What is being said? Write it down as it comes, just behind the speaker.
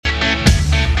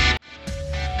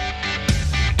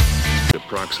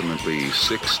approximately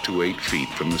 6 to 8 feet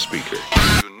from the speaker.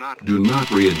 Do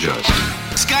not readjust.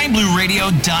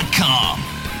 SkyBlueRadio.com.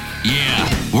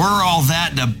 Yeah, we're all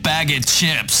that in a bag of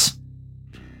chips.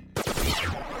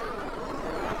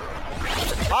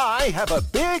 I have a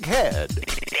big head.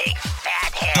 Big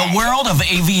fat head. The world of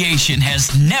aviation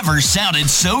has never sounded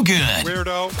so good.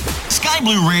 Weirdo. Sky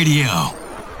Blue Radio,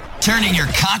 turning your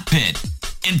cockpit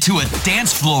into a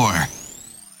dance floor.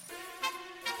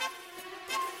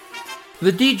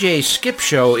 The DJ Skip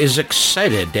Show is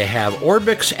excited to have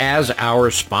Orbix as our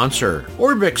sponsor.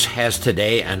 Orbix has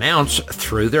today announced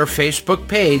through their Facebook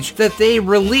page that they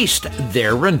released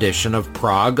their rendition of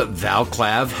Prague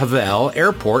Václav Havel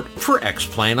Airport for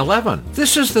X-Plane 11.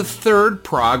 This is the third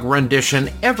Prague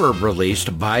rendition ever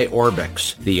released by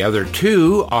Orbix. The other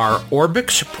two are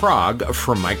Orbix Prague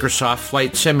for Microsoft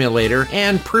Flight Simulator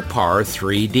and Prepar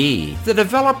 3D. The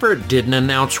developer didn't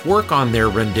announce work on their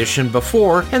rendition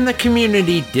before, and the community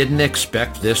didn't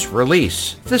expect this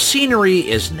release. The scenery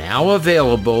is now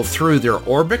available through their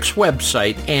Orbix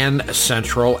website and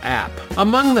central app.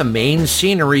 Among the main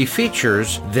scenery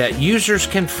features that users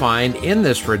can find in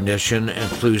this rendition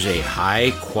includes a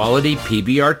high-quality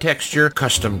PBR texture,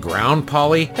 custom ground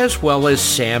poly, as well as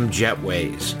SAM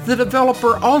jetways. The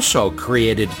developer also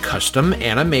created custom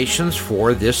animations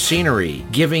for this scenery,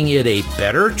 giving it a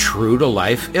better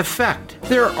true-to-life effect.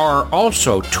 There are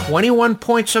also 21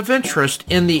 points of interest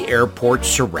in the airport's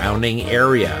surrounding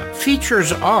area.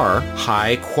 Features are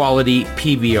high-quality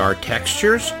PBR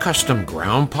textures, custom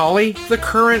ground poly. The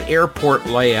current airport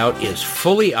layout is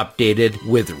fully updated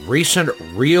with recent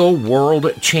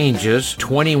real-world changes,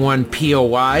 21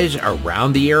 POIs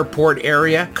around the airport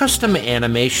area, custom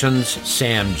animations,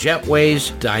 SAM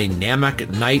jetways, dynamic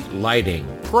night lighting.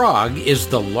 Prague is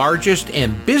the largest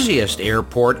and busiest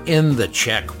airport in the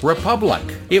Czech Republic.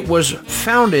 It was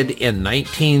founded in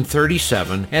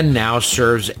 1937 and now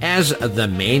serves as the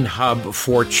main hub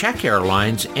for Czech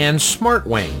Airlines and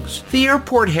SmartWings. The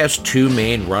airport has two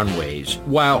main runways,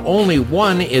 while only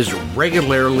one is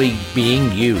regularly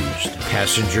being used.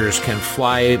 Passengers can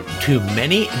fly to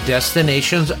many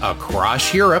destinations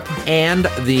across Europe and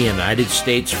the United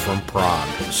States from Prague.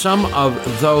 Some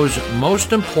of those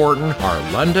most important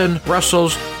are London,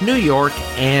 Brussels, New York,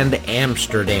 and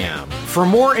Amsterdam. For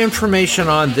more information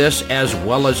on this as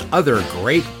well as other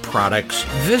great products,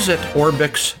 visit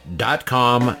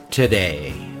Orbix.com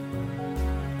today.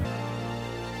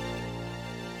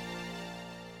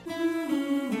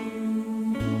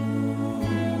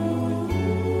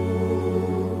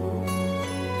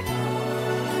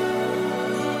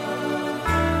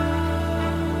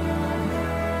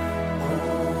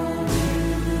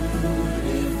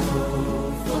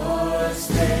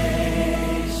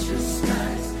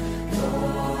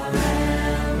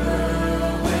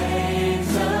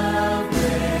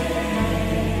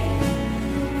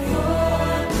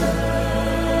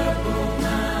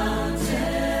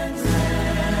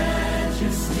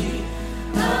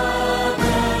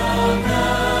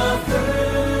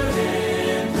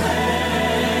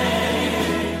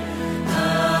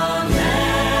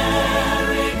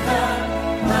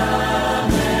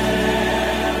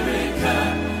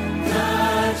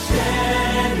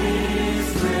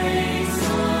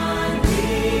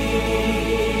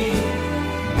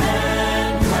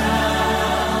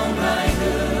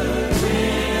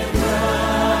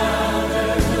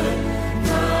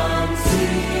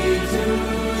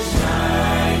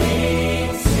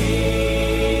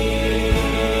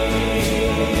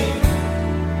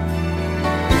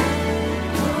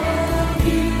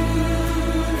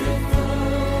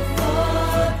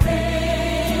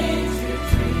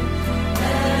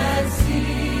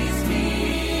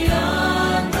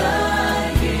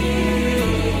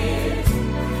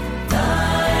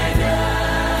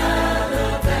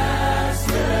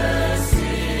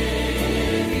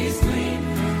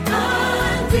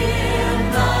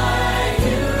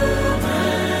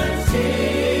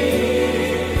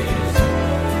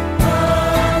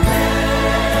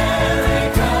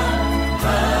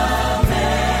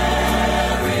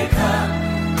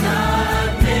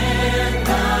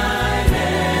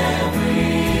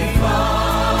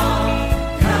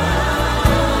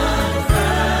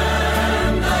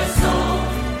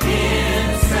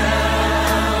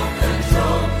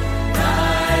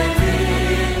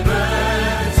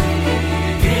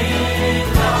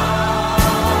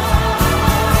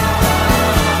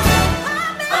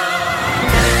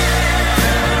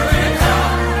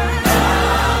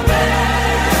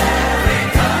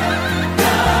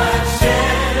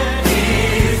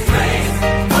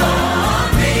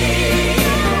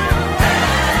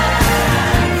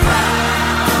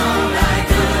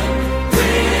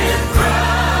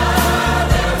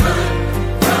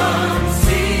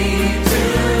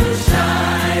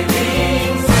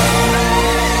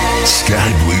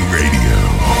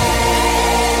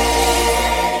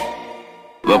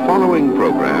 The following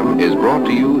program is brought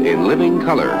to you in living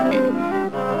color.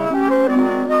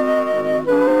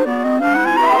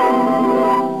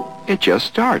 It just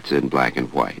starts in black and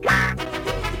white.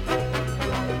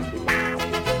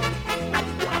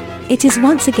 It is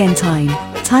once again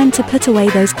time to put away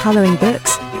those coloring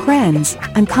books, crayons,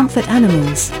 and comfort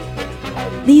animals.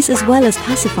 These, as well as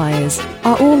pacifiers,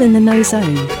 are all in the no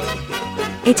zone.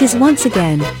 It is once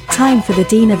again time for the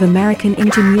Dean of American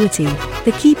Ingenuity,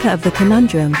 the keeper of the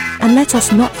conundrum, and let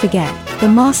us not forget, the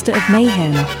master of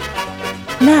mayhem.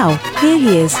 Now, here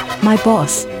he is, my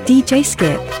boss, DJ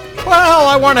Skip. Well,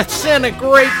 I want to send a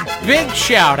great big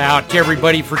shout out to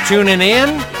everybody for tuning in.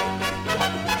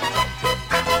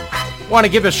 Want to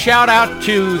give a shout out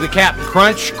to the Captain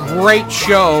Crunch. Great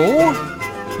show.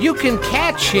 You can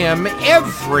catch him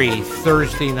every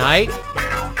Thursday night,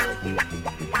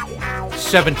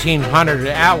 1700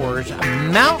 hours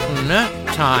Mountain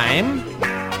Time,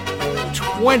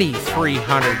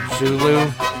 2300 Zulu.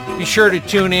 Be sure to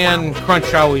tune in.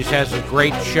 Crunch always has a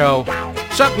great show.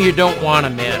 Something you don't want to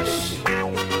miss.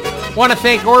 Want to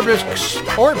thank Orbix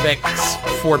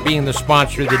for being the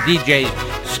sponsor of the DJ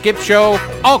Skip Show.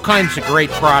 All kinds of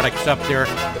great products up there.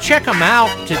 Check them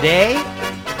out today.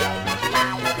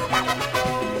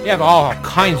 You have all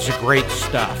kinds of great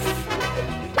stuff.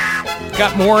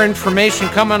 Got more information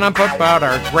coming up about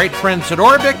our great friends at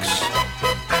Orbix.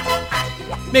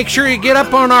 Make sure you get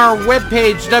up on our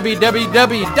webpage,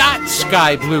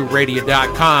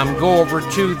 www.skyblueradio.com. Go over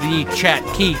to the chat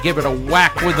key, give it a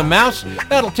whack with the mouse.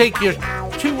 That'll take you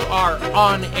to our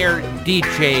on-air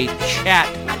DJ chat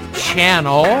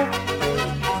channel.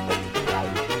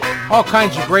 All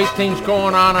kinds of great things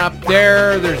going on up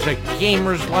there. There's a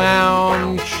gamers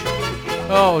lounge.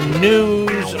 Oh,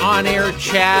 news, on-air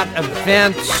chat,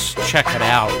 events. Check it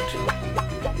out.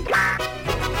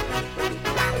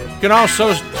 You can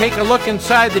also take a look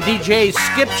inside the DJ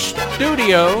Skip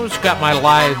Studios. Got my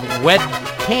live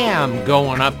webcam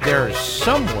going up there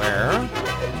somewhere.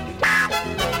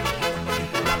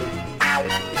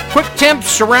 Quick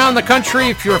temps around the country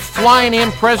if you're flying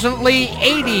in presently.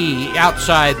 80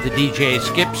 outside the DJ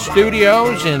Skip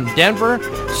Studios in Denver.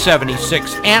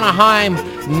 76 Anaheim.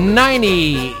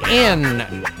 90 in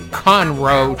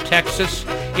Conroe, Texas.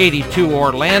 82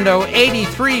 Orlando.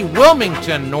 83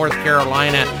 Wilmington, North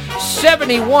Carolina.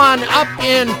 71 up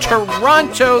in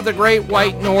Toronto, the Great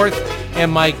White North.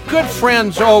 And my good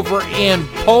friends over in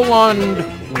Poland,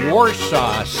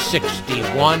 Warsaw,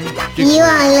 61 degrees. You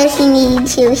are listening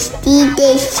to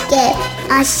DJ Skip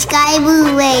on Sky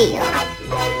Blue Radio.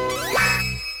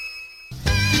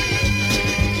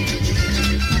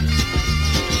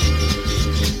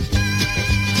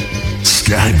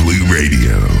 Sky Blue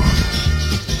Radio.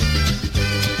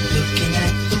 Looking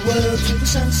at the world through the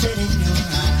sunset in your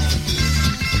eyes.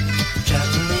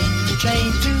 Traveling the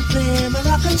train through clear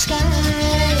Moroccan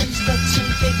skies. Ducks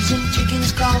and pigs and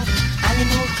chickens call.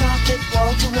 Animal carpet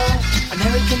wall to wall.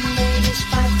 American ladies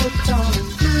 5 foot tall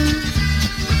and blue.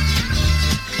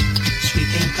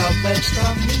 Sweeping cobwebs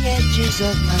from the edges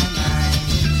of my mind.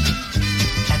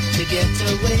 Had to get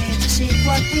away to see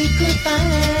what we could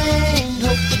find.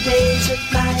 Hope the days that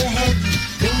lie ahead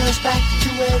bring us back to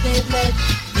where they've led.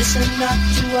 Listen not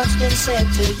to what's been said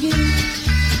to you.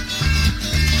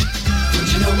 Would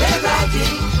you know we're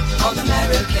riding on the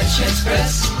Marrakesh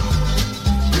Express?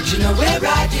 Would you know we're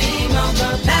riding on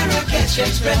the Marrakesh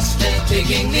Express? They're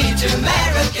taking me to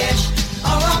Marrakesh,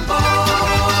 all on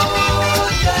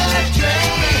board the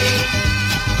train,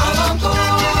 all on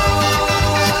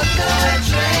board the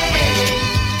train.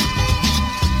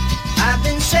 I've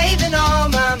been saving all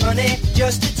my money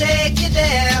just to take you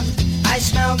there. I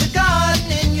smell the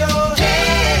garden in your hair.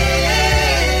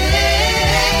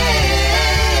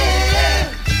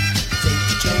 Take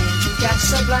the train to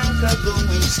Casablanca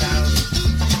going south.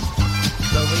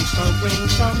 Blowing smoke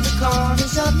rings from the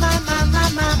corners of my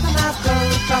mouth.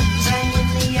 Gold drops hang in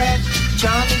the air.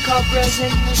 Charming cobras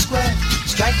in the square.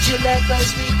 Striped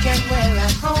Gillettes we can wear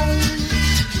at home.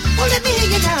 Well, let me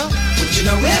hear you now. Would you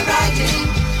know we're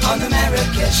riding on the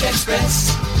Marrakesh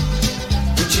Express?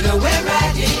 Would you know we're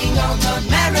riding on the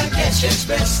Marrakesh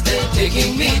Express? They're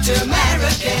taking me to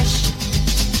Marrakesh.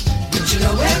 Would you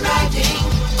know we're riding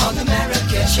on the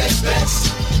Marrakesh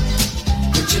Express?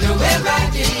 Would you know we're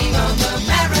riding on the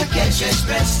Marrakesh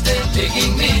Express? They're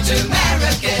taking me to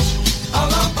Marrakesh,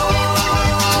 all on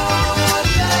board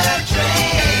the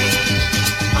train,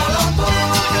 all on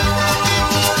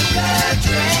board the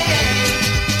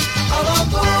train, all on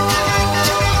board.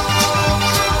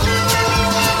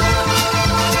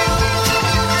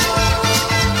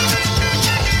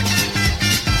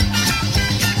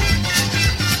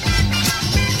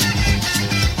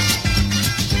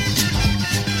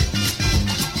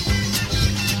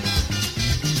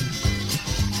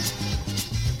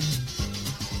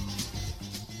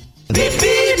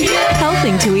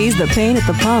 the pain at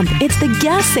the pump, it's the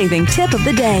gas-saving tip of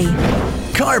the day.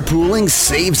 Carpooling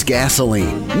saves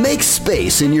gasoline. Make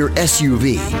space in your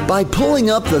SUV by pulling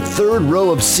up the third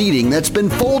row of seating that's been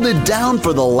folded down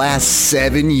for the last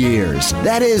 7 years.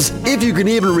 That is, if you can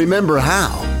even remember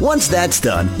how. Once that's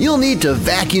done, you'll need to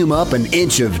vacuum up an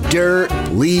inch of dirt,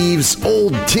 leaves,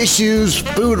 old tissues,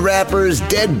 food wrappers,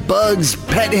 dead bugs,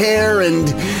 pet hair, and...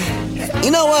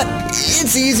 you know what?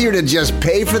 It's easier to just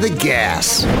pay for the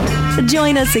gas.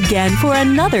 Join us again for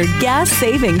another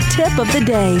gas-saving tip of the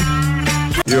day.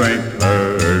 You ain't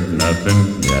heard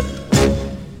nothing yet.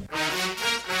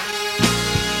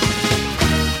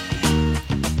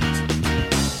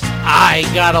 I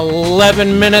got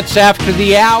 11 minutes after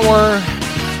the hour.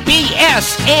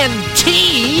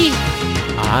 BSNT.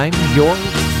 I'm your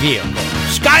vehicle.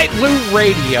 Sky Blue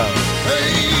Radio.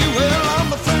 Hey, well,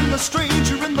 I'm a friend, a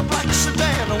stranger in the black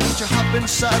sedan. Won't you hop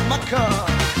inside my car?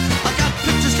 I got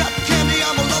pictures, got candy,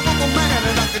 I'm a lovable man,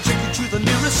 and I can take you to the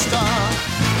nearest star.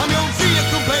 I'm your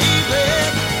vehicle, baby.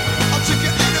 I'll take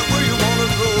you anywhere you wanna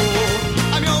go.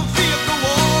 I'm your vehicle,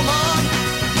 woman.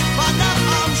 By now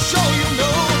I'm sure you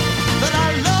know that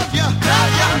I love you,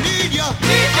 I need you,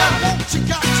 I want you,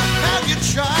 got to have your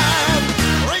child.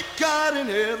 Great God in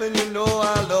heaven, you know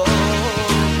I love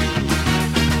you.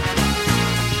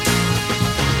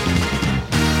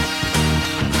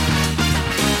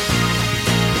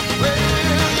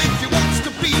 Well, if you want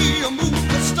to be a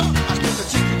movie star, I can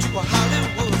take you to a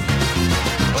Hollywood.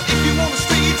 But if you wanna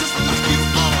stay just like you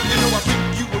are, you know I think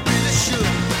you really should.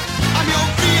 I'm your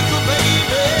vehicle,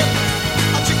 baby.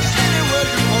 I'll take you anywhere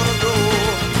you wanna go.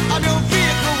 I'm your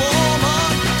vehicle,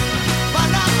 woman. By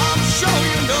now I'm sure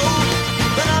you know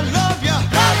that I love you, I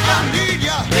need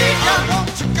you, I want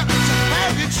you, got to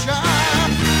have your child.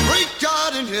 Great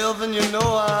God in heaven, you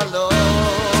know I love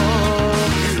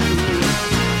you.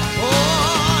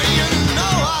 Oh, you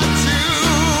know I do.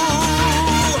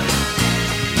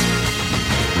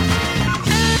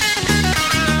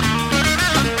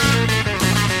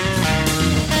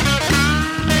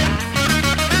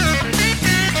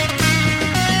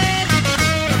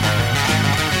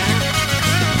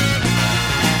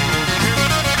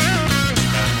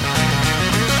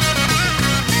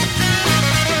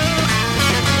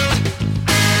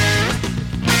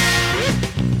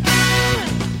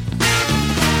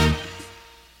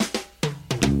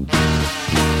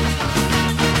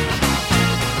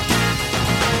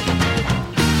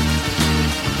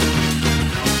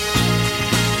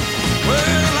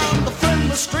 Well, I'm the friend,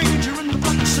 the stranger in the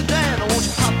black sedan. Won't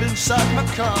you hop inside my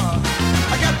car?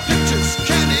 I got pictures,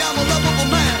 candy, I'm a lovable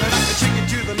man, and I can take you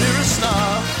to the nearest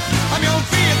star. I'm your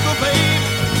vehicle, babe.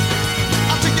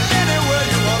 I'll take you anywhere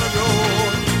you wanna go.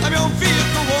 I'm your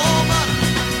vehicle, woman.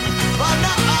 By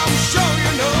now I'm sure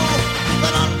you know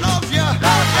that I love you, I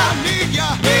need you, I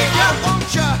want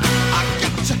you, I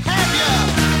got to have you.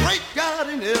 Great God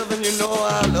in heaven, you know I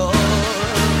love you.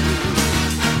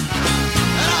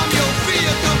 And I'm your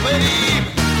vehicle, babe.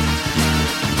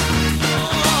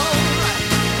 Alright.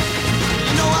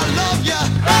 You know I love you,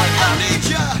 I need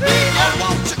you, I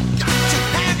want you, got to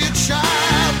have your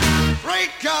child.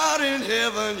 Great God in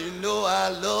heaven, you know I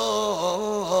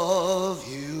love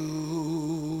you.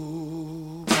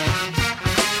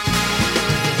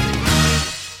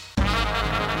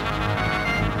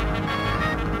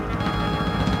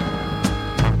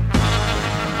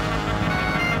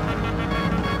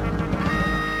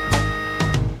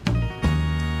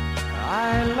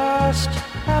 I lost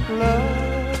that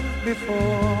love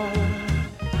before.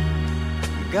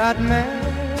 You got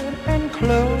mad and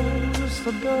closed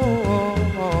the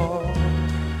door.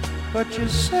 But you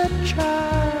said,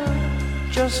 child,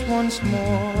 just once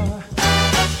more.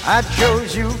 I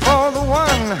chose you for the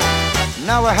one.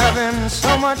 Now we're having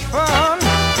so much fun.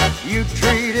 You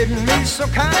treated me so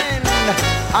kind.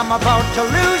 I'm about to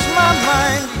lose my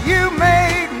mind. You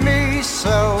made me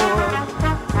so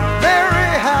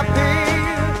very happy.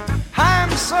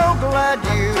 I'm so glad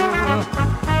you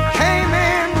came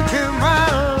into my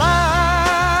life.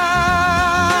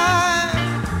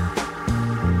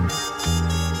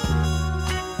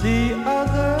 The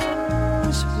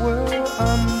others were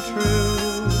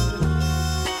untrue,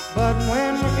 but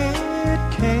when it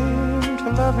came to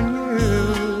loving you,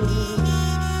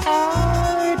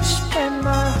 I'd spend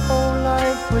my whole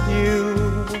life with you.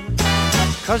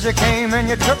 'Cause you came and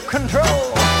you took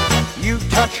control. You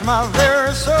touched my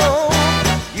very soul.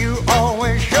 You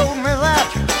always showed me that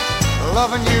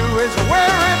loving you is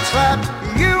where it's at.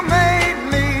 You made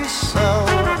me so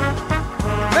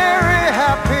very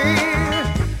happy.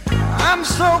 I'm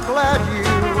so glad you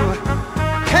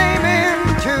came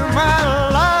into my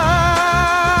life.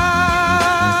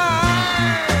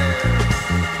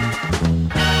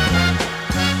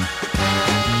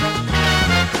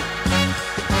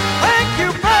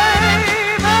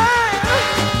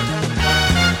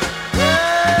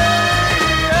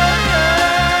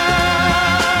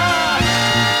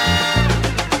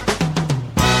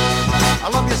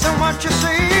 isn't what you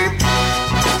seem.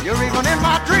 You're even in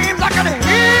my dreams. I could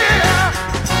hear,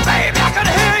 baby, I could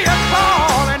hear you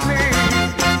calling me.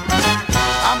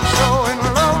 I'm so in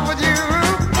love with you.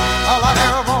 All I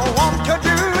ever want to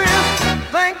do is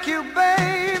thank you,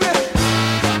 baby.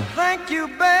 Thank you,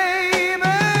 baby.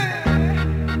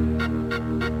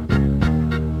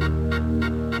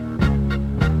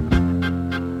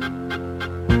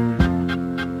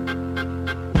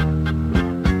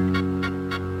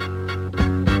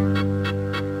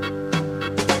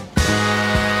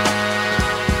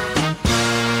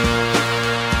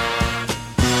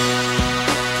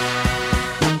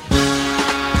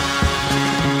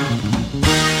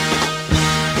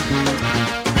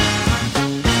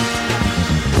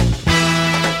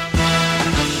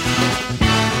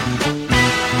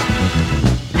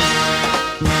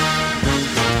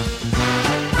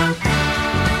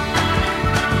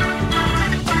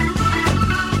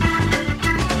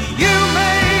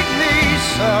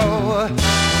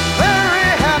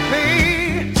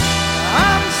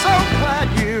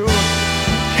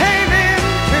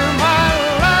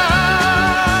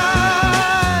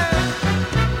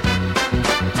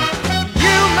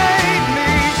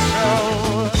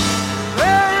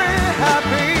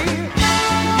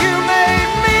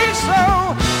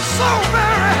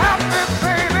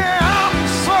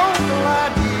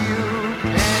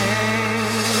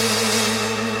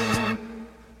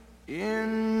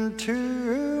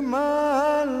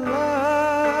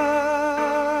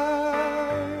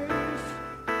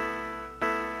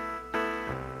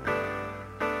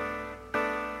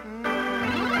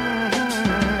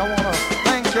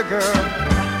 Girl,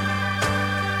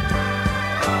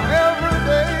 every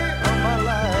day of my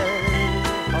life,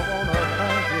 I wanna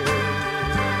thank you.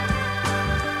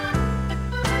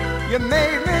 You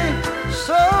made me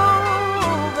so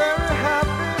very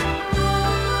happy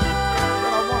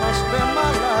that I wanna spend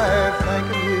my life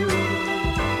thanking you.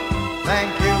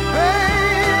 Thank you,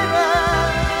 baby.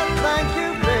 Thank you,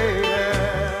 baby.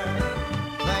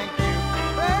 Thank you,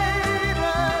 baby.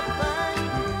 Thank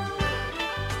you.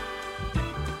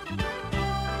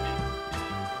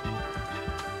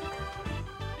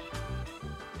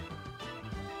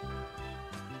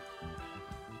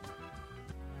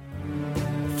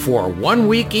 For 1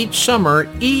 week each summer,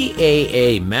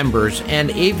 EAA members and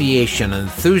aviation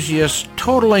enthusiasts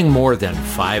totaling more than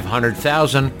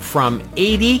 500,000 from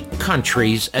 80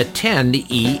 countries attend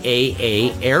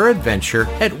EAA Air Adventure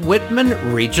at Whitman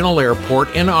Regional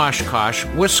Airport in Oshkosh,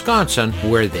 Wisconsin,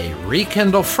 where they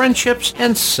rekindle friendships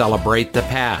and celebrate the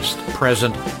past,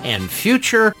 present, and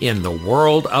future in the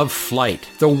world of flight.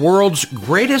 The world's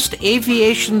greatest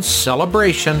aviation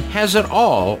celebration has it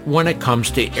all when it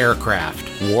comes to aircraft.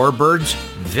 Warbirds,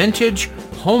 vintage,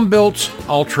 home-built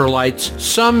ultralights,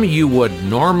 some you would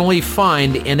normally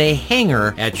find in a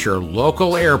hangar at your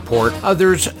local airport,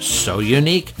 others so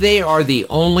unique they are the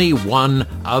only one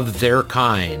of their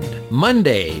kind.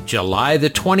 Monday, July the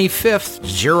 25th,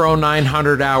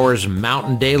 0900 hours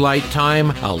Mountain Daylight Time,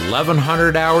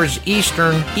 1100 hours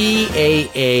Eastern,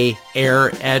 EAA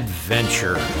Air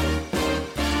Adventure.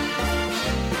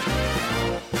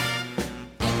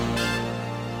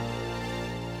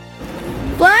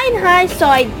 Flying high so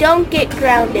I don't get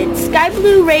grounded. Sky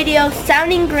Blue Radio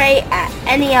sounding great at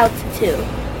any altitude.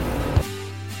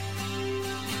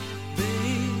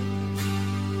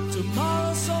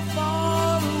 Tomorrow's so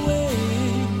far away.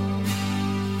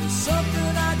 There's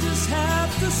something I just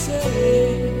have to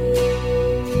say.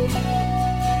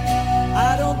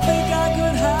 I don't think I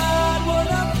could hide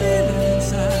what I'm feeling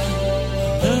inside.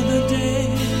 Another day,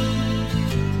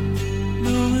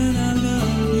 knowing I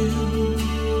love you.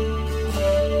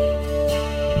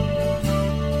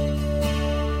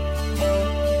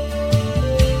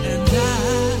 And I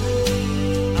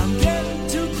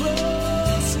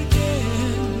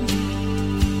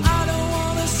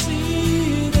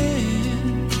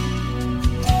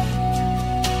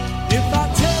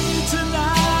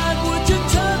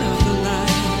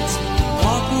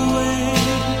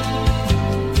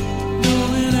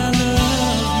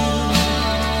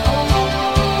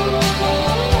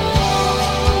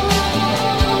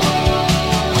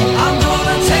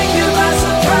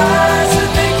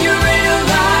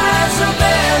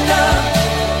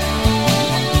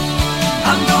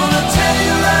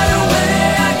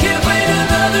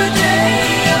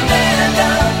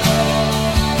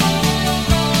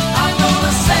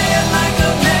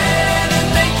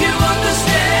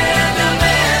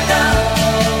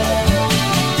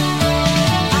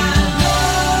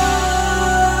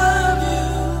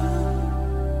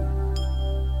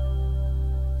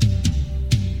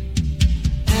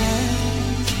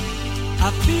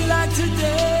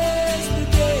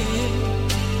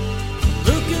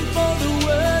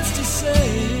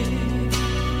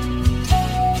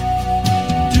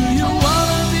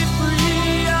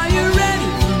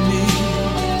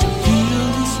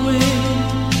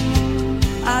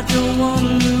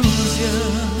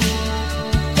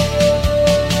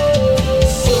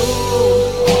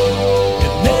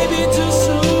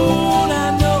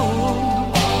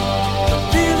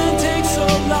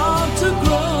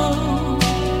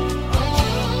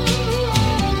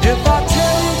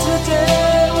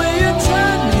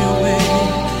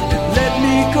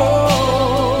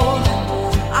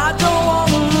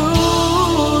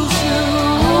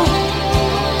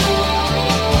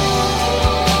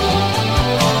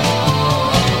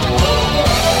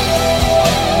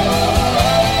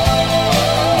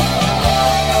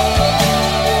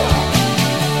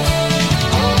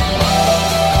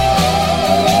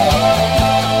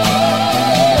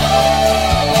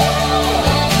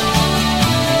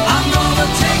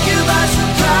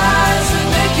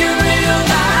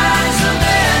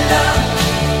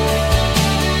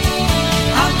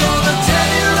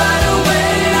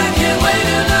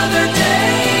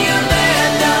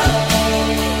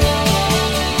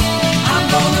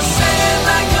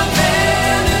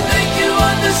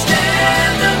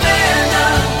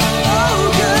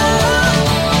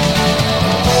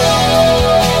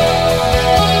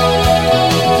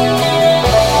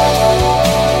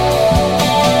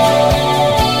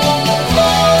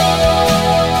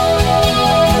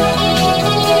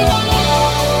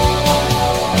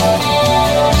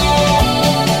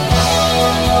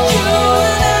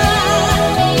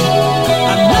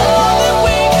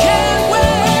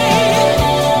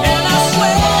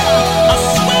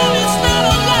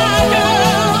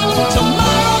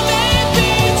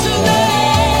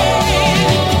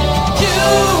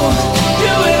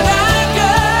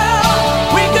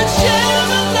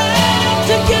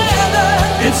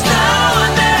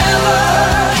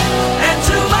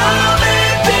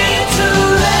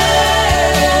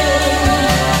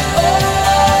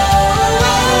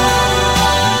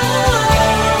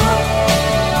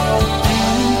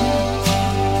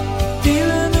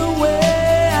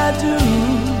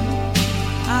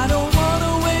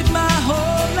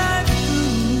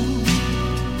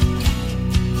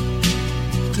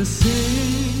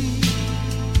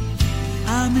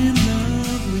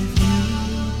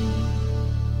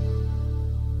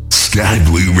Sky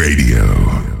Blue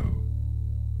Radio.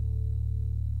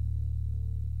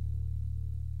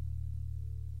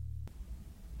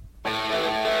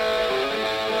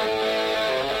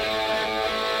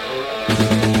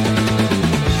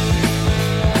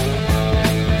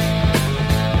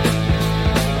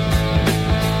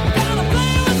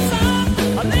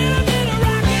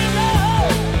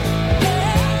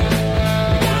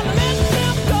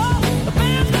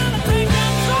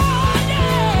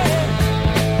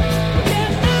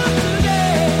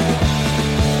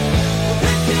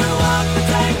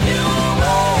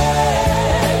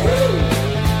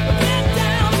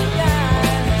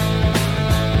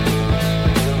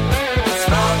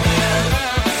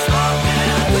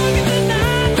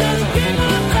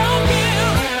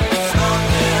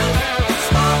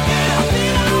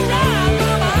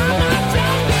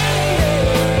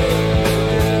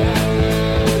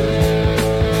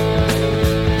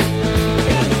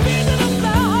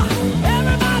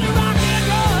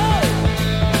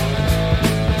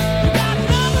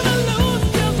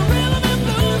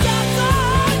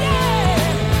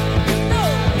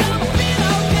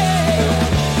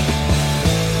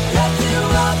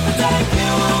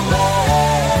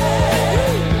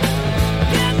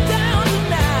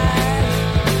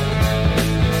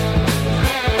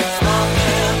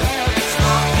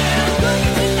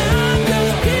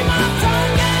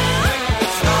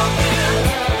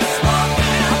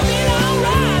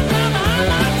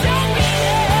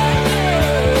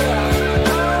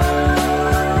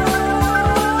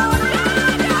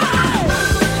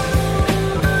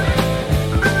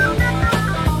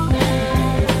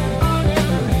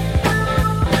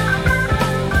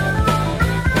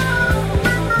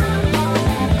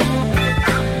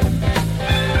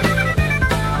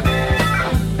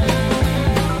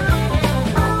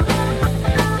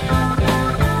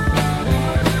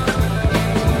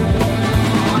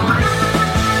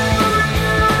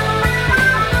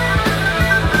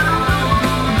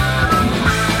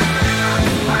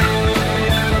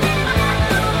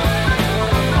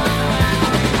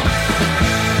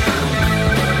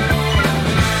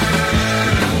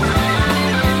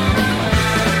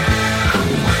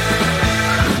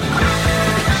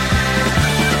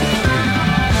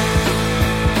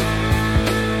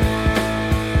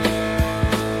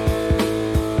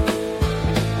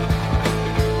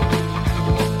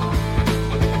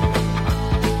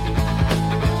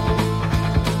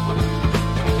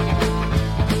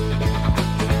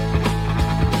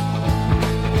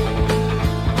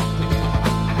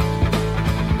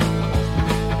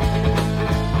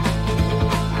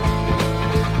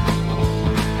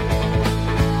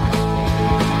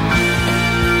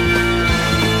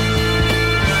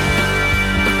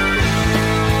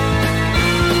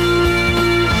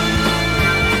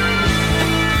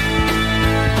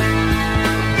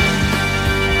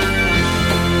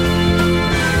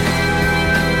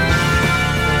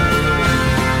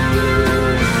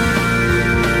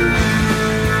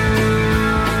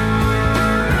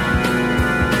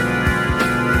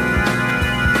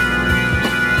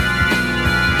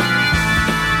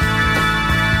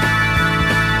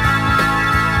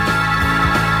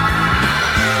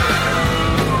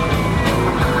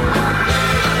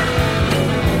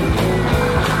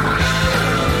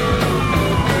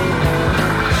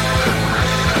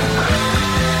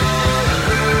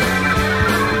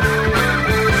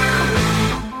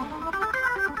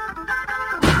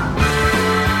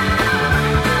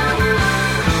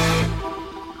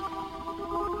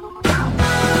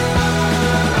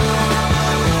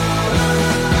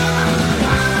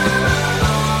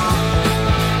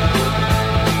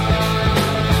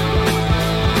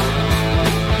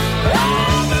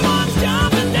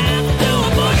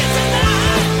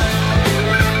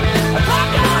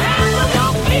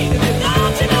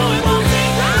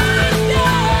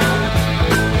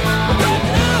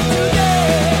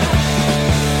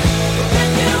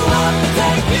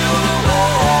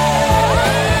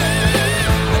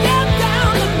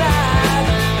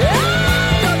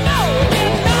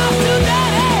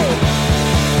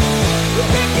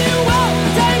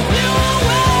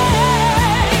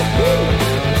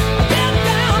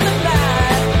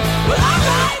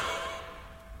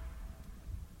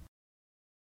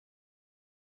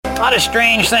 A lot of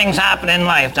strange things happen in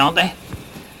life, don't they?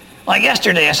 Like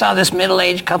yesterday, I saw this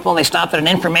middle-aged couple. They stopped at an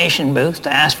information booth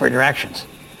to ask for directions.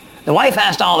 The wife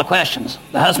asked all the questions.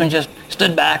 The husband just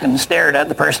stood back and stared at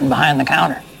the person behind the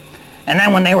counter. And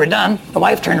then when they were done, the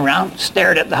wife turned around,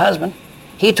 stared at the husband.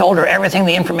 He told her everything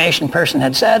the information person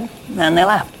had said, and then they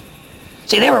left.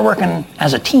 See, they were working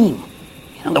as a team.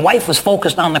 The wife was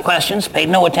focused on the questions, paid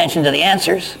no attention to the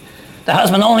answers. The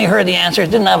husband only heard the answers,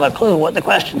 didn't have a clue what the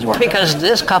questions were. Because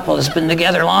this couple has been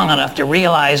together long enough to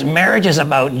realize marriage is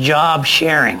about job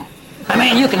sharing. I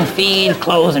mean, you can feed,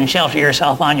 clothe, and shelter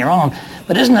yourself on your own,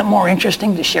 but isn't it more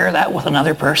interesting to share that with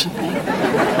another person?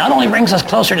 Not only brings us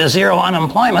closer to zero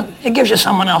unemployment, it gives you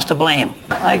someone else to blame.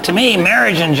 Like, to me,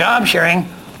 marriage and job sharing,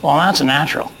 well, that's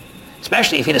natural,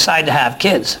 especially if you decide to have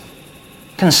kids.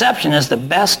 Conception is the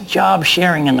best job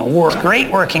sharing in the world.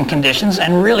 Great working conditions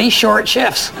and really short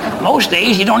shifts. Most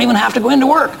days, you don't even have to go into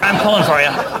work. I'm pulling for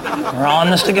you. We're all in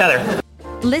this together.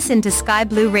 Listen to Sky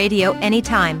Blue Radio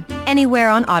anytime, anywhere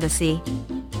on Odyssey.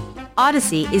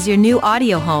 Odyssey is your new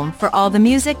audio home for all the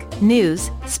music,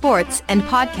 news, sports, and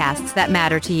podcasts that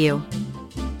matter to you.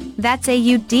 That's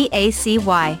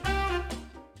AUDACY.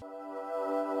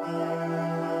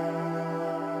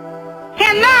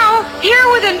 And now,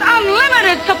 here with an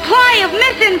unlimited supply of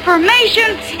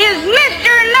misinformation is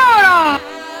Mr. Know-It-All.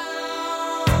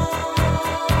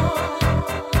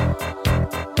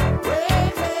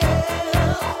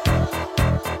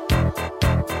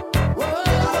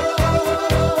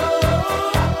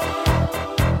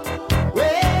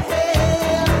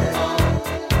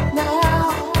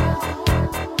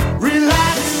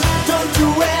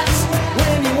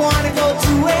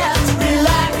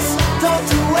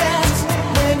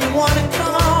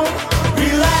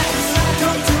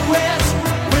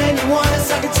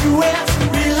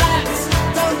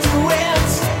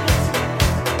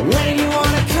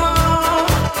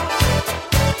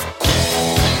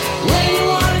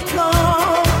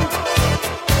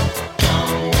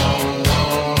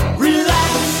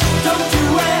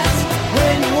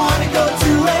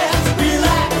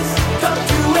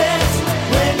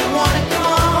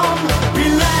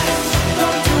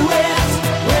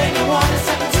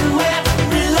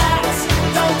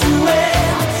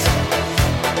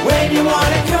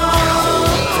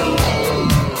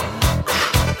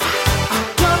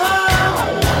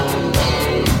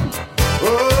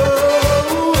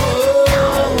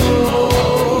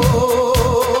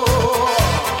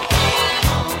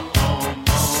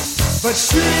 But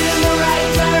shoot in the right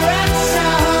direction.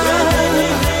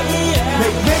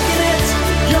 Making it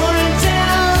your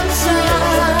intention.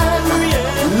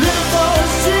 Live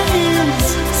those dreams,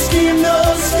 scheme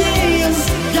those schemes.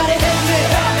 Gotta hit me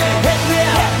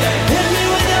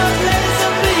with your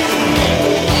laser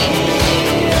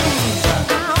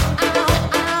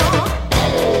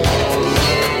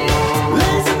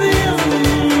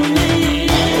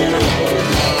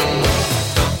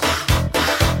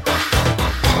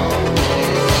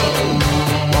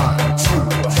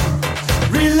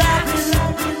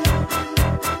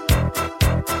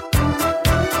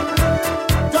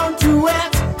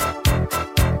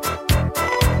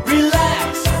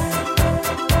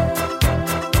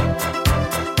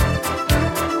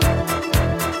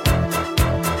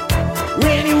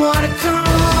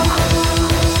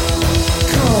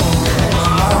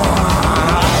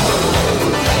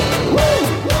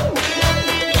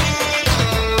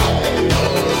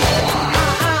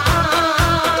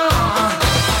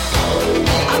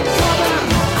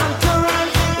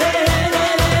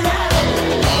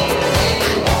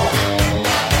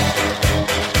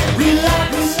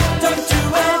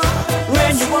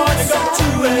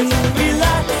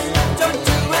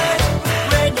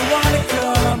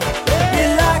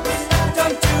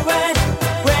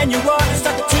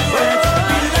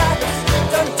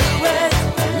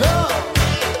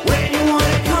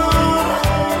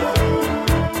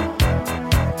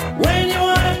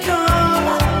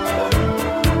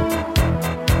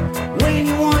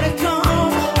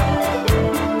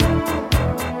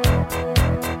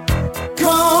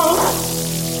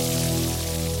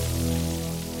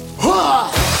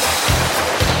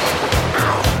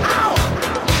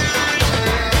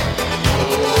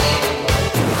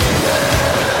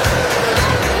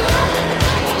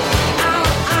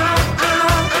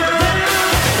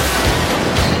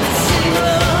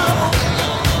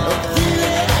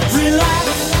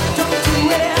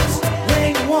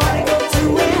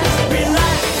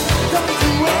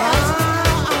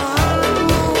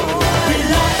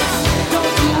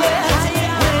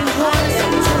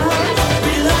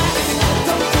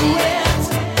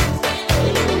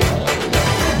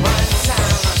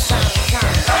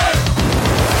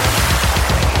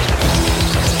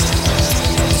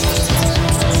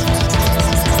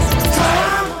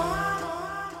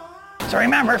So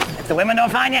remember, if the women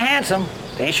don't find you handsome,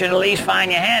 they should at least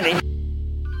find you handy.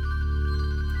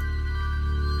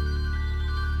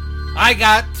 I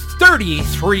got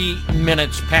 33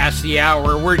 minutes past the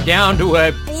hour. We're down to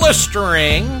a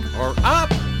blistering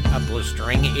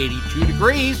 82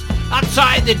 degrees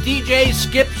outside the DJ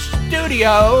Skip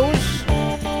Studios.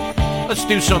 Let's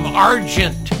do some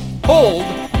Argent. Hold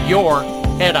your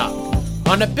head up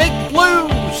on a big blue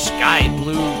Sky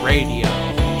Blue Radio.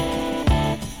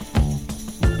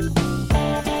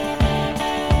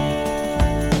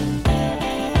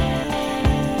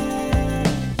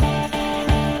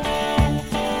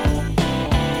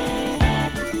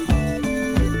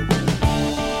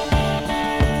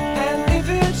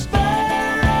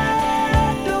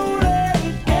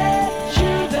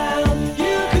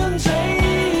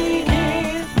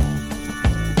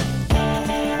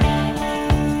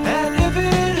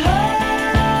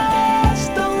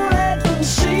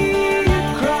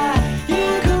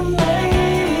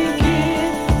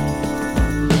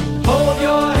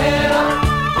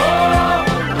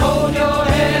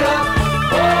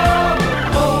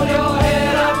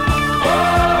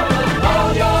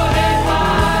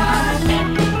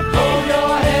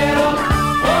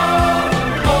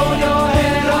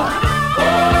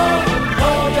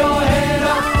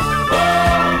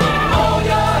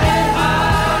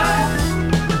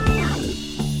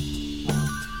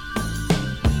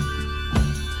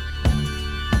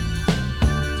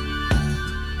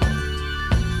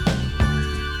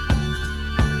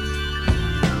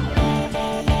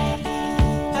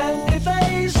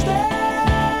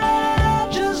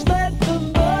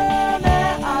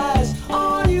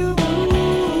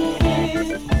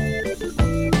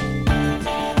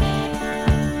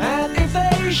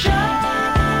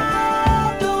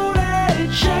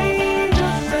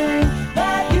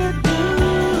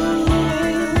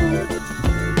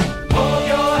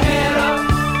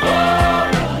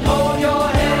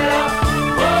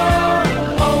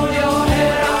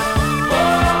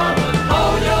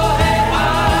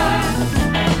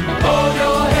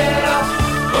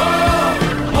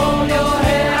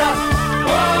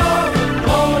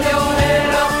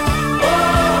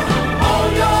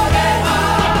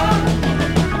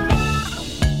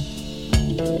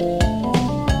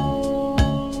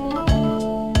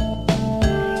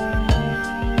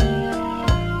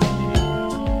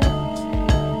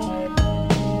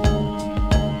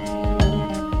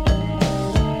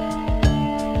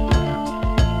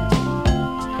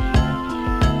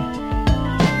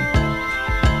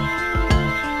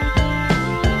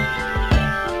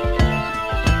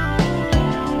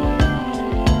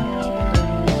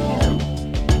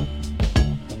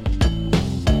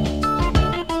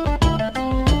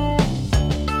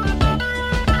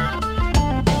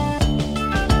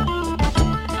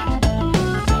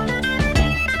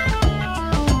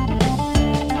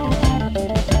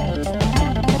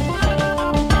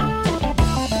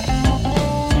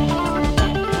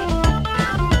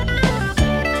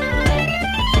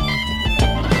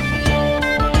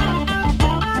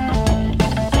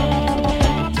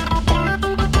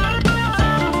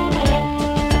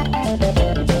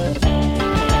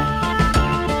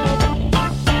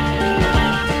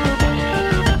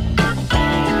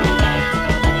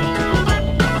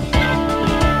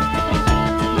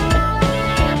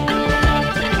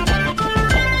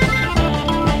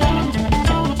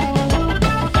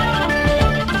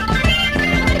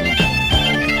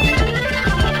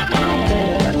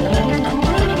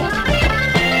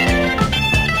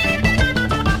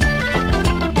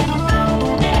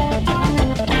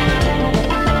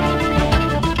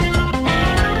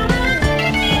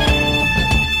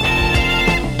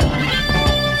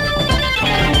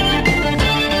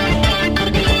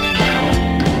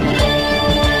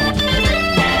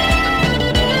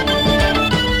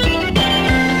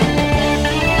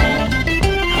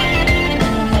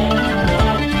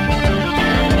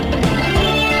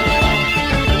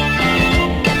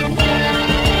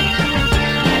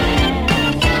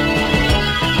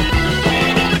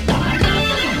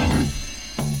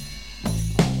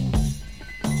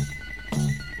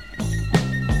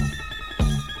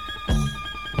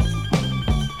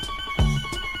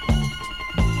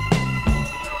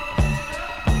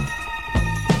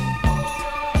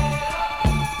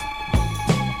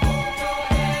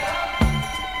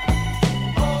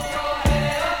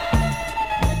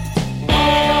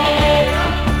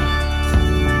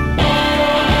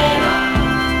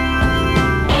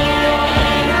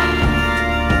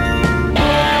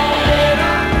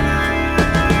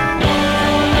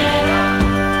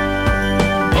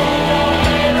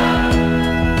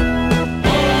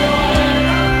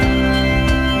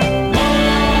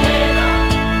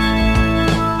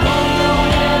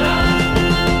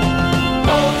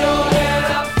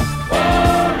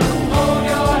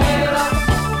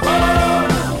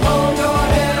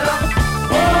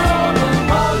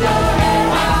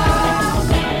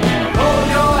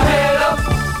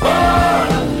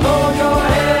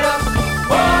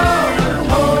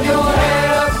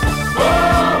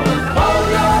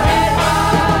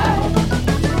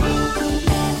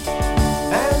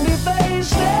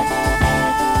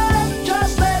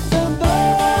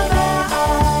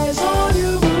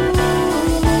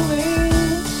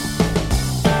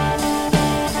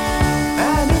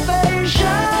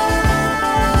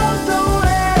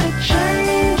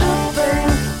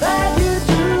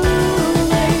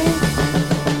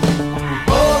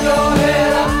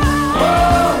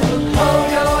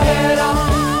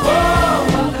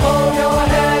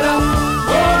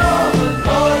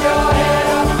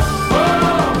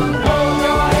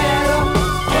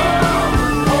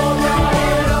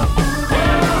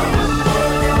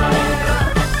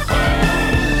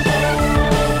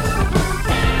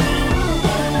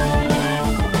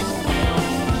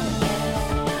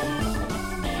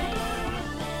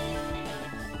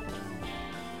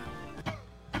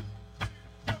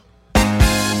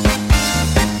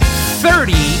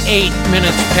 8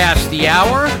 minutes past the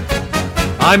hour.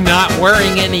 I'm not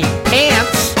wearing any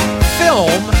pants.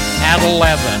 Film at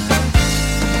 11.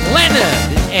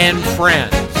 Leonard and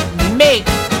Friends, Make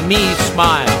Me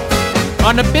Smile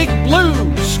on the Big Blue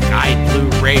Sky Blue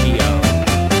Radio.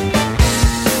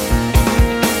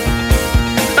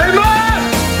 Hey, Mom!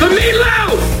 The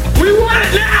meatloaf! We want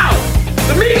it now!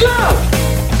 The meatloaf!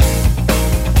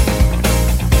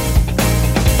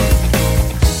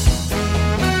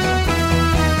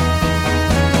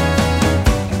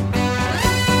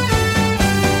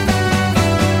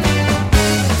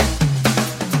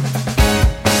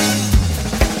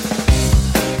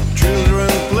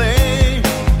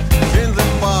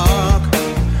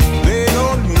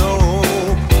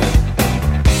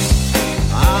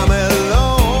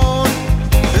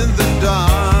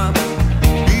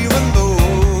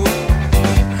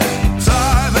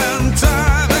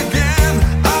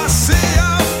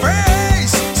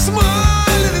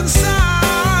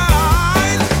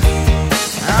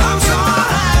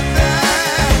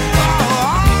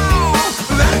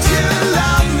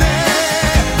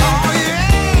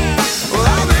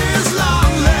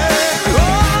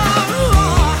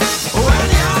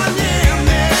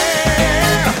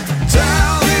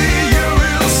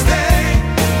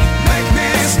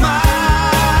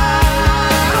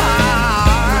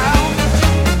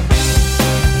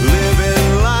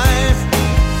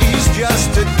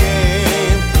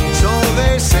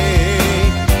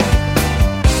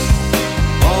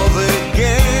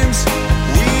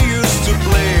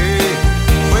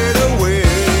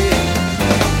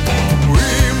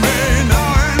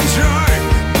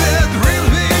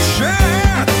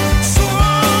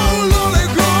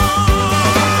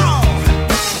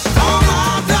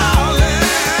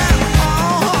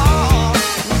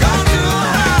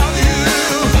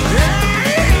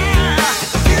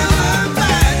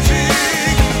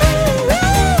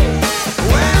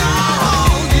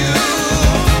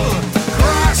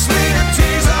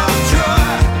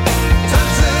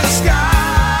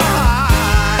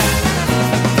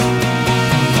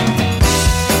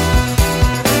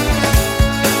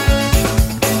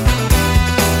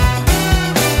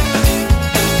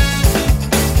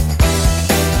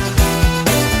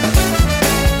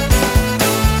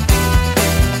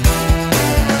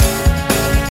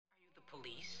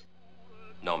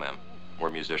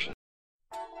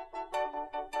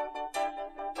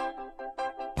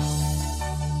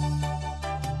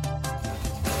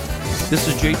 This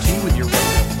is JT with your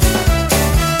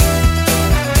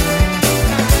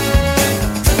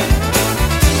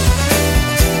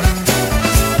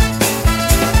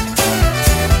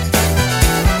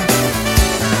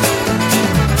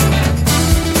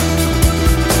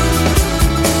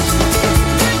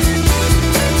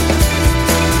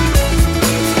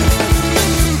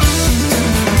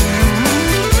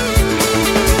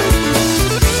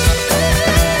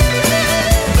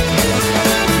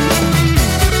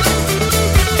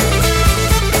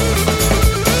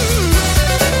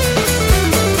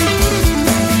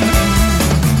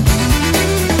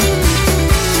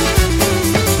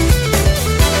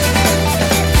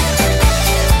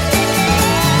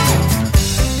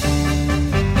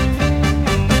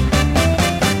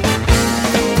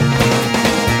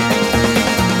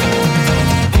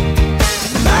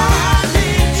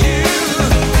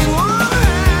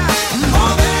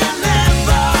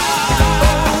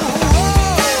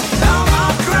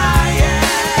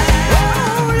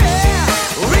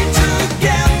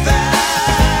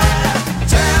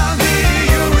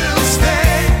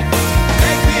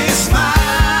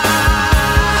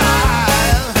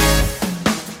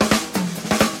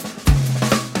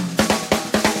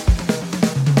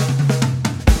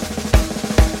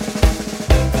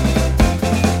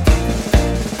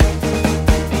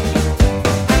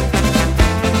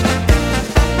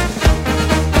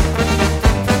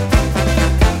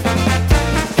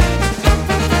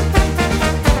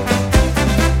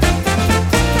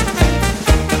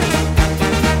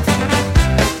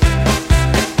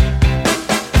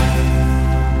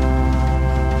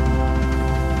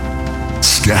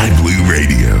Sky Blue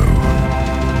Radio.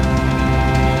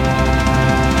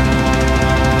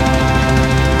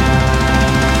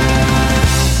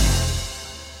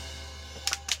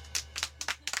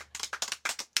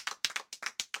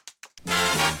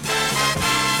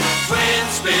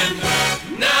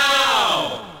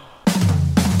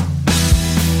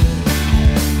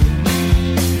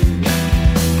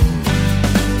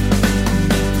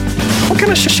 What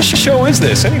kind of show is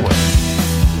this anyway?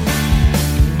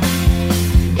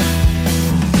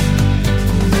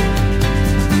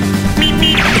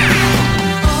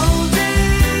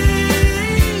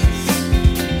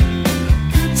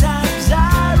 Good times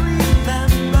I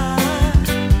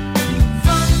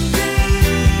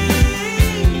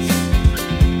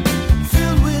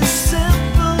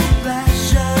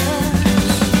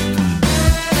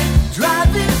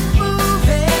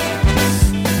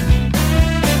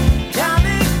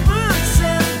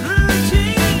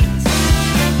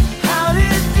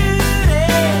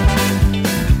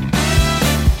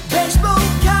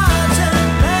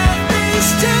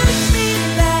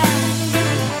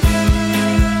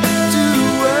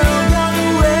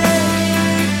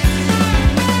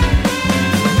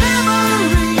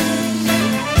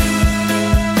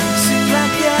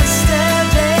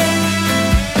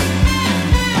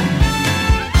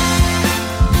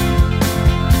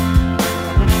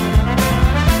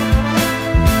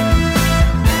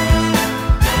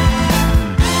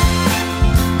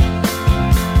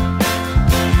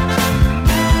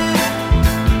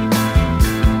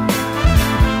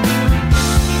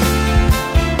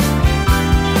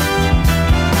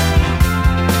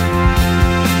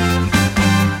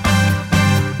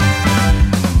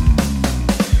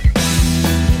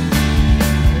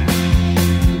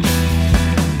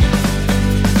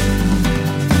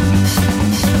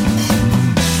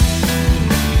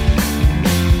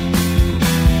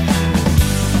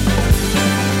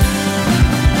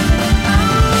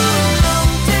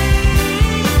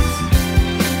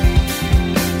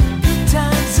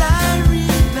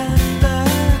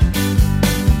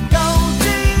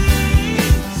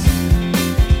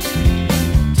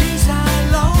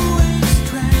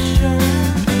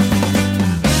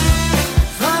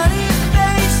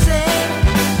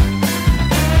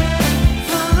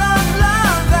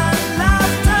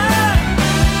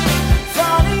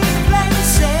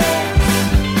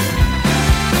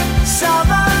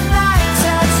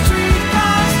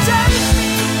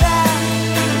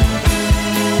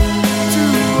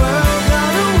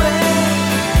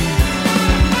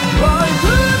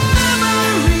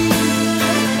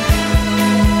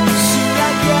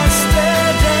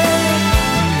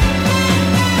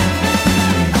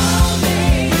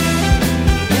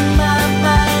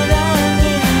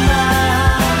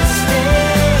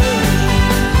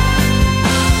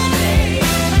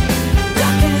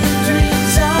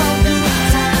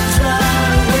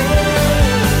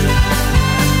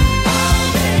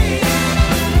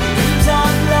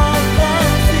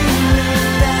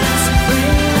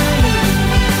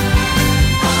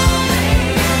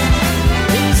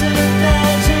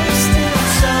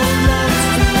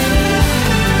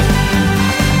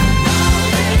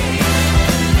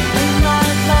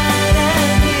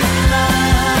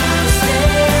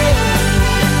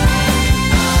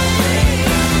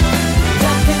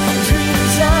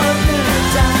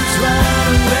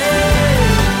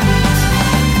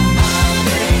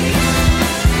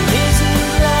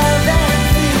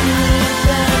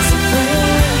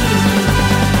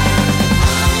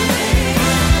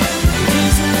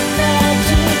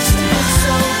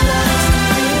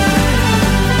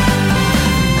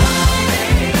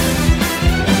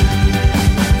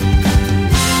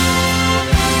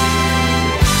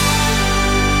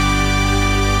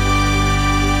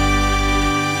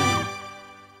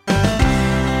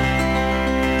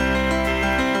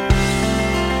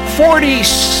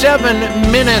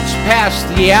 47 minutes past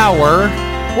the hour.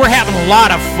 We're having a lot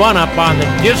of fun up on the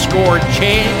Discord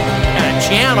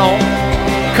channel.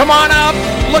 Come on up,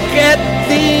 look at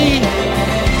the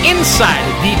inside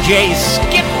of DJ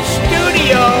Skip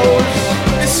Studios.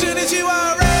 As soon as you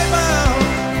are able,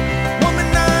 woman,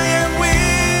 I am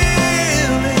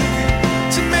willing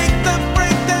to make the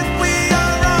break that we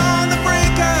are on the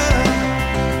breaker.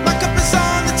 My cup is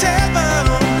on the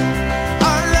table,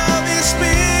 our love is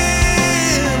spilling,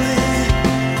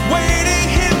 waiting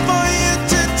here for you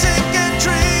to take a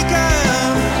drink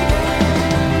of.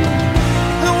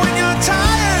 And when you're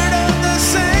tired of the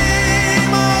same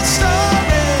old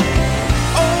story,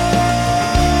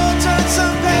 oh, turn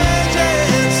some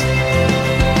pages.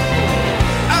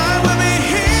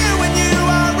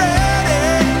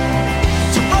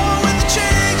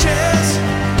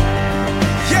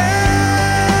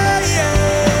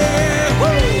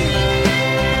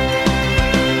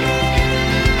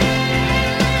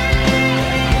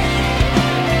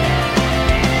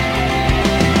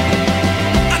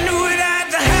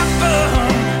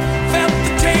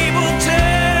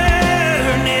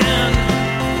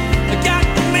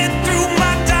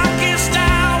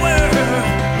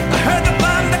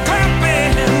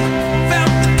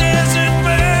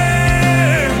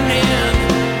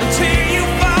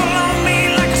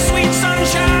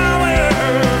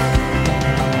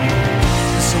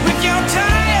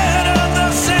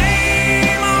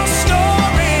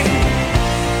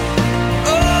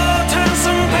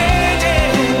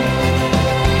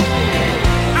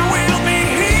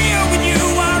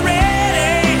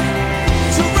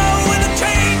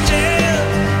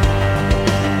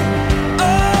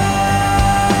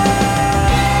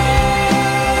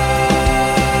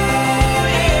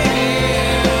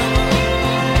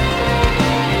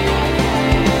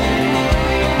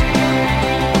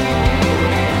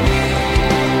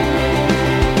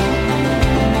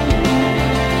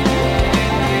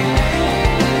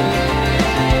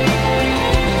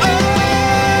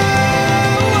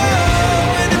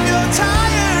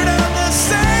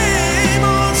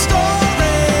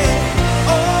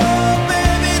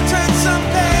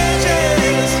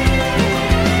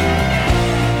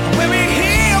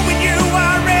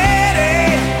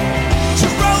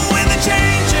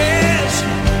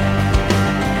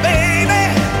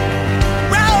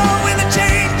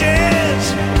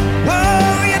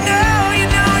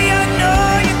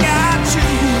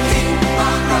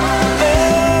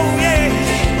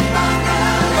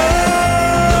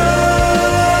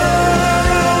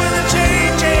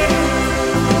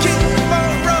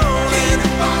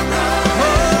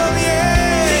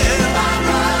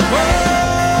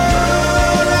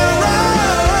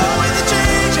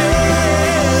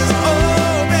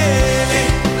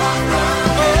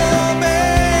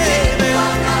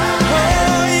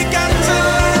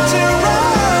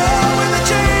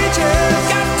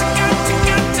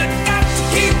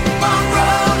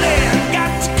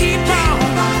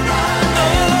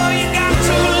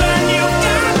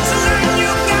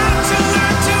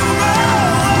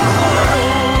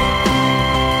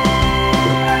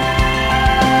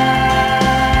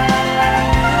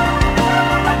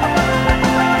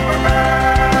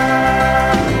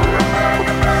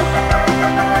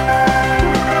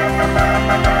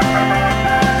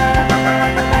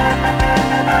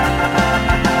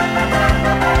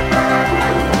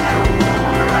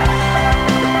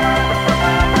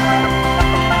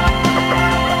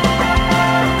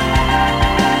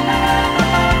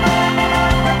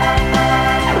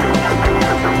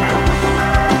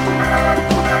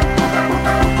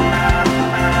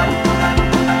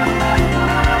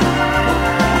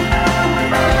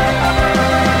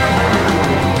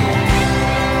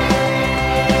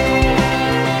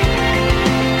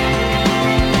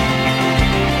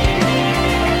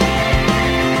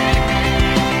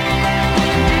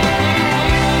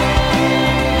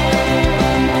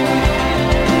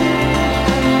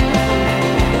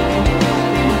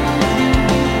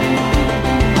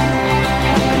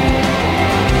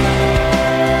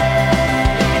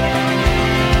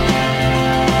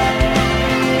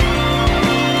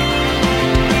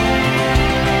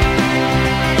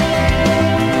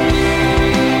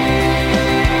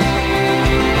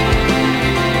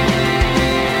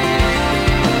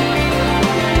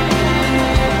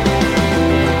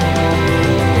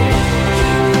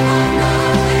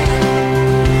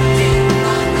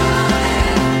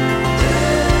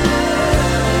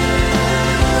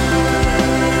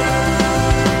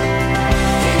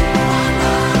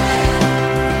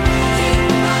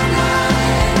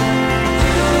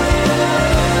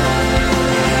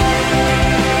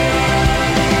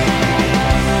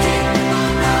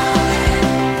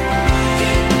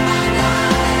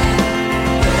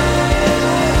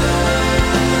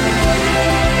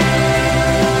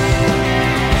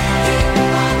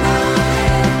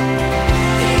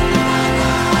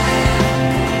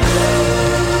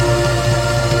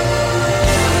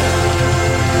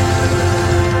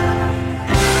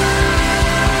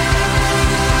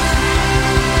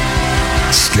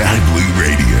 Sky Blue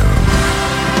Radio.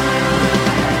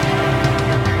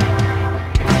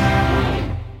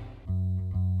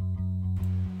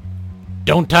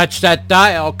 Don't touch that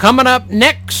dial. Coming up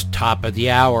next, top of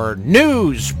the hour,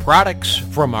 news products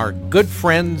from our good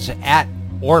friends at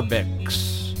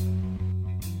Orbix.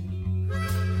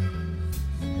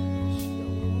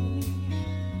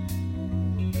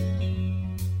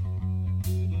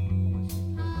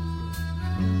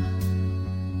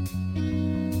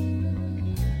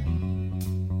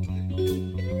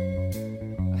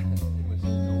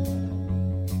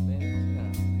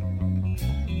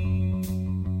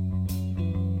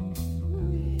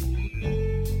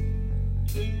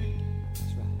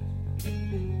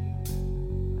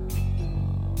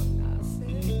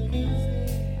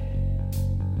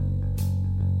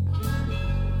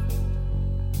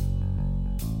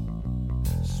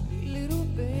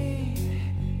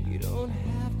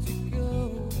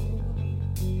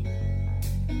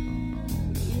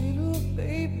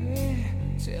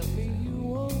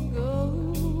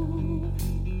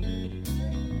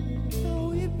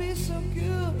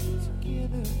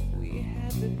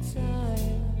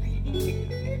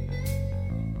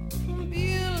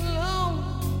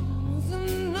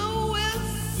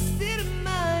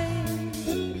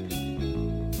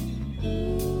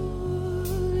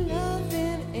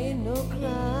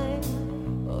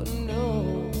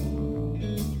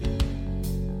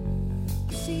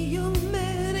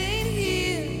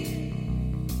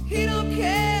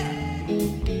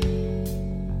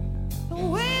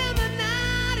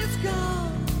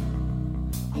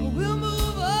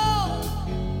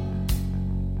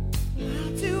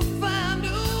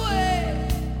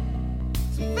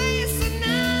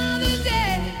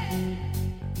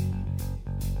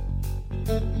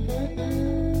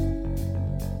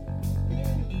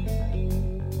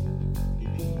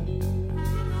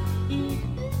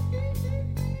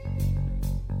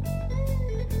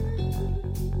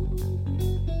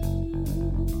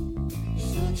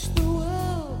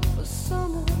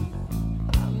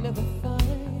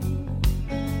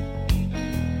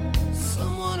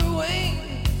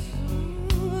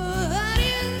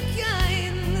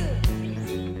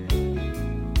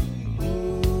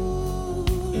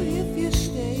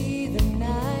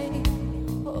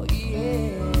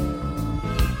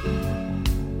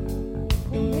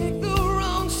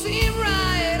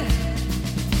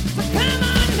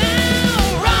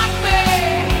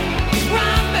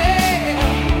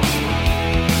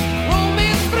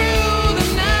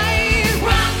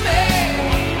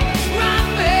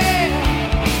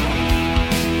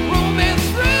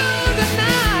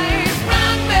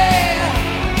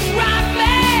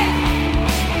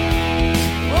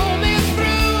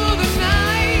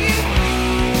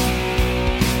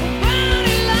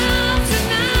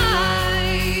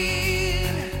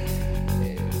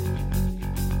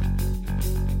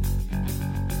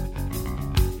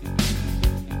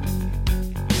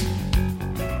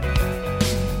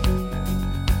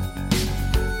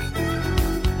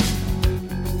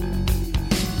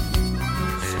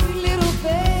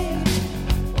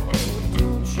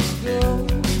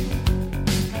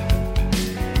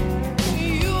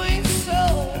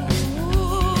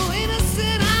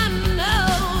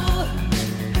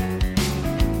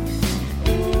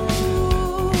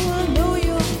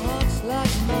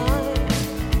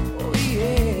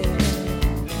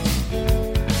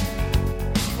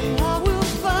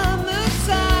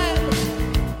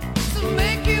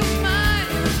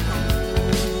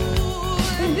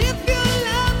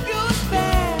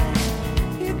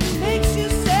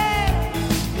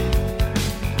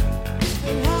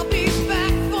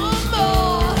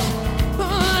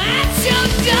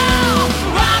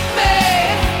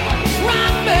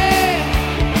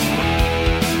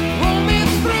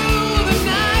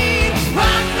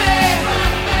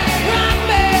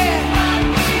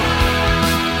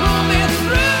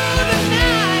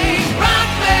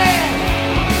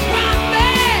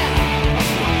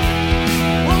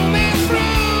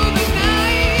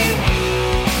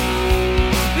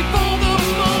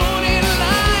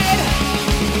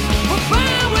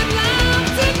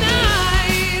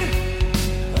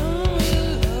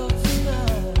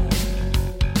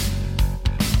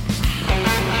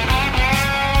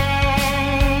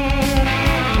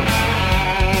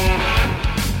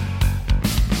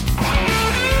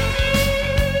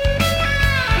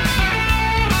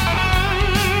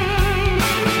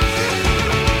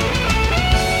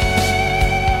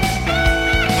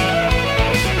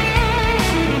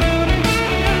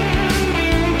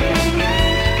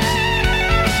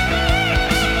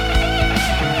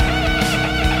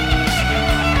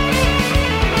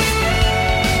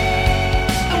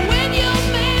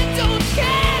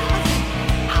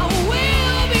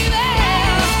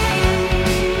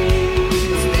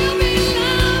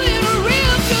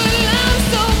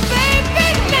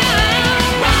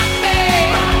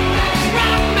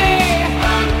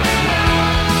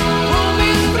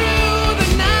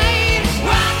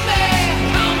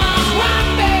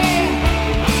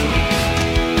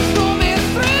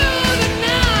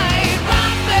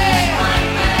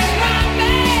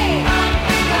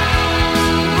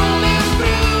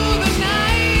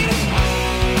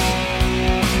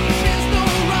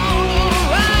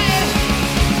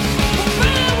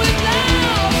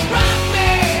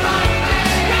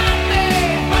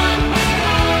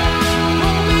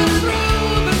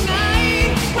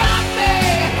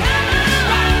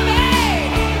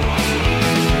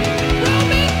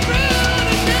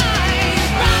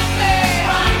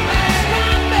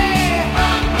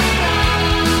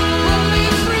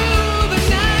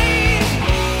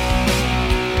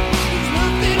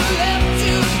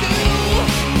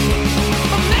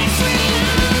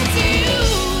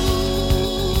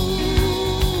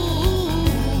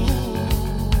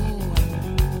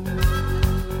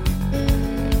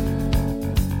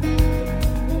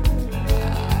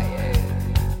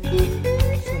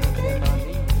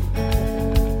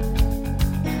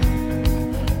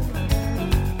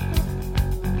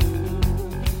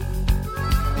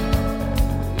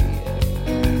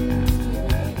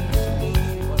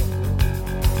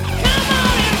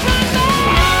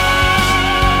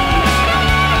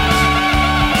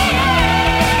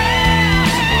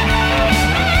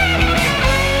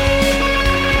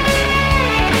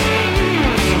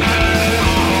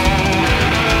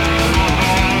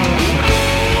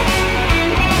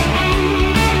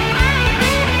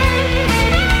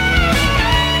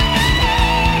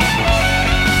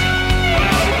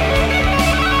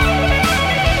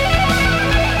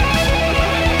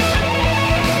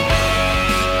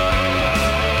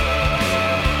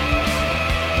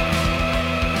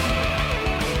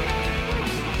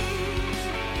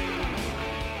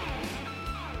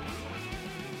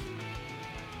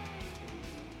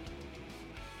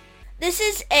 This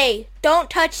is A. Don't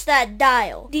touch that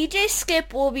dial. DJ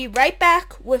Skip will be right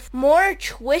back with more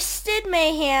Twisted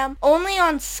Mayhem only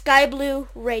on Sky Blue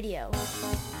Radio.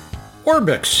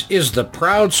 Orbix is the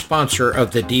proud sponsor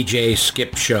of the DJ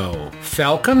Skip Show.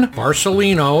 Falcon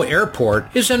Barcelino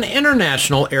Airport is an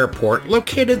international airport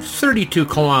located 32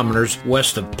 kilometers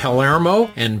west of Palermo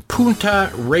and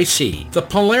Punta Resi. The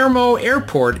Palermo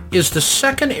Airport is the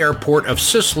second airport of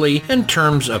Sicily in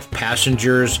terms of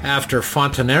passengers after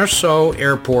Fontenerso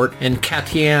Airport and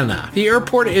Catania. The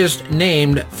airport is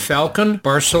named Falcon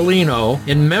Barcelino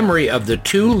in memory of the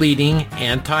two leading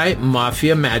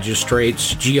anti-mafia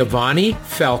magistrates, Giovanni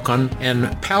Falcon and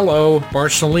Paolo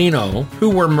Borsellino, who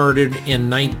were murdered in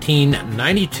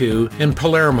 1992 in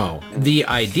Palermo. The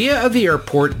idea of the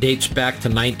airport dates back to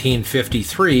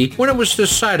 1953 when it was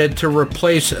decided to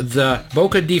replace the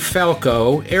Bocca di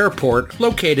Falco Airport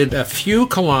located a few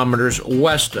kilometers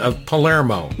west of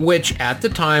Palermo, which at the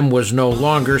time was no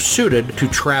longer suited to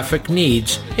traffic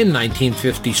needs. In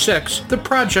 1956, the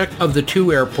project of the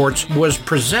two airports was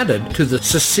presented to the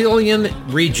Sicilian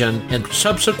region and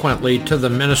subsequently to the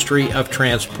Ministry of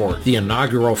Transport. The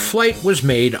inaugural flight was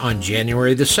made on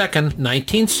January 2nd,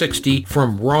 1960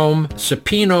 from Rome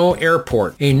Cepino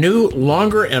Airport. A new,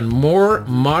 longer and more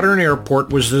modern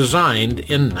airport was designed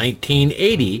in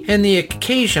 1980 and the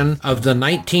occasion of the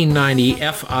 1990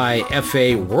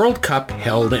 FIFA World Cup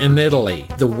held in Italy.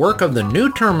 The work of the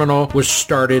new terminal was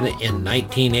started in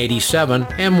 1987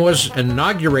 and was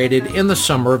inaugurated in the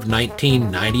summer of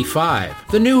 1995.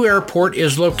 The new airport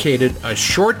is located a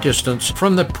short distance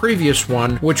from the previous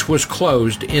one, which was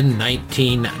closed in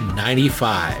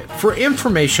 1995. For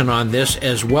information on this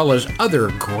as well as other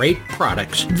great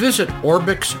products, visit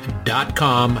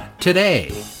Orbix.com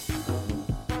today.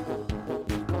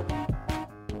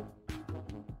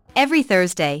 Every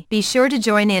Thursday, be sure to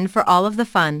join in for all of the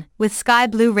fun with Sky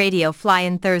Blue Radio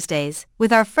Fly-In Thursdays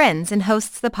with our friends and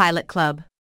hosts the Pilot Club.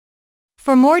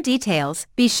 For more details,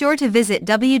 be sure to visit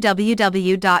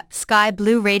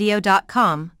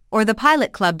www.skyblueradio.com or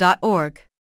thepilotclub.org.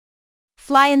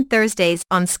 Fly-In Thursdays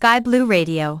on Sky Blue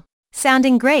Radio.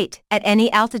 Sounding great at any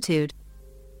altitude.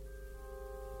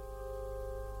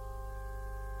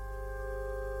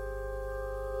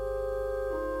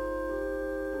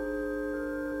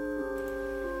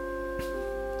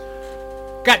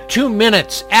 Got 2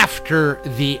 minutes after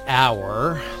the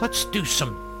hour. Let's do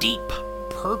some Deep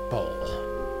Purple.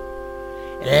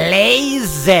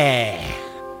 Lazy.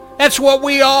 That's what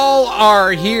we all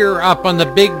are here up on the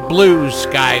Big Blue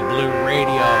Sky Blue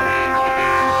Radio.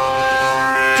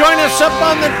 Join us up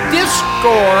on the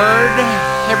Discord.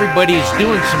 Everybody's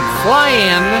doing some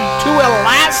fly-in to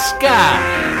Alaska.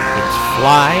 It's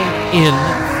Fly-In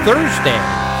Thursday.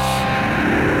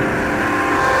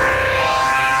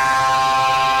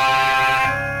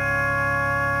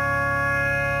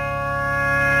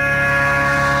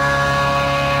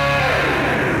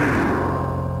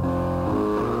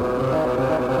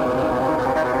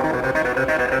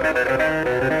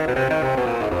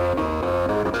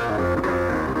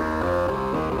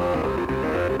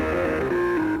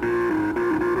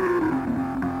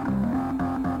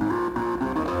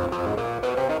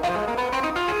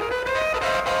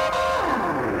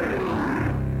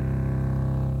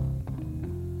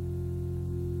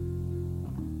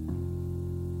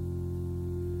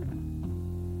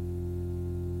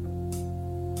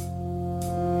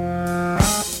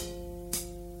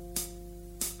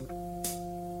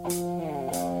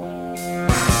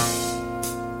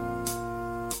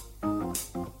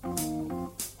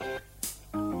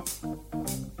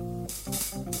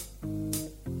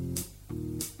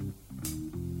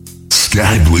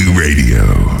 Sky Blue Radio.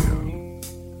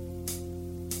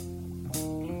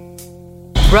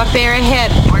 Rough air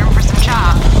ahead. We're in for some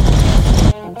chop.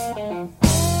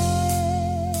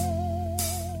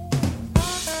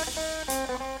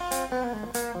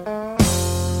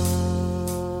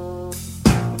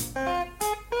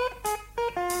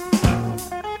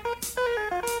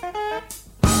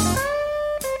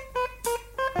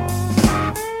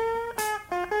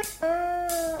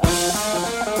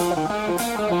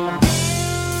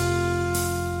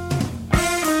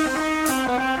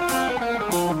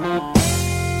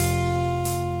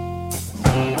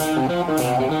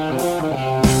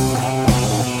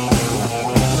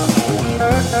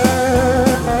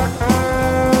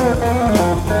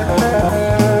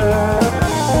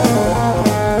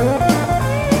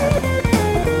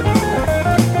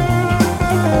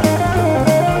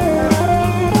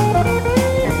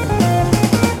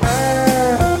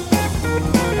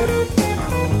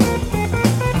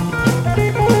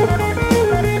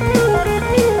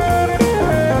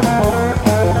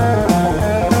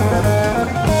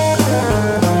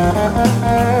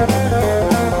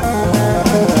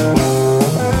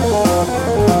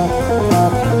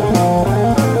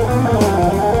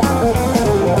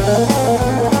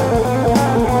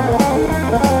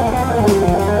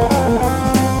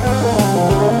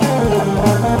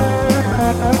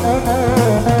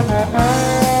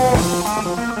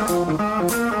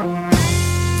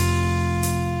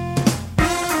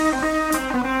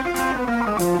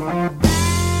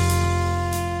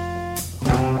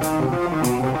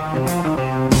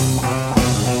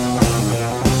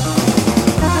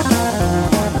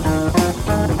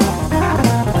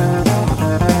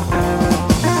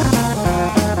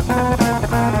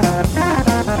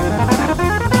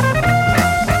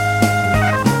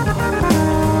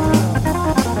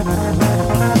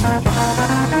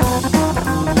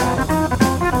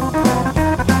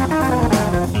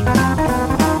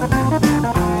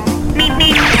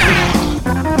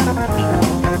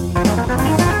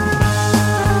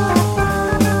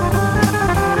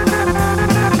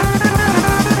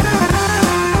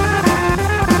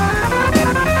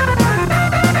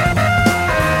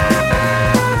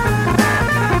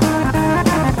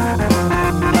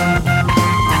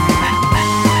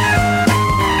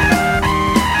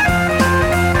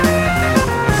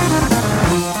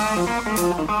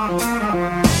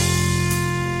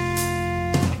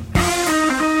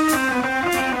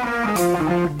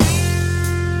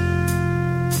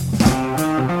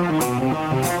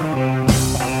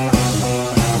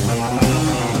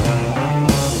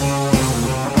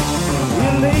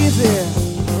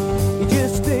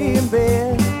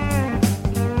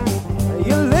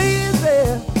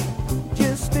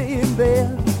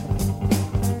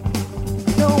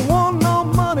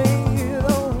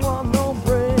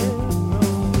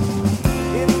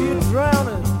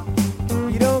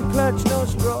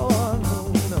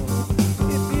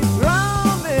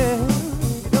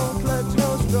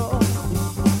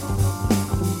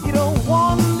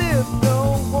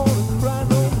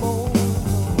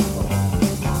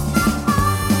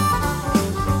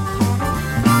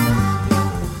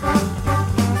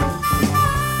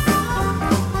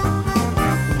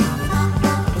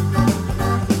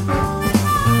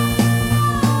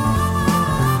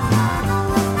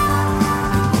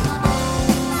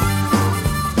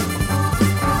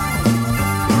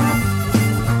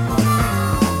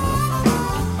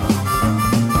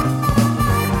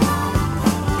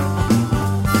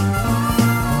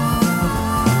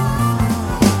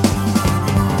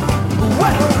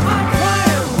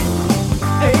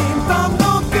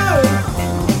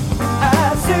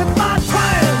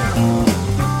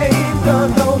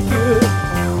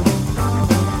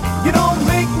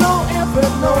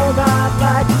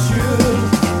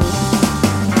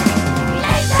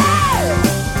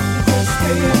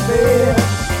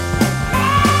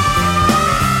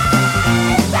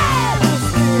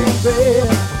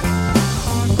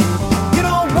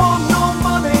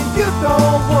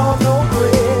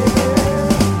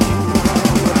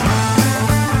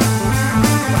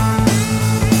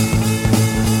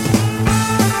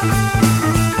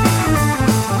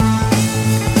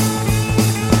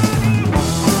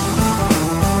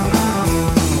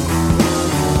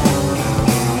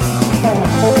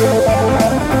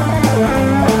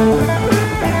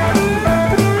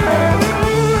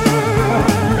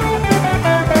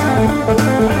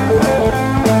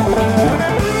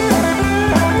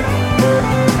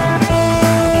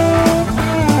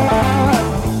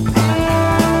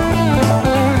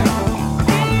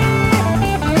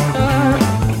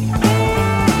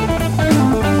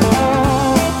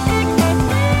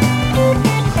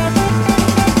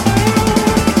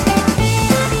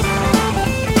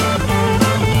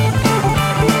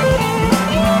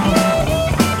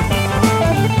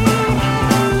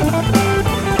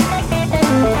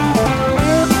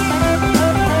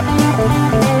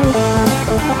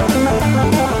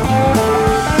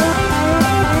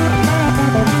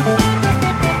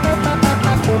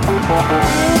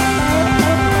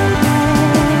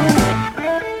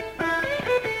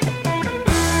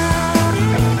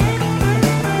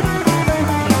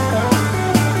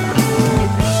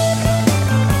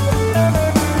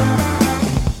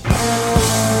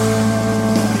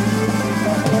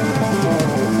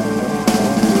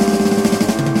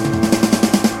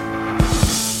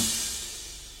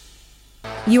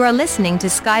 You are listening to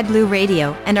Sky Blue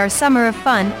Radio and our summer of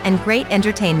fun and great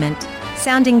entertainment.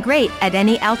 Sounding great at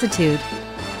any altitude.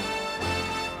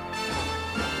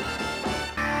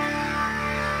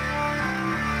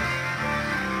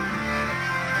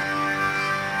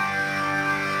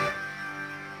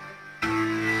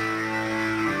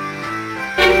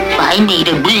 I need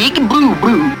a big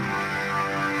boo-boo.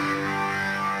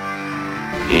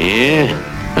 Yeah?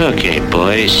 Okay,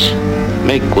 boys.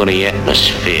 Make one of the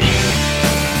atmosphere.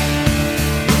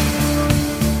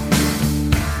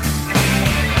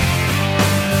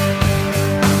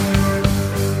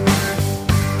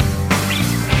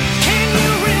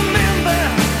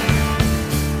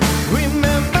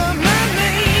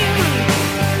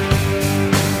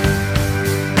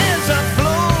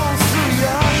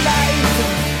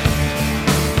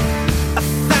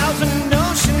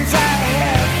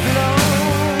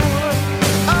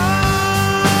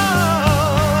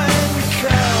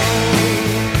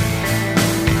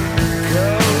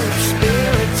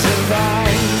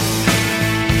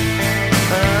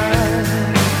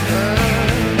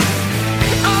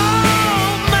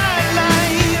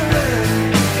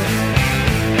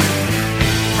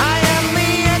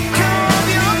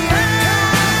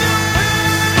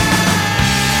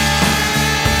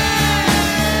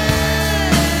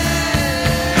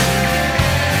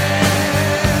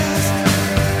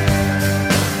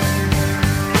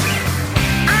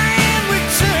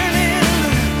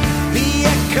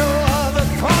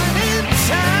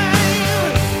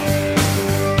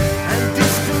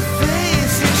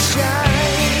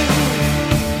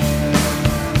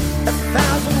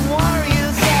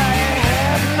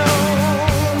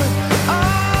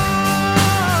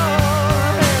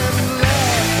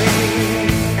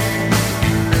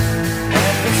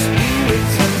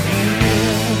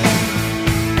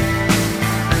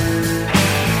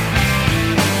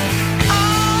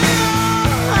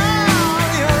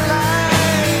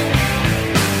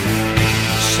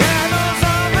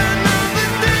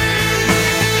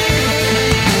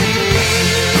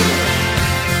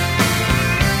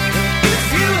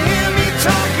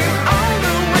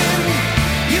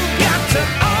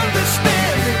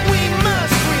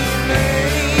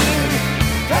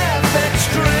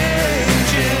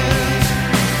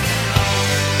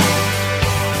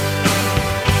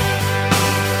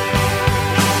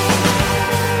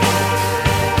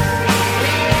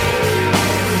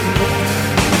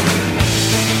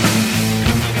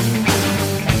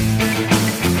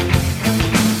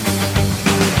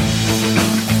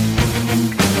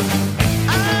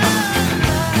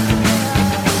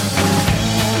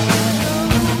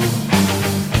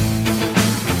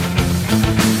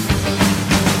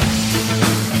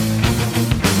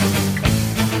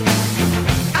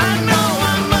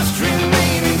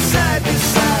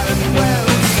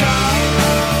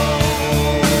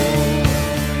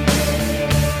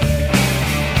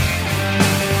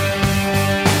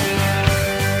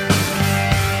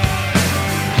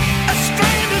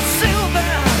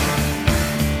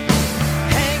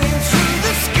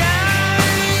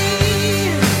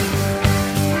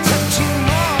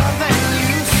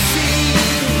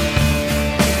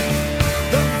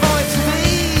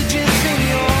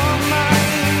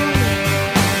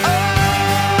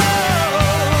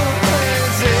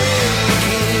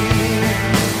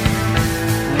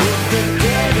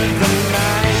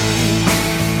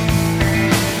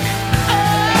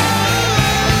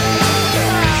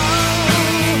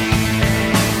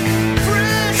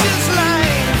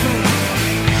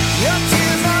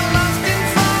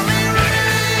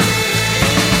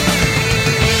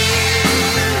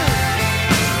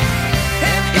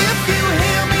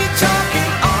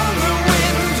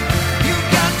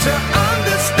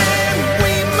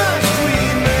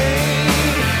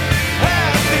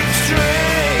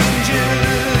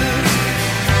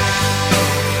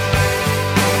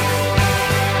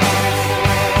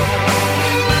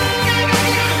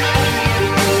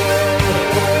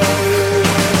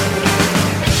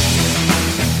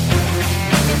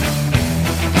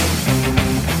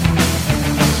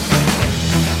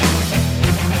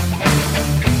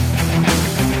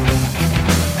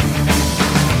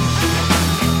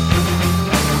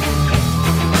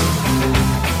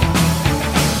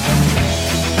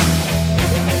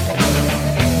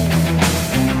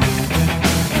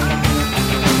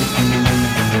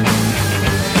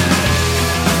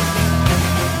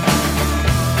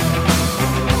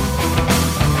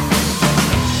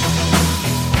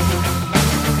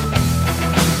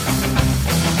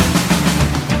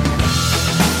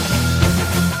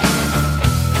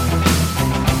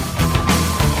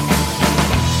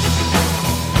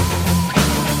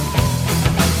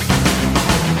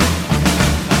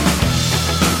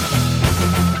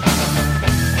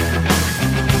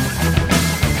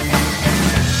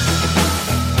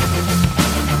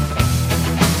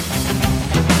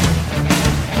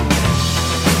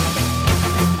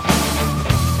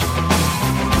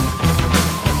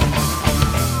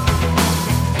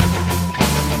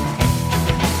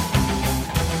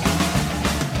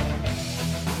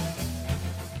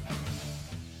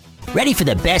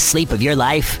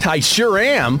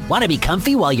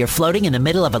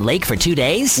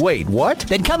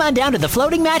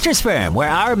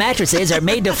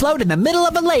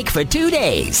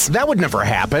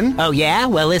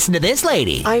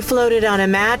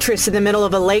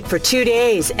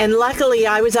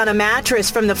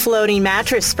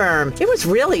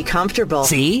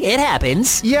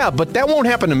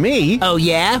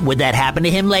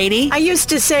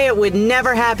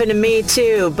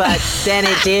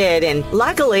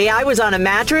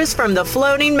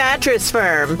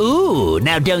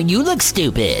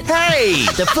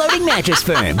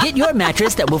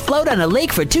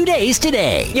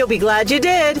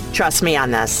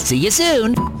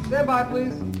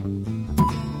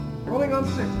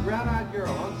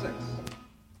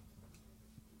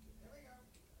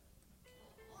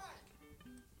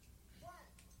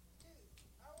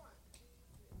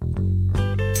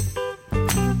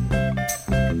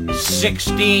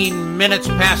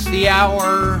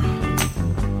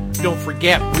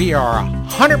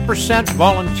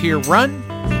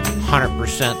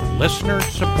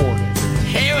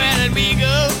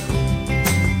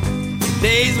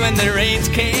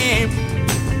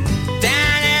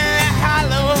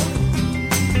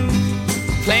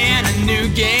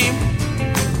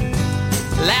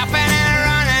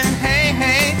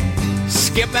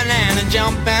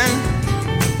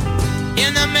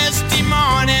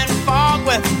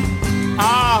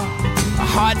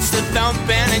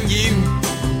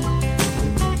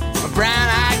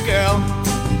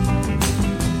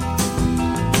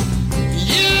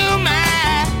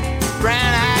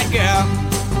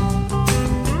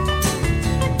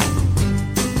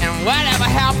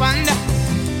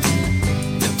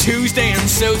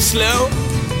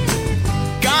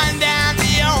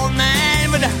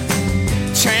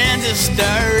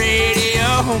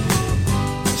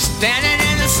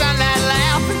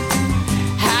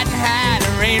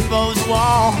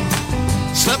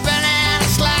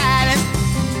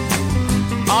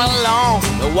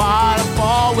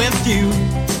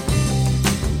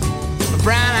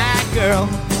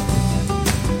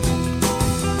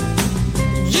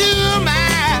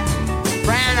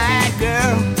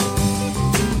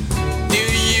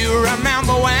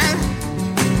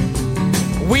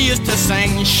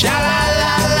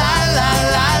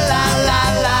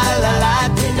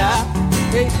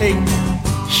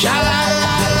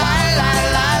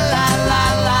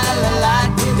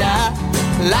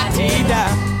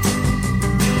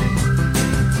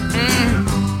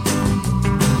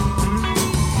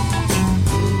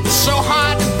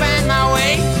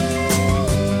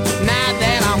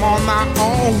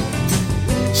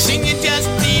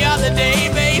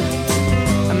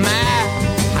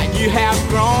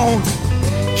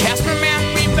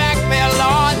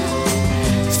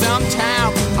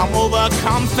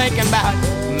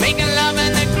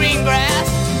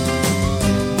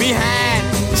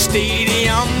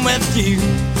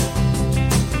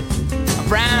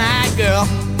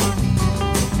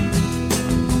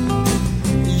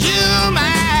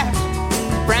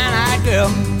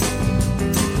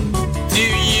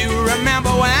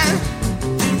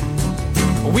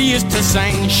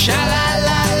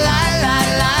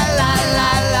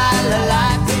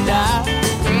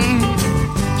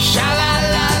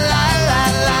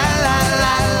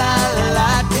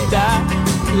 la-di-da,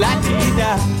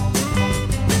 la-di-da.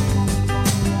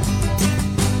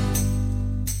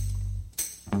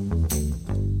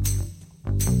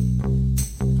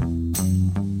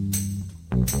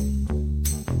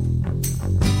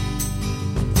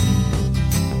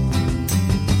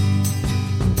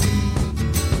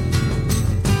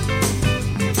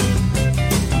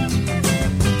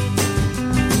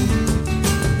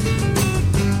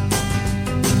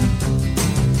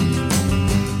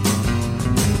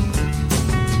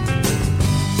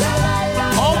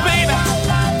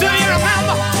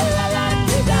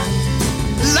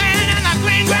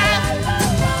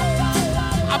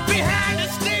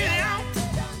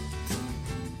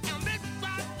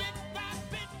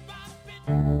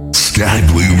 Sky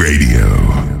Blue Radio.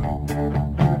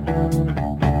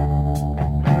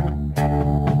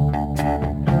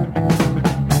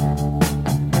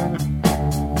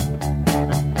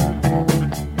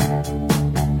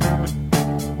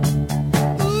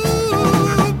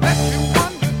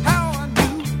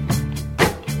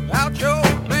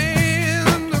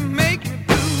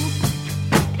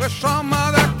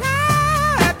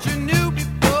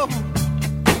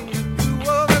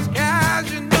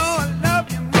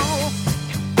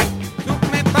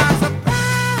 Me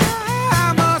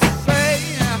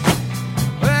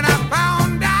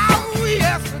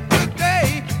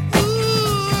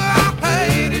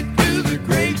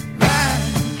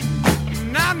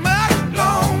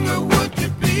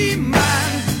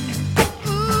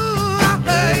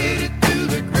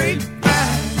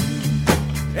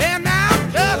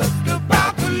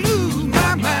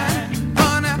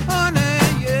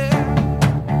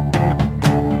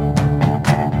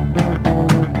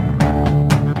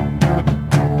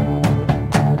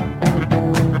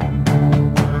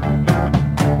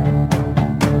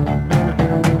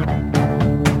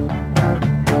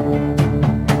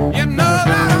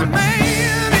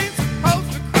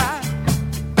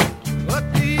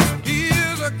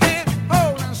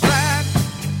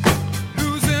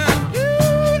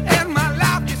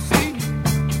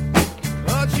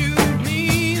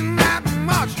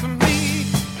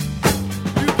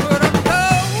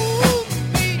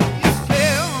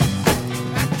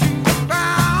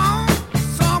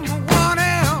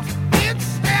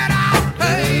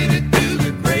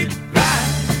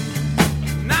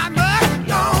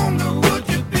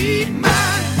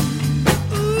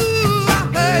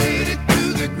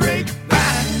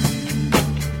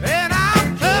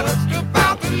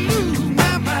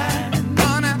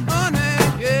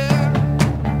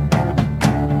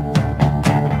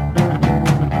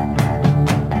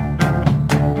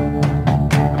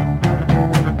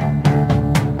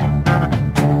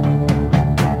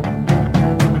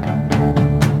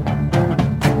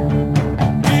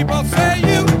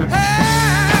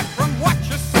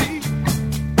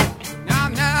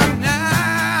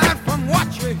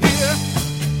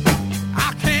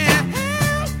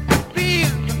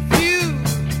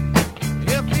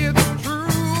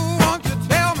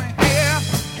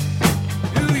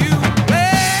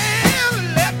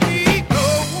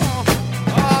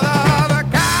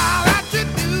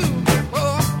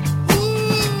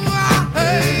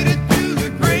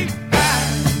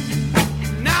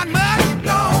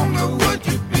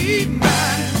be mine?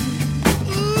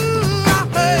 Ooh, I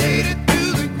heard it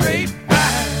through the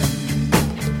grapevine,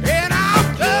 and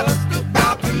I'm just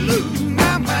about to lose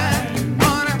my mind.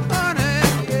 Honey,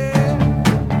 honey, yeah.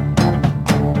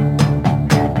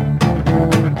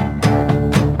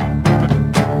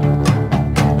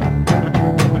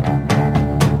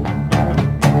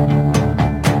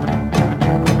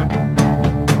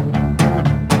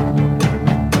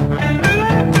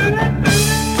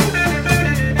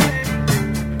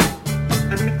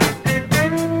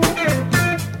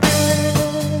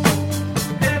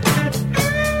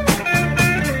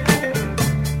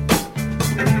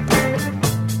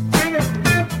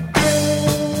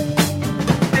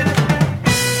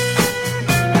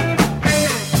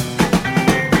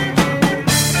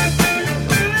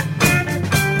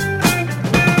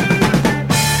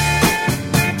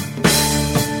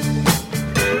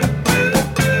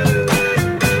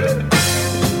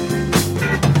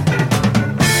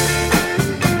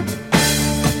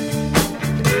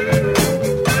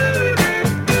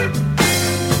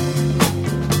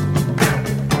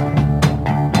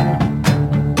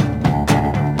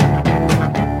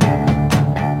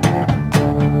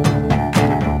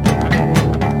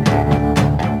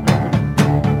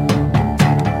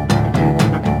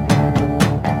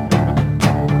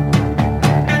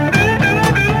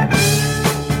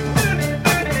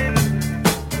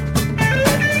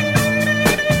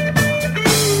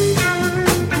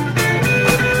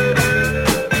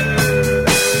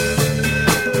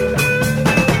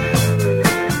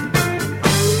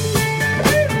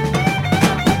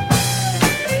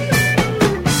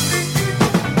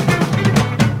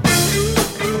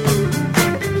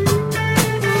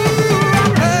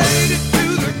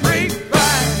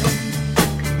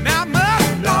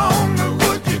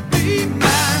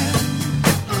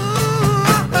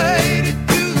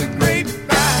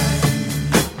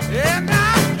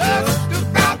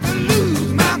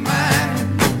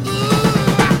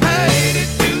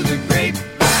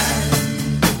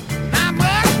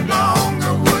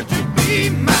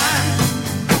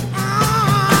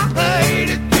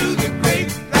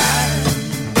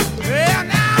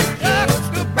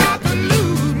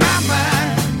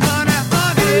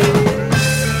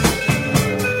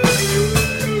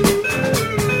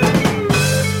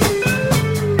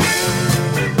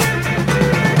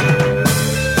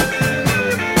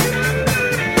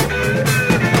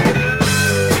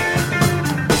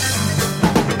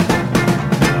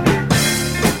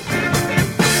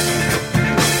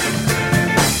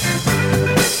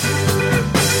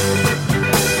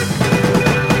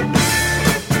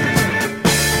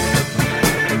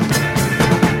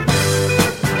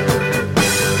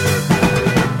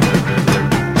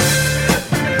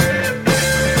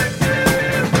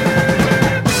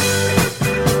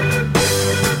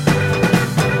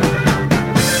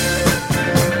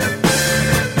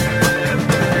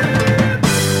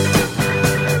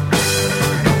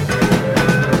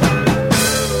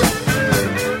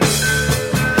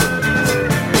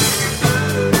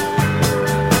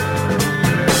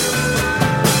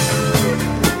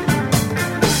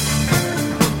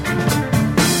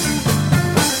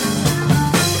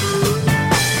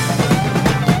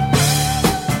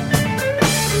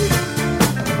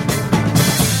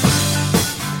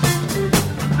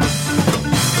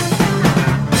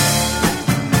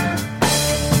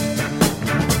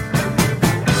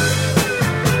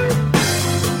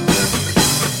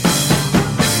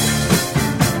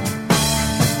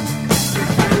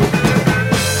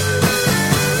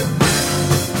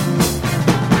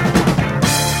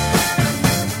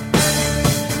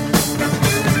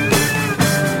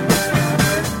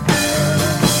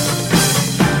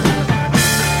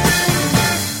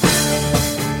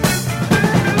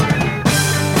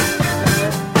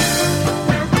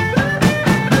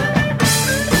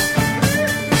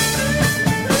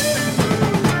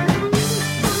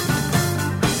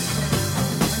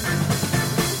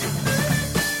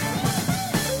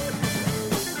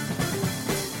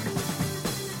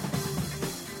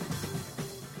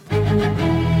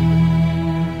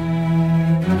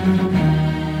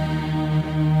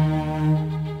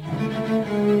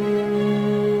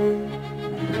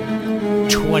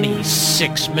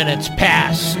 Six minutes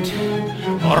past.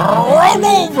 Roll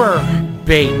over,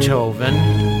 Beethoven.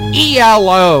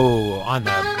 ELO on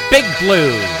the Big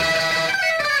Blue.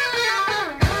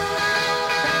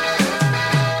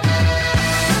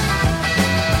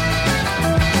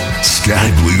 Sky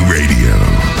Blue Radio.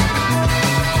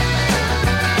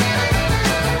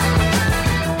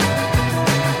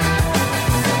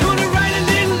 Gonna write a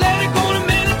little letter, gonna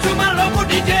mail it to my local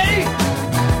DJ.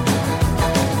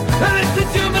 And listen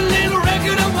to my little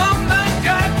record I want my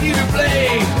jockey to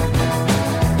play.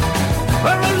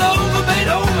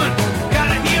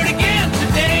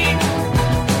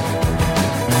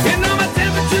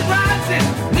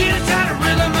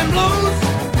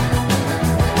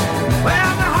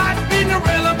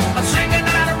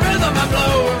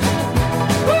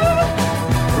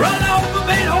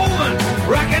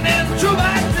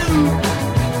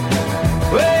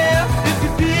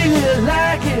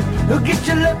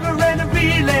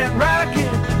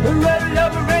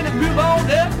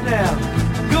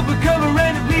 over, cover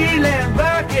and a wheel and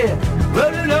rocket.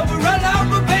 Rolling over, run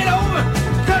over, paint over.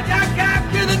 Touch our cock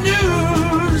to the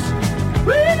news.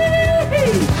 Whee!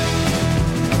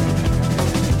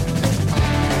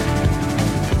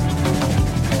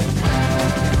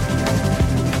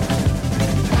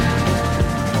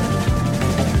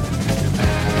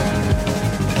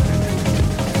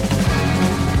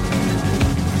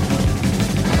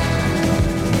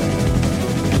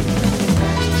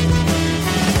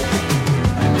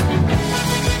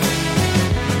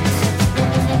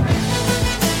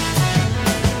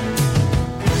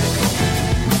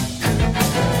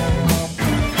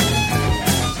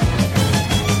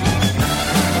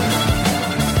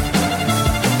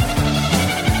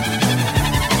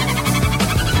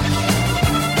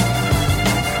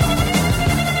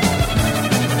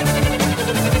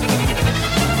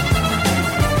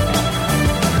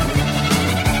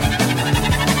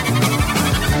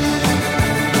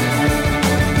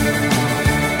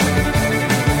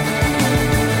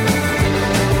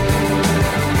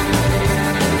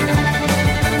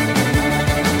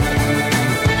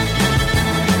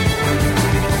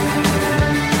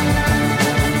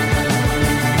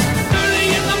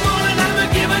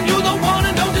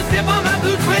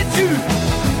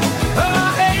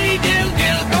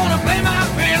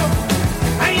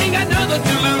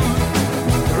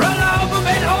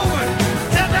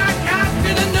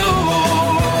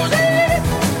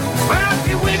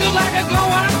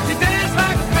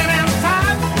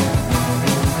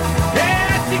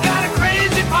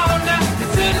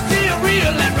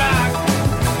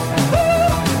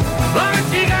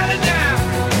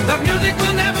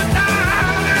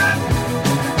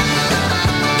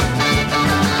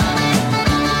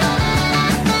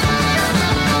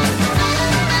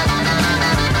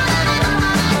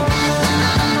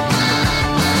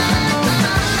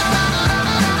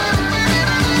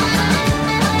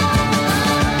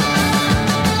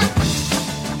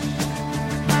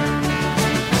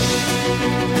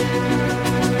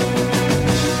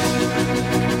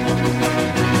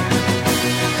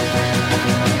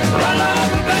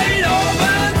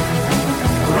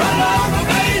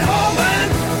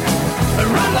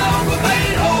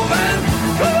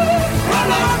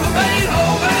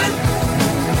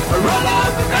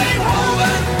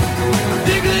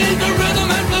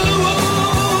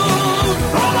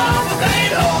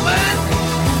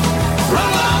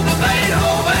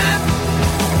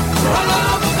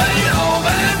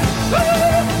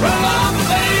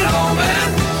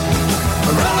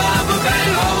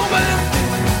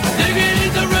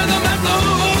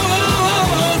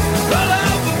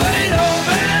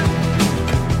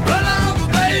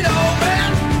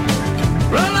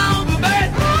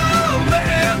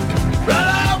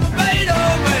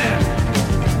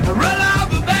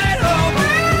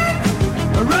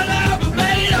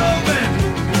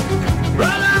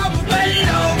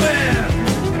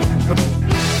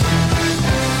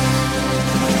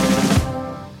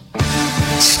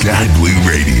 Sky Blue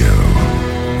Radio.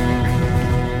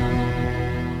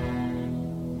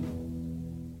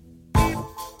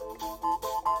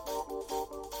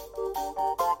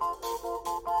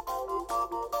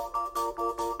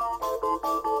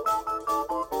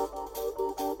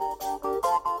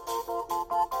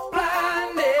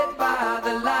 Blinded by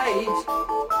the light,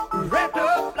 wrapped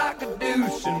up like a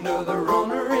deuce, another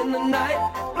runner in the night.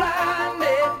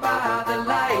 Blinded by the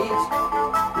light,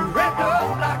 wrapped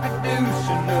up like a deuce,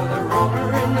 another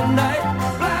runner in the night.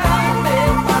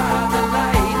 Blinded by the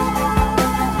light,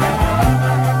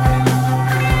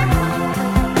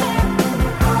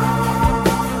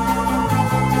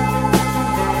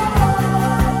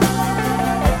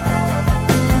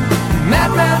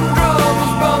 madman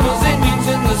drums, bombers, Indians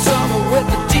in the summer with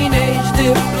the teenage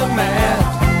diplomat.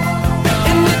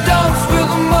 In the dumps with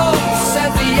a mug, set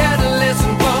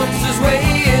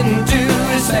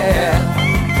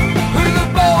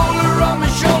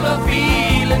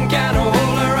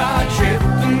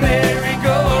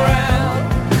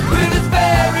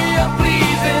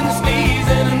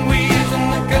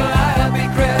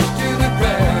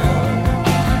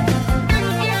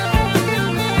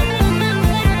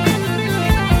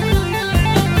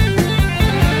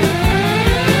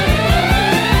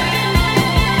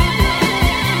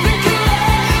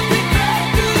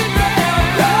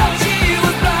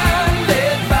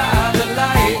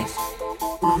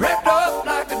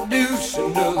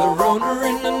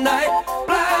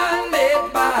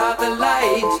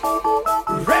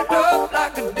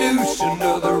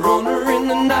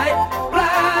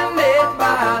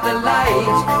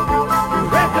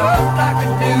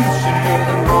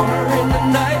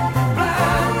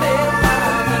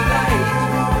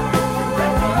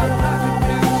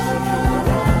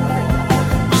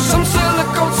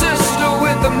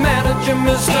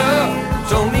sister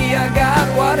told me I got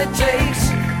what it takes.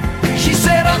 She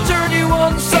said I'll turn you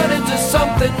on, son, into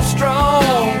something strong.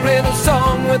 Play the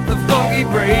song with the funky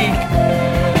break.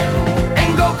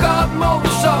 And go-kart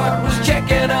Mozart was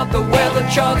checking out the weather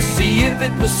chart to see if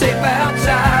it was safe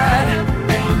outside.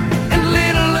 And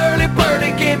little early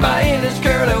birdie came by in his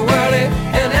curly whirly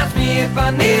and asked me if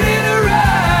I needed a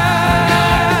ride.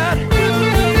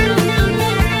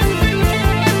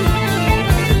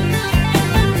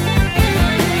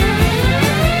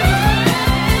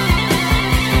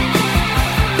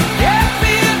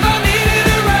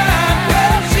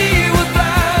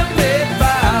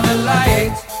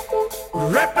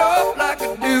 Wrapped up like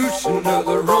a deuce,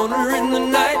 another runner in the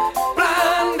night,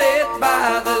 blinded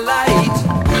by the light.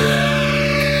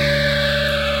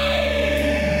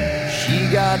 She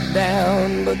got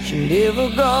down, but she never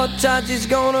got tight. She's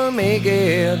gonna make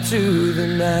it to the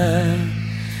night.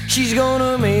 She's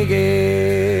gonna make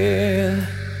it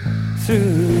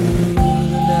through the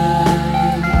night.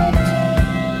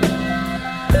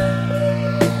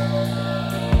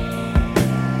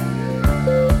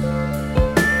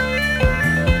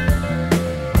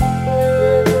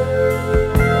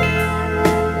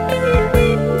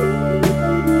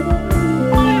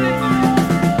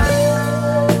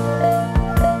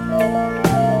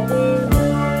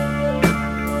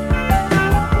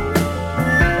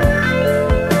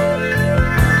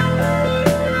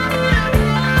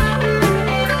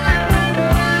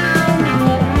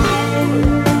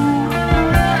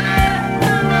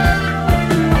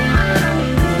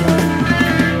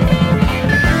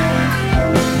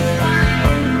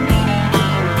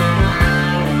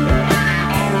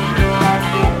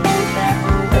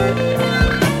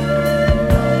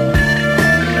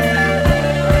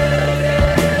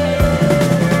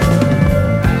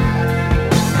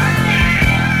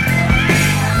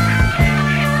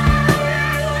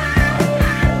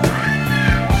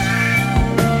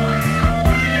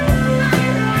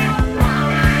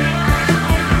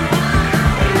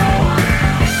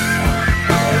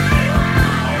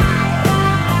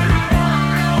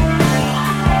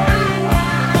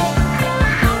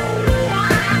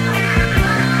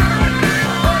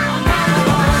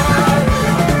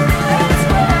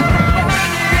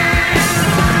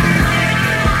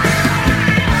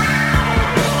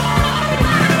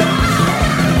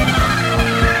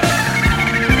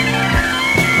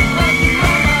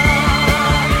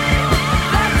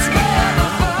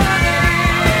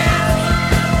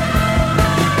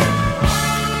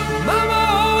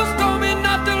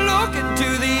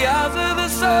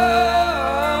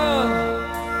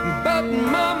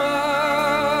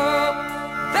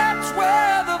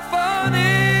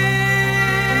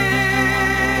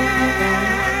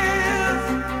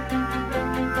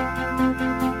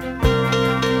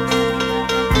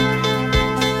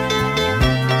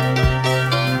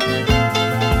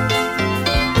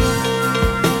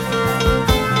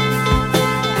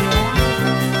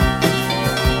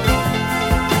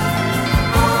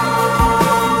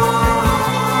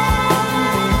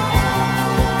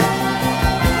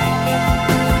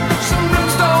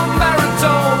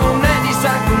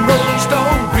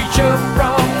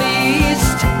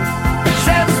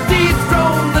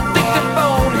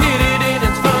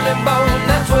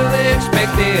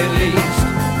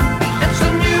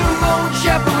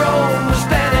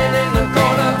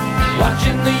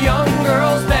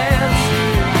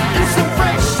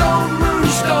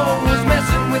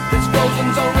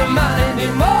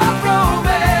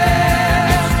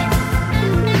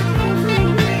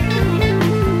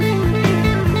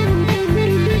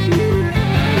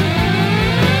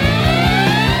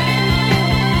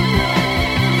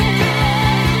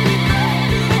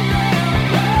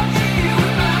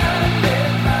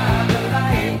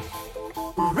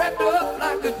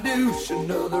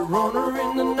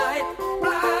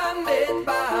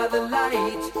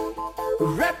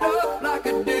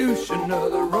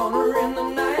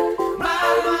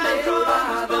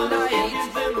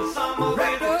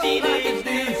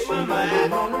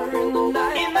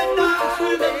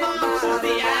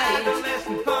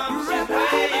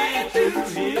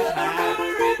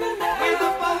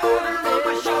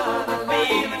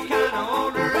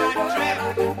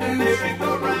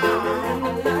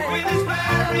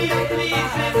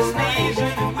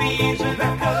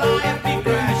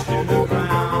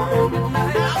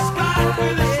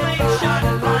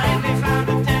 Shot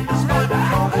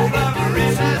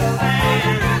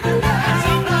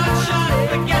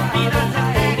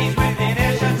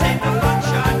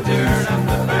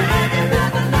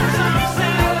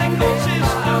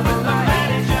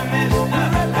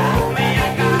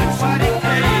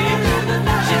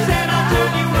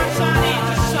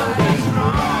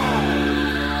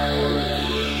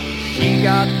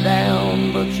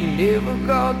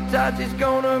doubts he's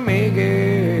gonna make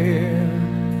it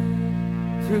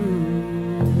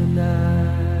through the night.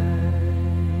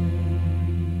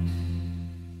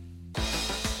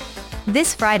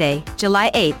 This Friday, July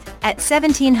 8th, at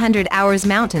 1700 hours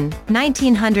Mountain,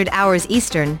 1900 hours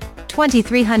Eastern,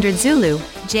 2300 Zulu,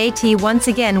 JT once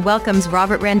again welcomes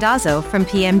Robert Randazzo from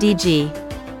PMDG.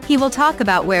 He will talk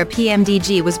about where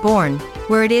PMDG was born,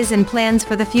 where it is and plans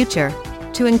for the future,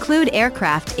 to include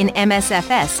aircraft in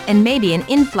MSFS and maybe an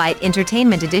in-flight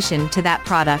entertainment edition to that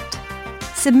product.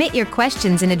 Submit your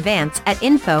questions in advance at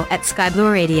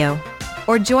info@Skyblueradio Radio,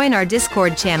 or join our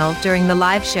Discord channel during the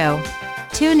live show.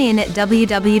 Tune in at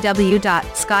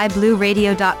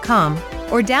www.skyblueradio.com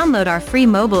or download our free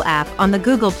mobile app on the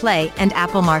Google Play and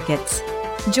Apple markets.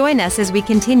 Join us as we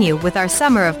continue with our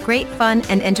summer of great fun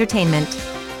and entertainment.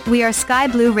 We are Sky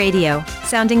Blue Radio,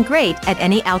 sounding great at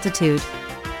any altitude.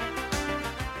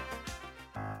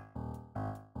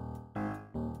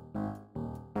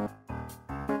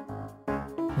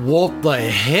 What the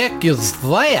heck is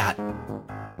that?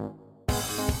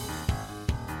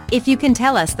 If you can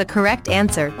tell us the correct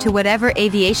answer to whatever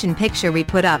aviation picture we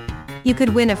put up, you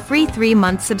could win a free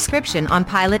 3-month subscription on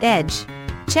Pilot Edge.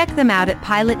 Check them out at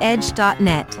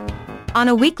pilotedge.net. On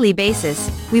a weekly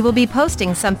basis, we will be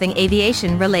posting something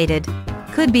aviation related.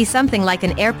 Could be something like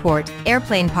an airport,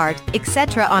 airplane part,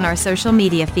 etc. on our social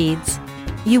media feeds.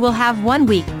 You will have 1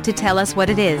 week to tell us what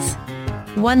it is.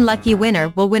 One lucky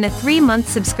winner will win a 3-month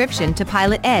subscription to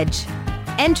Pilot Edge.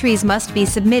 Entries must be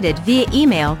submitted via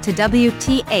email to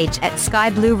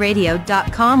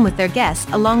wth@skyblueradio.com with their guess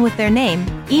along with their name,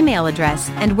 email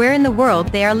address, and where in the world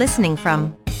they are listening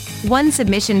from. 1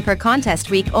 submission per contest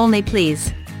week only,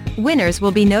 please. Winners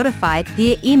will be notified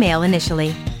via email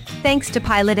initially. Thanks to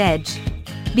Pilot Edge.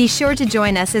 Be sure to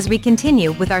join us as we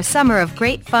continue with our summer of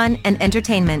great fun and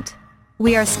entertainment.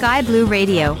 We are Sky Blue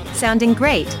Radio, sounding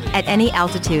great at any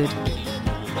altitude.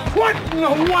 What in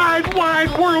the wide,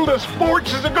 wide world of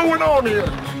sports is going on here?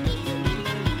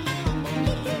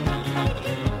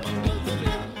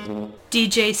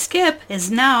 DJ Skip is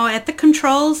now at the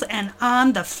controls and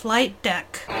on the flight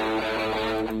deck.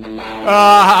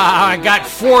 I got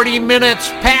 40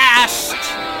 minutes past.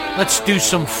 Let's do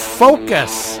some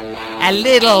focus. A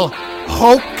little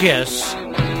hocus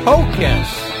pocus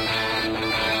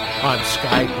on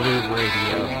Sky Blue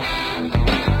Radio.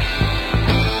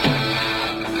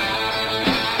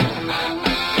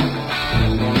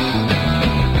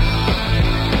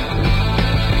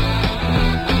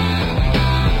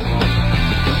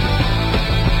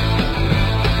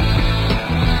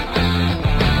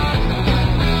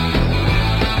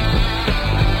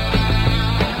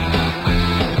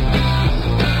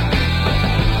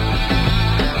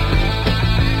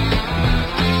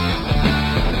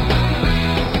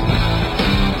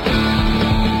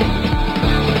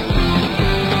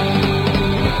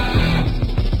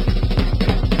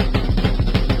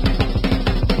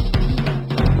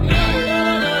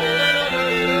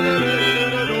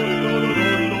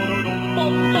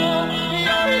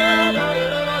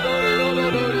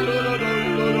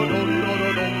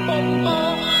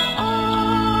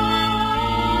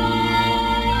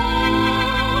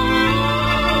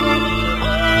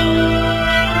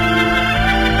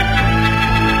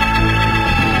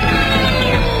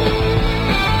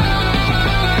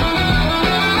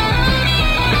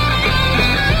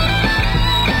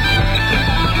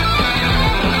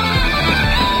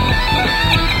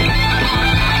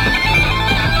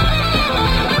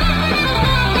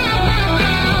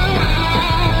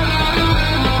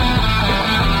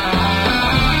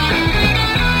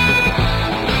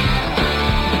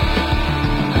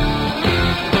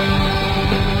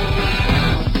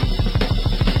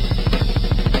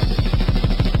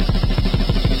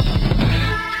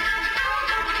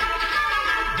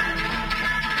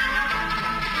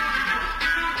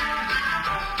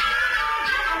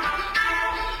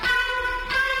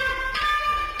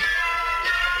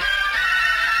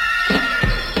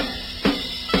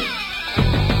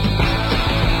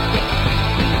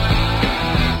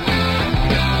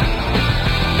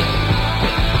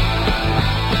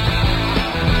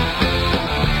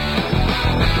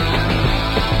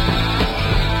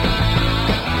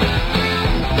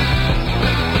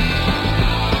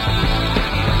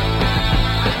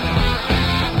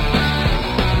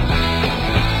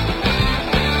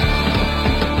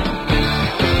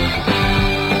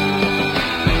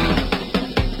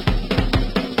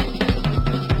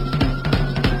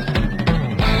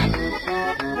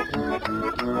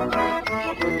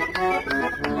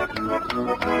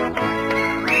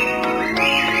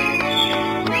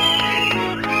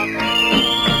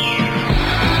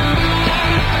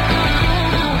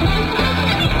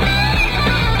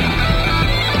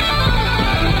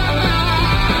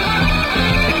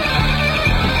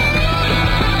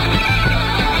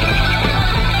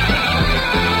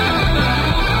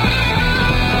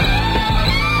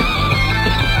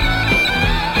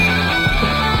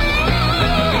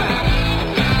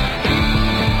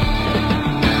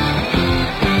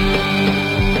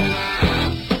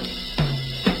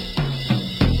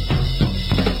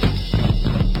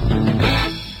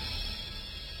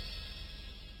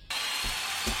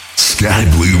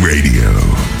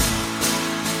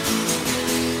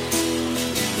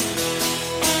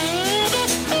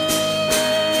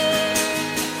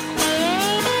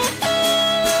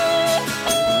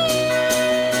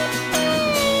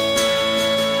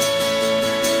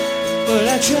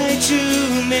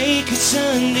 to make it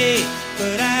Sunday,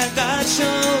 but I got so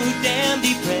damn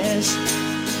depressed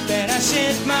that I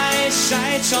set my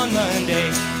sights on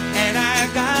Monday, and I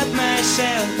got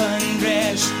myself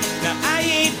undressed. Now I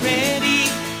ain't ready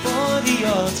for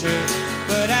the altar,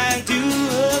 but I do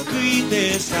agree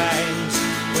there's times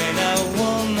when a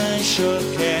woman sure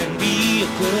can be a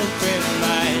good friend of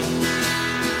mine.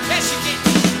 Yes, she can.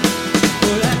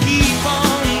 Well, I keep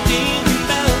on thinking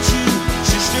about you,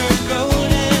 sister golden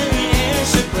hair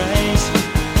surprise,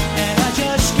 and I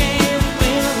just can't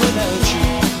live without you.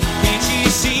 Can't you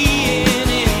see it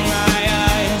in my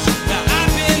eyes? Now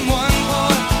I've been one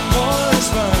poor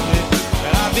correspondent,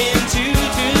 but I've been too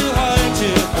hard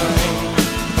to find.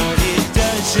 But it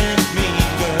doesn't mean,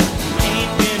 girl,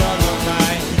 ain't been on my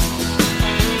mind.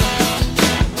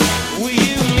 Will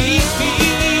you meet me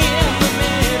in the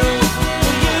middle?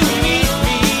 Will you meet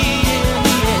me in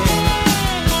the end?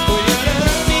 Will you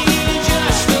love me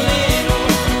just a little?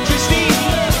 Just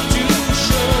enough to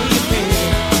show you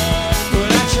care. Well,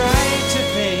 I tried to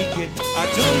fake it, I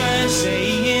don't mind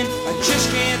saying I just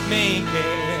can't make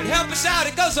it. Help us out,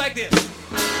 it goes like this.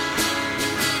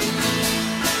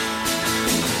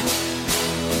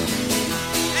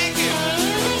 Thank you.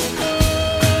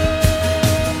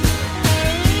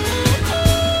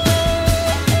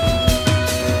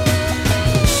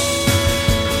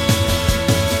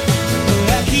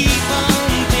 I keep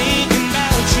on thinking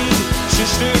about you,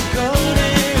 sister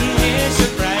golden hair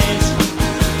surprise,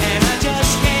 and I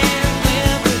just can't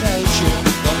live without you.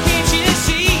 Well, can't you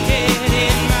see it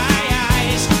in my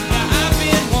eyes? Now I've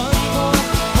been one more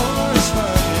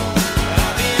correspondent, but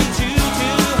I've been too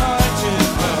hard to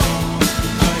find.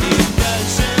 But it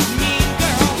doesn't mean,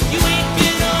 girl, you ain't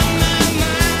been on my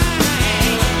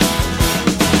mind.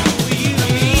 Will you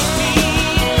meet me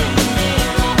in the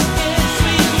middle? Yes,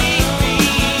 will you meet me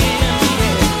in the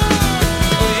end?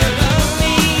 Will you love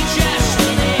me just a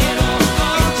little,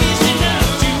 or just enough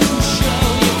to show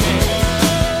you care?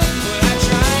 Well, I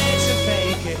tried to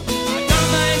fake it, I don't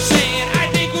mind saying I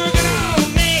think we're gonna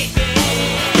make it.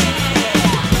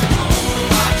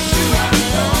 Yes, I do.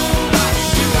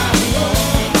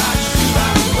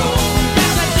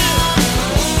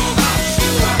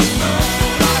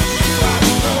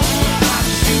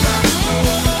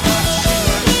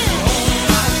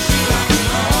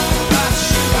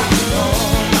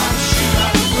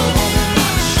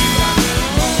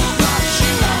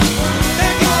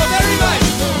 Thank you all very much.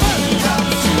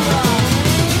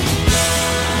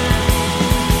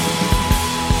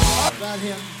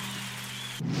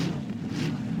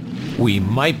 We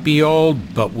might be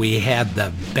old, but we had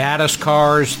the baddest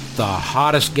cars, the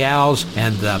hottest gals,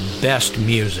 and the best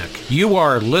music. You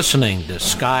are listening to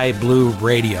Sky Blue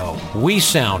Radio. We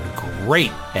sound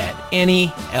great at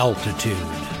any altitude.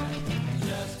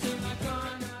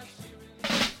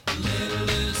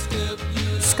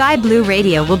 Sky Blue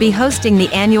Radio will be hosting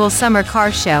the annual Summer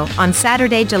Car Show on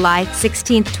Saturday, July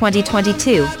 16,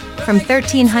 2022, from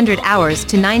 1300 hours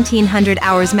to 1900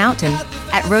 hours Mountain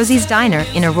at Rosie's Diner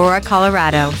in Aurora,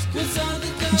 Colorado.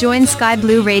 Join Sky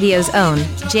Blue Radio's own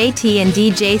JT and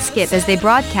DJ Skip as they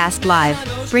broadcast live,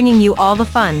 bringing you all the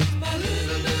fun.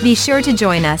 Be sure to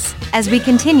join us as we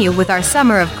continue with our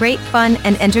summer of great fun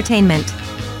and entertainment.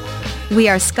 We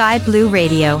are Sky Blue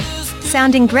Radio,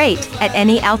 sounding great at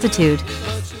any altitude.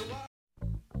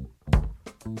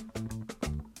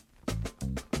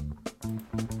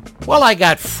 Well, I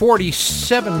got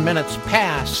 47 minutes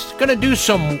past. Gonna do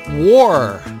some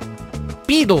War.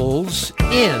 Beatles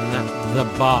in the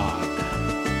Bog.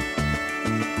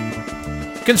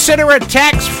 Consider a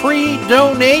tax-free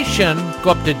donation.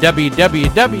 Go up to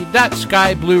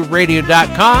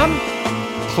www.skyblueradio.com.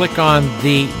 Click on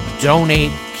the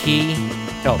donate key.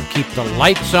 Help keep the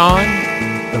lights on,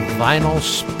 the vinyl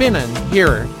spinning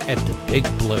here at the Big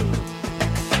Blue.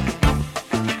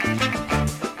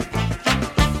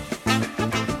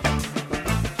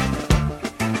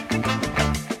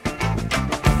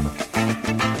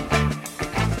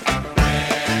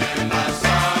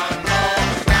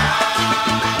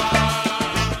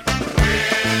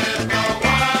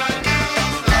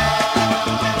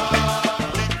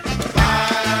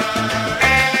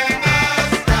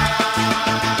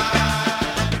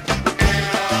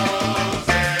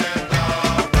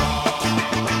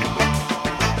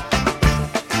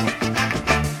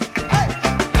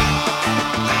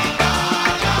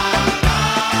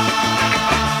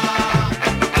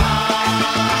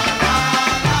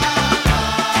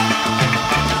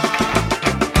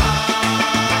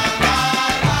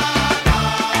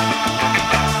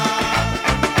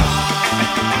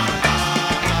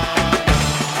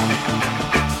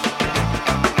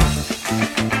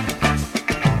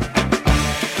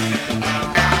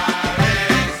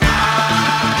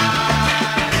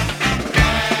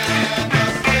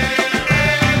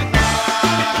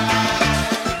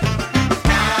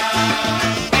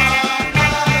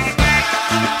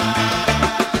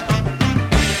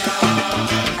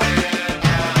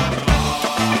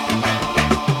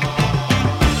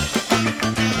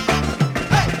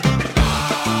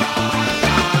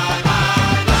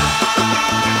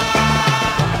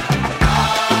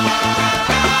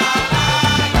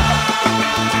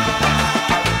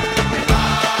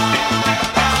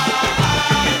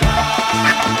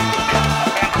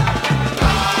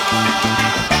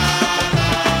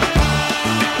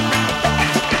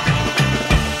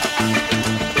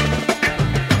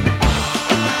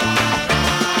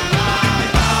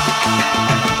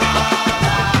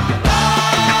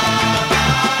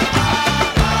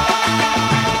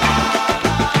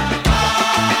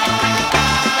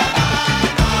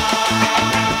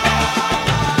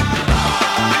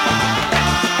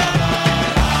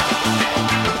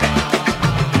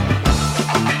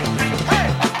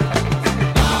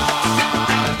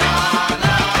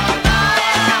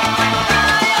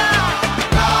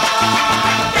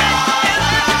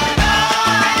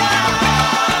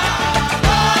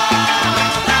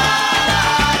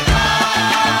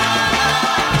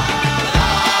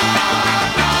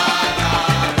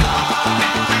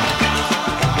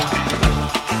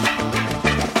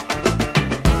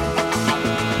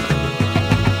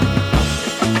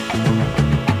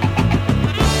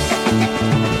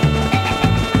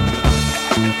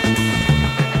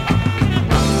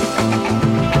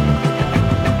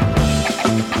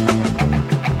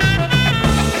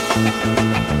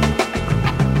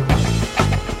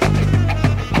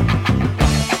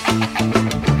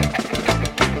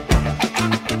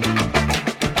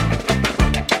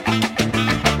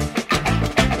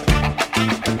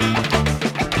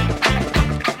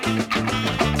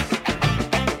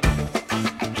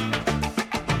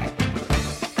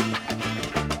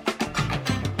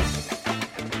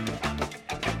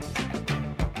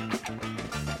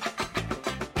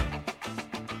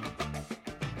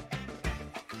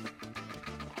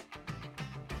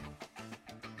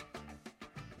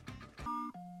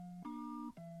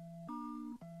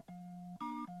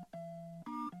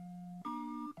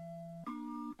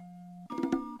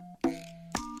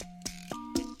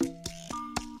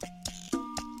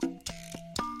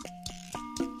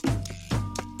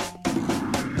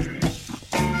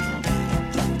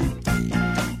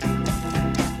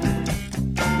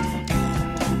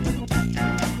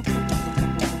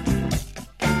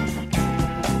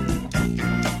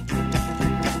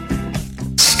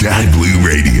 Sky Blue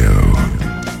Radio.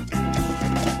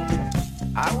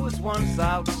 I was once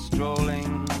out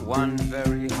strolling one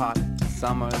very hot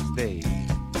summer's day,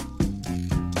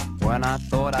 when I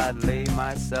thought I'd lay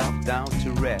myself down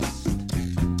to rest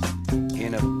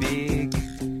in a big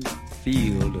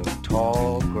field of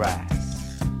tall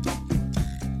grass.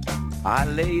 I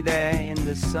lay there in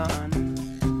the sun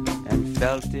and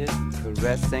felt it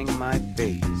caressing my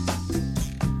face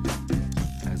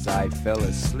as I fell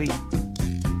asleep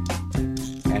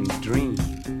and dreamed.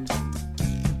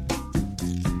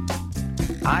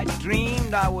 I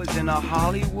dreamed I was in a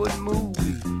Hollywood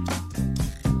movie,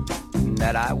 and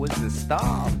that I was the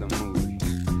star of the movie.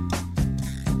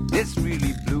 This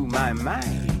really blew my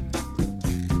mind,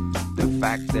 the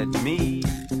fact that me,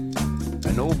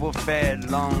 an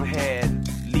overfed, long-haired,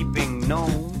 leaping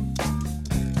gnome,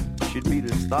 should be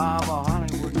the star of a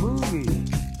Hollywood movie.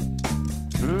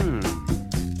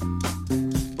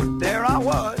 But there I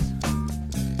was.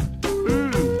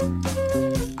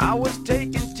 I was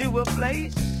taken to a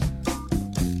place,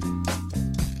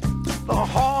 the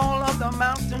Hall of the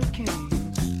Mountain King.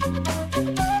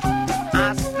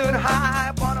 I stood high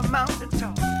upon a mountain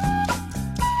top,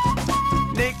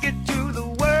 naked to the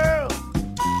world,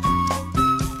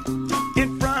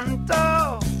 in front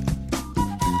of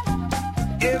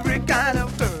every kind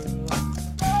of girl.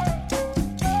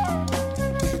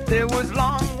 There was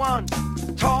long ones,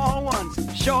 tall ones,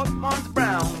 short ones,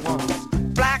 brown ones,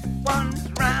 black ones,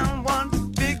 round ones,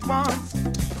 big ones,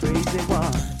 crazy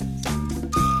ones.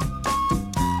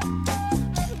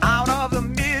 Out of the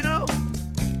middle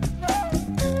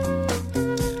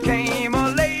came a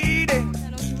lady.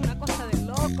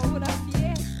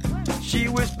 She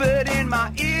whispered in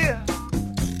my ear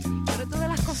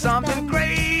something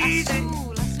crazy.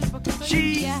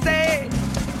 She said,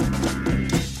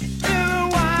 "Still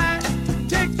wine,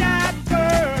 take that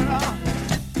girl.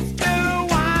 Still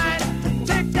wine,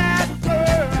 take that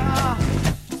girl.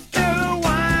 Still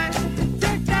wine,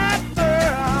 take that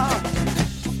girl.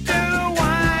 Still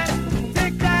wine,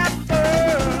 take that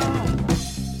girl."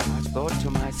 I thought to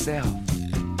myself,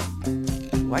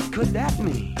 what could that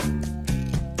mean?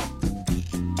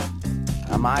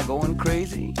 Am I going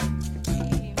crazy?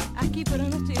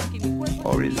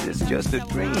 Or is this just a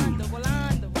dream?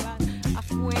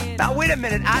 Now wait a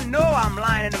minute, I know I'm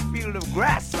lying in a field of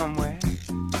grass somewhere,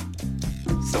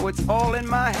 so it's all in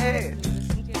my head.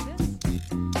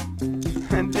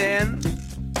 And then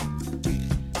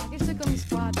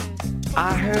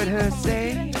I heard her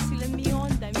say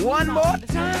one more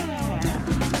time,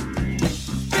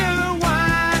 "Still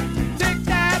wine, take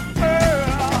that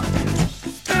girl.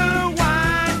 Still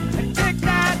wine, take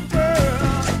that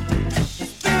girl.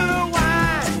 Still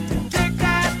wine, take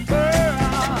that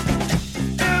girl.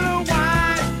 Still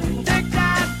wine, take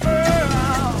that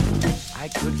girl." I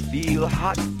could feel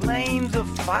hot flames of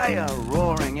fire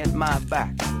roaring at my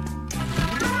back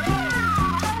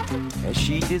as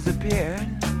she disappeared,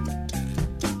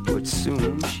 but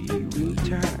soon she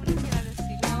returned.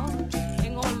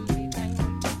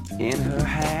 In her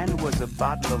hand was a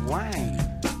bottle of wine,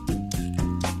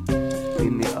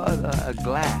 in the other a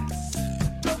glass.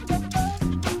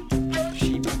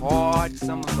 She poured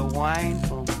some of the wine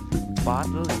from the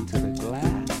bottle into the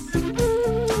glass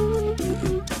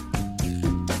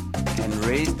and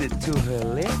raised it to her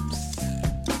lips.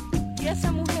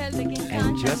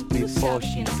 And just before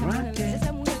she drank it,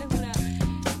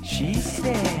 she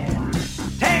said,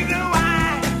 "Take the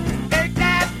wine, take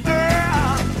that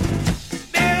girl.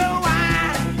 Still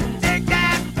wine, take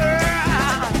that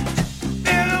girl.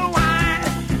 Still wine,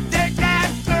 take that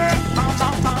girl. Come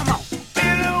on, come on.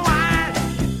 Still wine,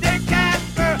 take that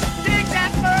girl, take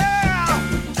that girl.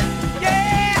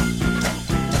 Yeah,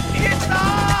 it's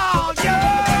all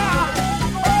yours.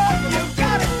 All you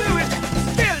gotta do is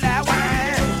spill that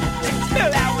wine, spill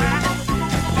that wine.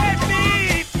 Let me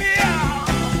feel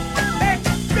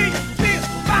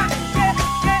my oh,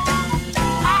 Lord.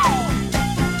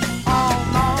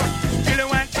 Spill the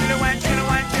wine, spill the wine, spill the wine,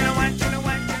 spill the wine, spill the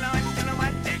wine, spill the wine, spill the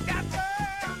wine. Take that girl.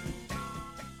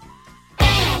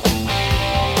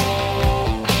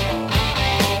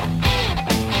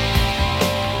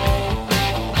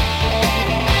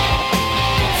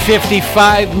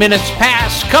 55 minutes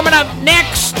past. Coming up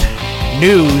next,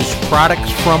 news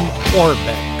products from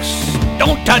Orbix.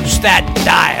 Don't touch that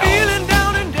dial. Feeling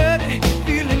down and dirty,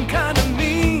 feeling kind of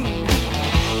mean.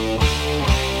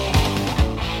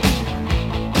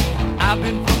 I've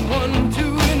been from one to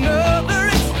another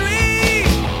extreme.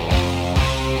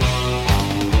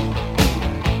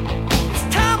 This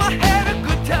time I had a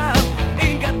good time,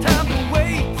 ain't got time to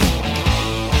wait.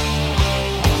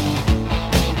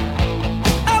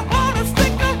 I wanna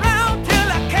stick around.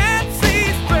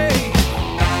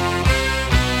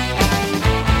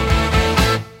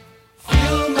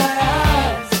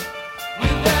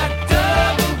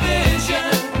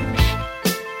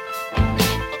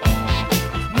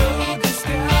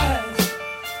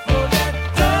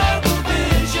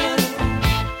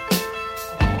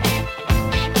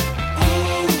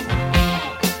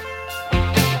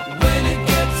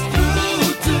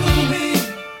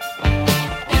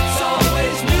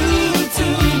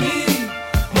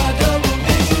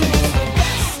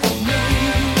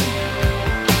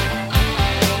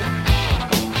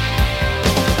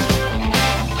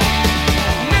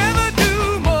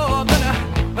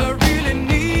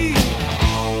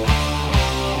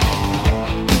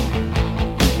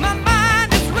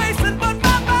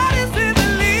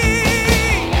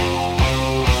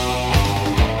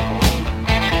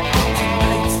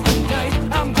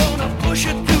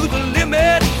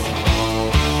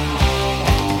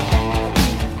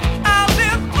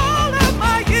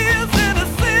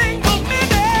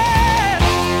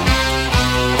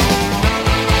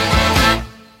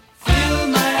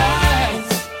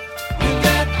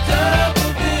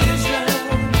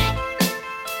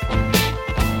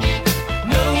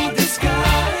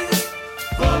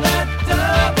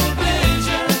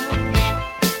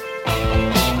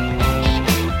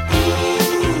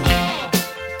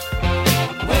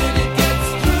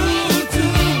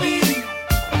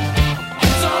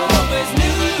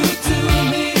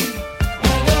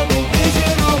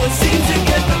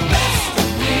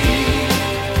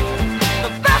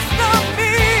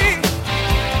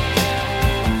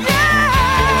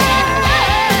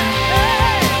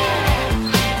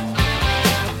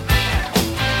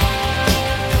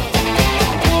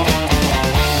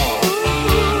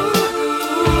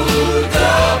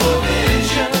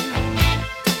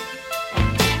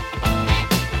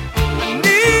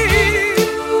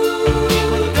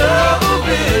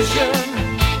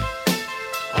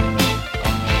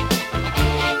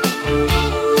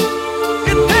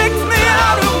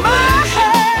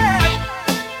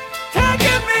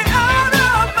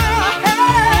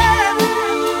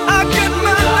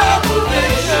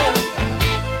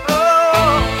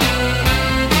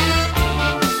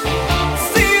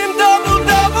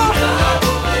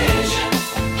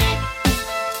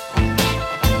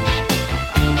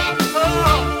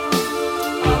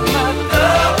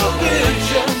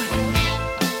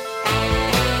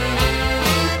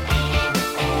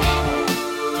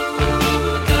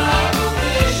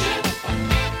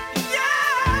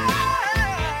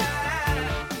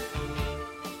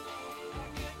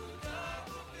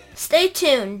 Stay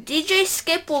tuned. DJ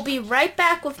Skip will be right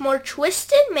back with more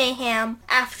Twisted Mayhem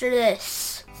after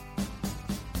this.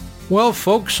 Well,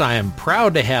 folks, I am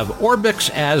proud to have Orbix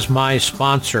as my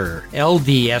sponsor.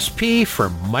 LDSP for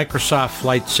Microsoft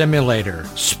Flight Simulator.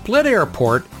 Split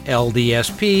Airport,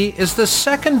 LDSP, is the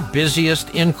second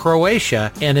busiest in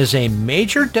Croatia and is a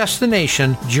major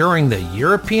destination during the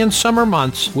European summer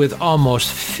months, with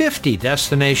almost 50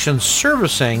 destinations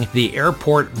servicing the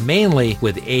airport mainly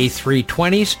with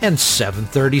A320s and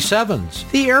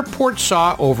 737s. The airport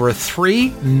saw over 3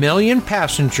 million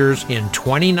passengers in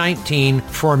 2019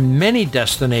 for many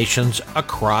destinations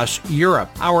across Europe.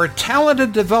 Our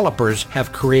talented developers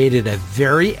have created a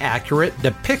very accurate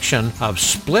depiction of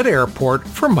Split Airport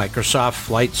for Microsoft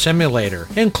Flight Simulator,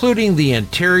 including the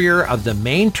interior of the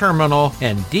main terminal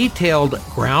and detailed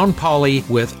ground poly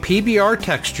with PBR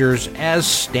textures as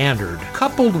standard.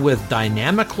 Coupled with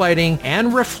dynamic lighting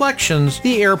and reflections,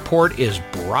 the airport is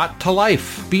brought to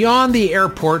life. Beyond the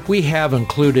airport, we have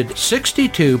included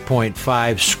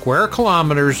 62.5 square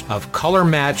kilometers of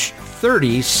color-matched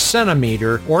 30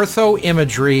 centimeter ortho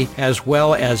imagery, as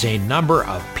well as a number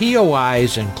of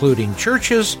POIs including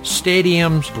churches,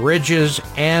 stadiums, bridges,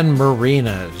 and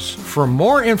marinas. For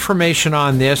more information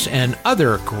on this and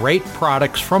other great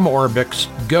products from Orbix,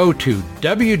 go to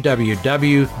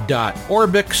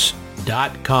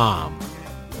www.orbix.com.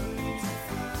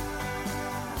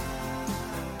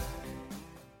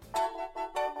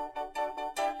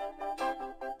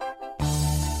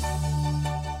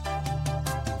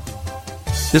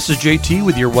 This is JT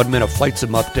with your 1-minute Flight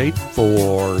Sim update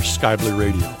for Sky Blue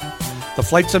Radio. The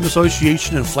Flight Sim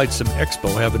Association and Flight Sim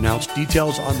Expo have announced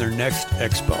details on their next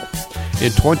expo.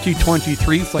 In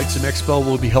 2023, Flight Sim Expo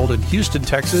will be held in Houston,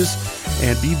 Texas,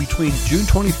 and be between June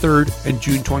 23rd and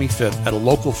June 25th at a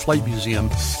local flight museum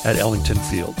at Ellington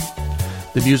Field.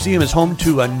 The museum is home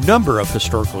to a number of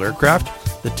historical aircraft,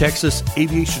 the Texas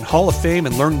Aviation Hall of Fame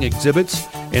and learning exhibits,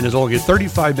 and is only a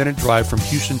 35-minute drive from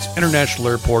Houston's International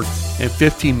Airport and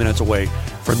 15 minutes away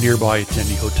from nearby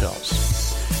attendee hotels.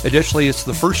 Additionally, it's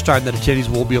the first time that attendees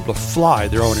will be able to fly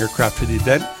their own aircraft to the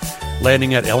event,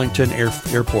 landing at Ellington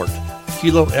Airport,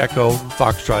 Kilo Echo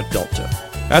Foxtrot Delta.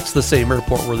 That's the same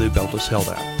airport where the event was held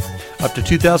at. Up to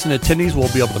 2,000 attendees will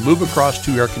be able to move across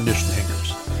 2 air-conditioned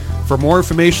hangars. For more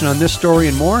information on this story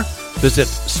and more, visit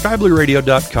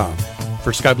skyblueradio.com.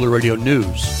 For Sky Blue Radio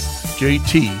News,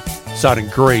 JT, sounding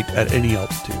great at any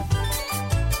altitude.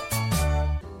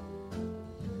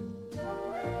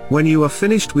 When you are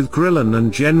finished with grilling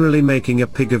and generally making a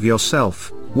pig of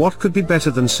yourself, what could be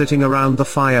better than sitting around the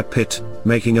fire pit,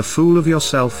 making a fool of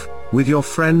yourself, with your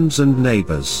friends and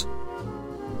neighbors?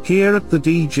 Here at the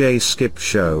DJ Skip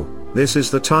Show, this is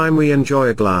the time we enjoy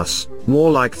a glass, more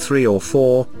like 3 or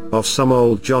 4, of some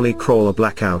old Johnny Crawler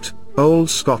Blackout, old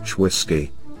Scotch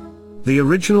whiskey. The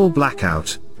original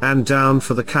Blackout, and down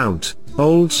for the count,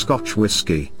 old Scotch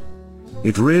whiskey.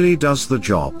 It really does the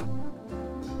job.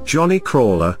 Johnny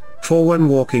Crawler, for when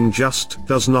walking just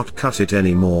does not cut it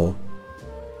anymore.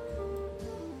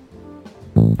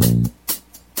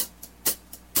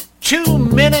 Two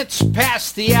minutes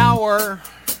past the hour.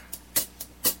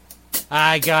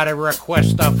 I got a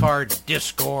request off our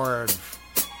Discord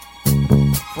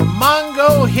for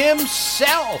Mongo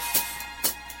himself.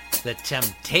 The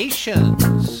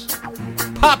Temptations.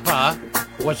 Papa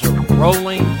was a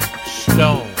Rolling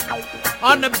Stone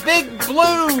on the Big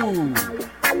Blue.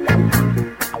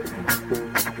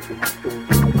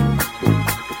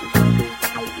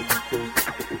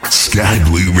 Sky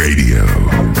Blue Radio.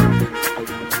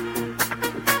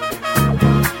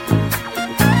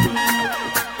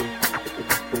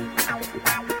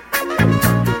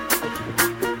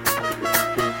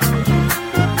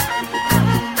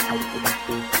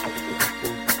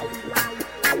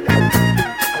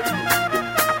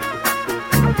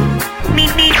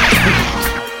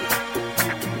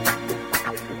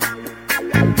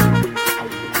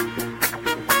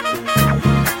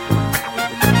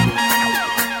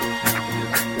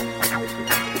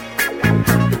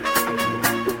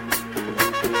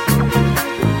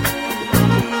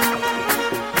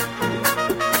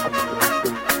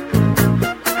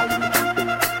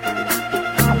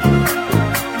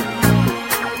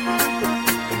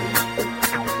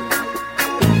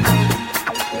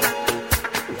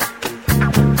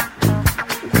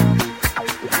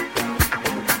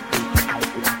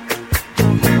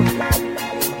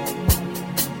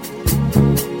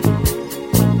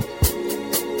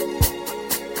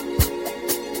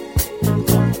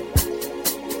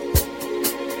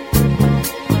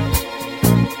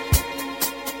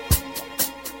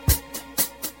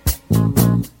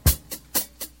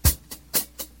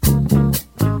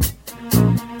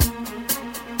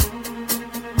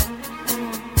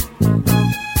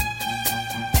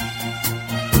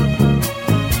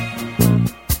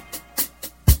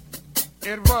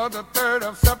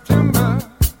 of September.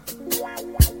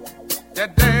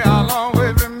 That day I'll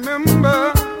always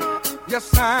remember.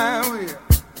 Yes, I will.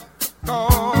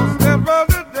 'Cause that was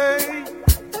the day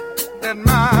that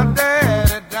my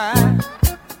daddy died.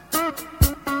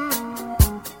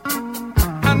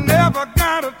 I never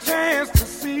got a chance to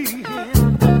see him.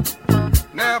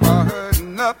 Never heard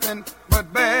nothing but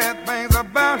bad things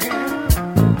about him.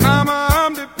 Mama,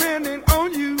 I'm depending on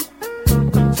you.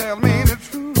 Tell me the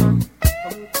truth.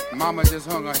 Mama just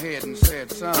hung her head and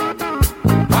said, son,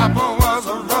 Papa was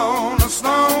a rolling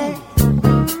stone.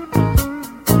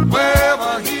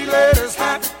 Wherever he laid his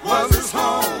hat was his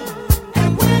home.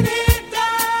 And when he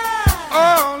died,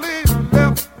 all he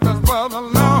left us was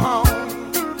alone.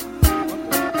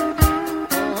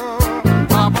 Oh,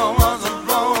 Papa was a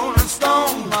rolling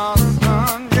stone, my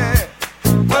son, yeah.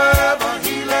 Wherever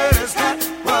he laid his hat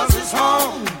was his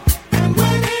home. And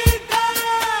when he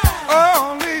died,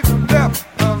 all he left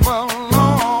us was alone.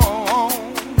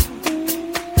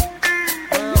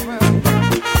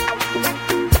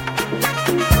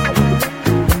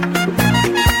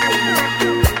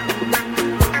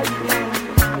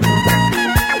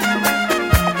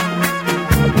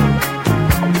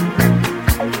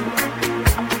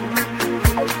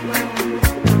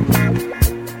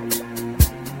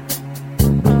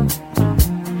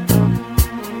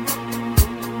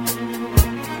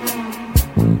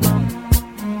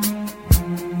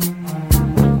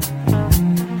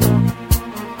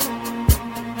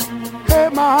 Hey,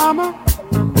 Mama,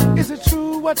 is it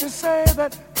true what you say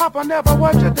that Papa never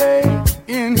worked a day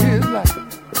in his life?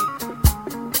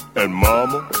 And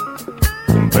Mama,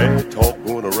 some bad talk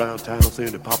going around town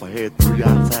saying that Papa had 3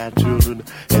 outside children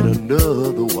and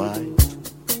another wife.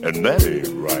 And that ain't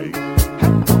right.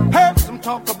 Heard some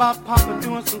talk about Papa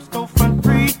doing some storefront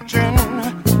preaching,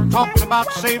 talking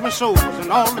about saving souls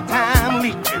and all the time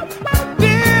leeching,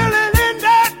 dealing in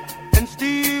that and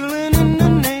stealing in the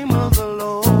name of the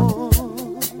Lord.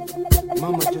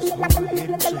 Mama just hung her head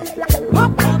and said,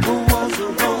 Papa was a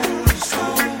rolling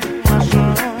stone, my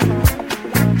son.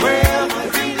 Wherever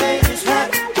he laid his hat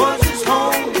was his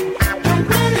home. And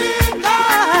when he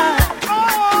died,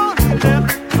 all he left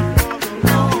was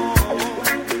alone.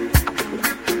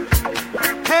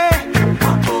 Hey,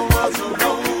 Papa was a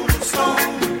rolling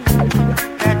stone.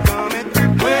 That coming.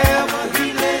 Wherever he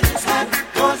laid his hat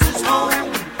was his home.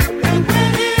 And when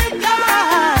he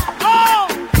died, all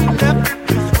he left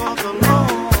us was alone.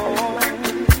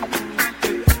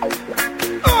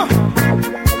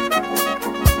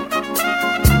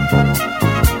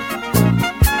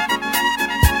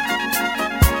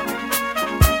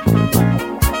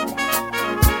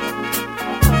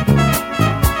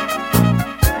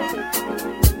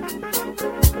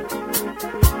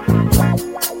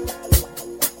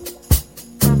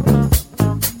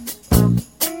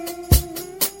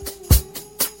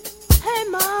 Hey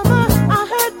Mama, I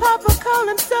heard Papa call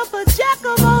himself a jack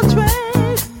of all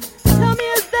trades. Tell me,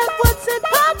 is that what sent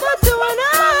Papa to an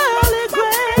early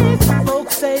grave?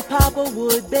 Folks say Papa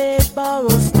would beg, borrow,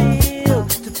 steal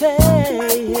to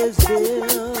pay his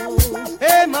bills.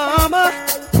 Hey, Mama,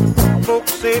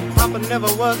 folks say Papa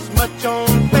never was much on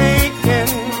thinking.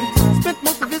 Spent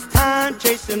most of his time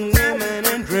chasing women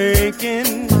and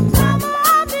drinking. Mama,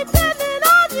 I'm depending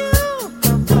on you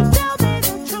to tell me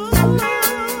the truth.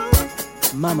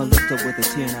 Mama looked up with a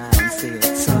tear in her eye and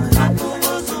said, son, Papa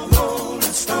was a rolling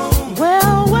stone.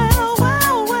 Well, well,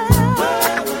 well, well.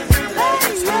 Wherever he laid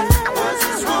his hat was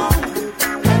his home.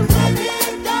 And when he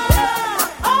died,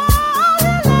 All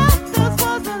he left us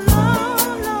was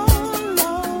alone,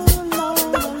 alone,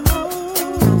 alone, alone.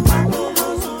 Papa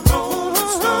was a rolling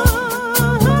stone.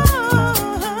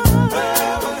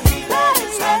 Wherever he laid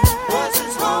his hat was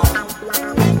his home.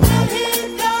 And when he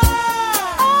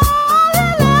died, All he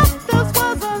left us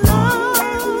was alone.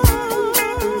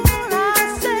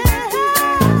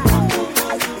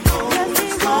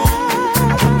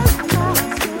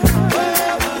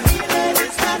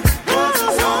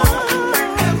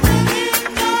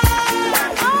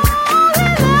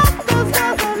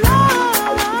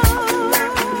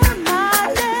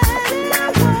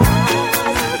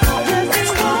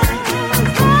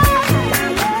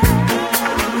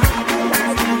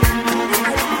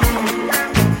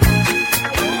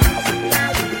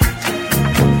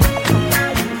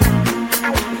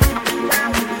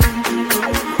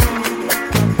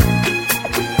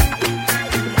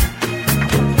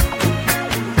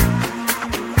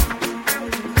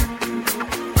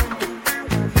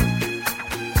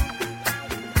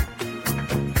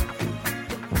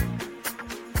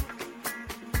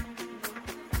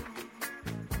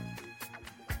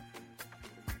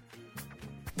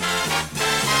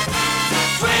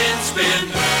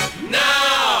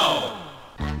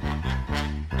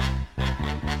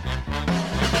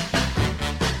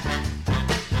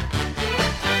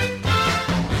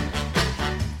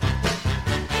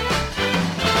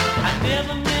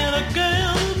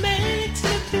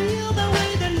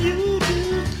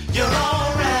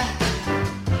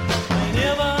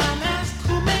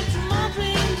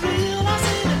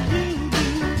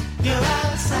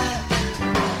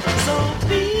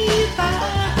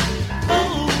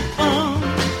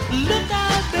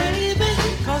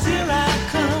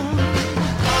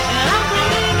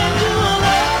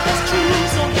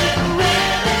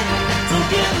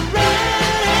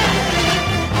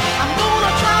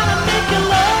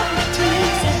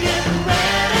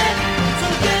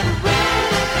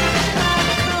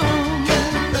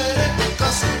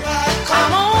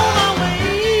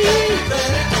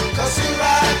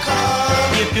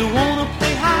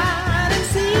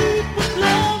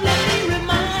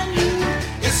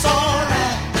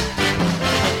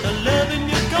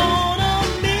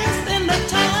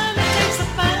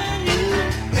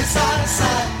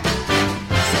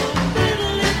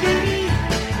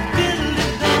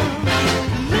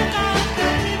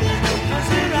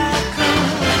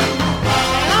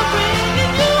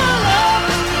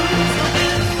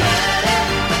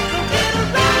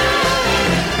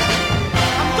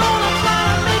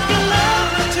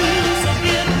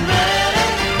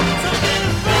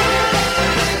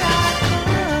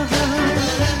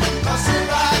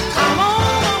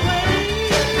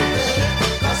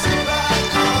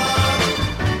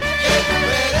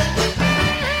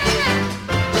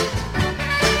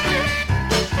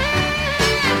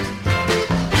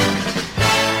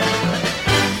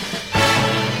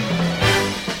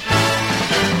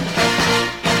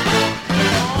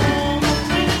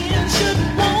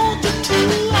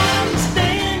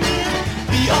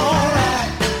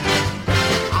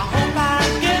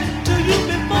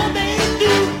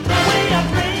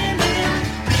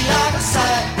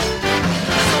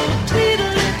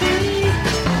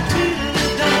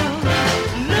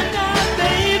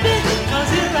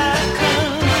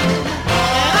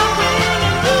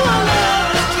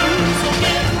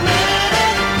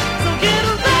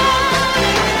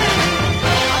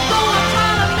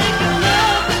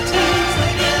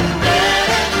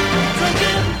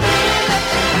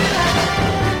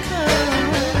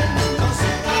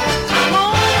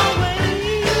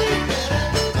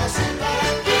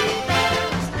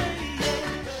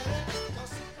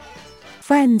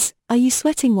 Friends, are you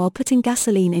sweating while putting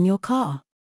gasoline in your car?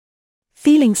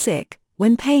 Feeling sick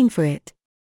when paying for it?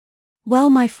 Well,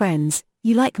 my friends,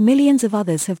 you like millions of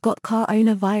others have got car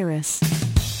owner virus.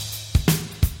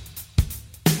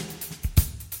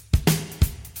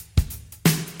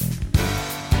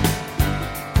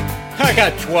 I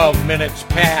got 12 minutes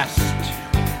past.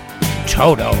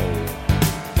 Toto.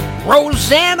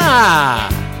 Rosanna!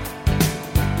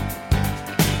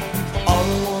 All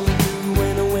I wanna do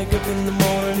when I wake up in the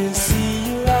morning is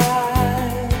see your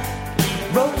eyes.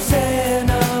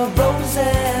 Rosanna,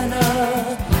 Rosanna.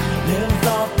 Never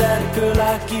thought that a girl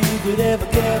like you could ever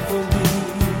care for me.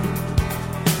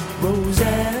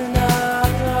 Rosanna.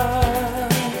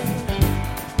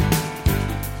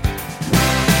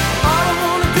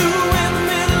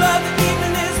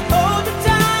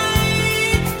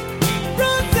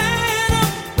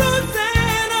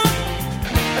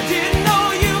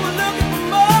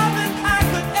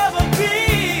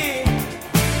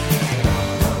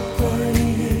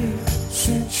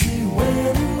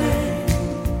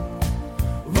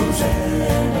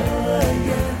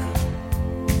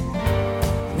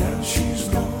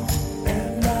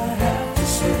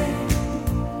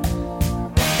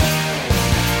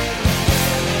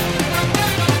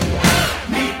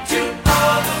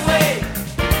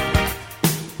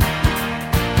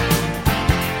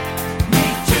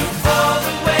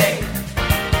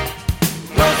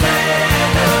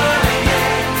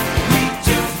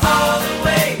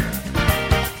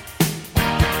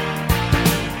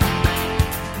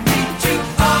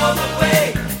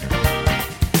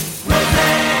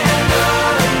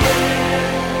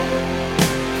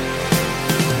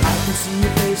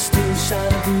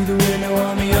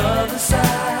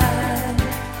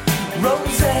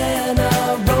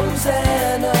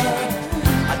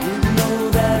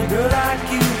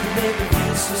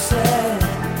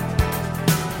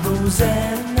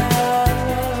 Rosanna,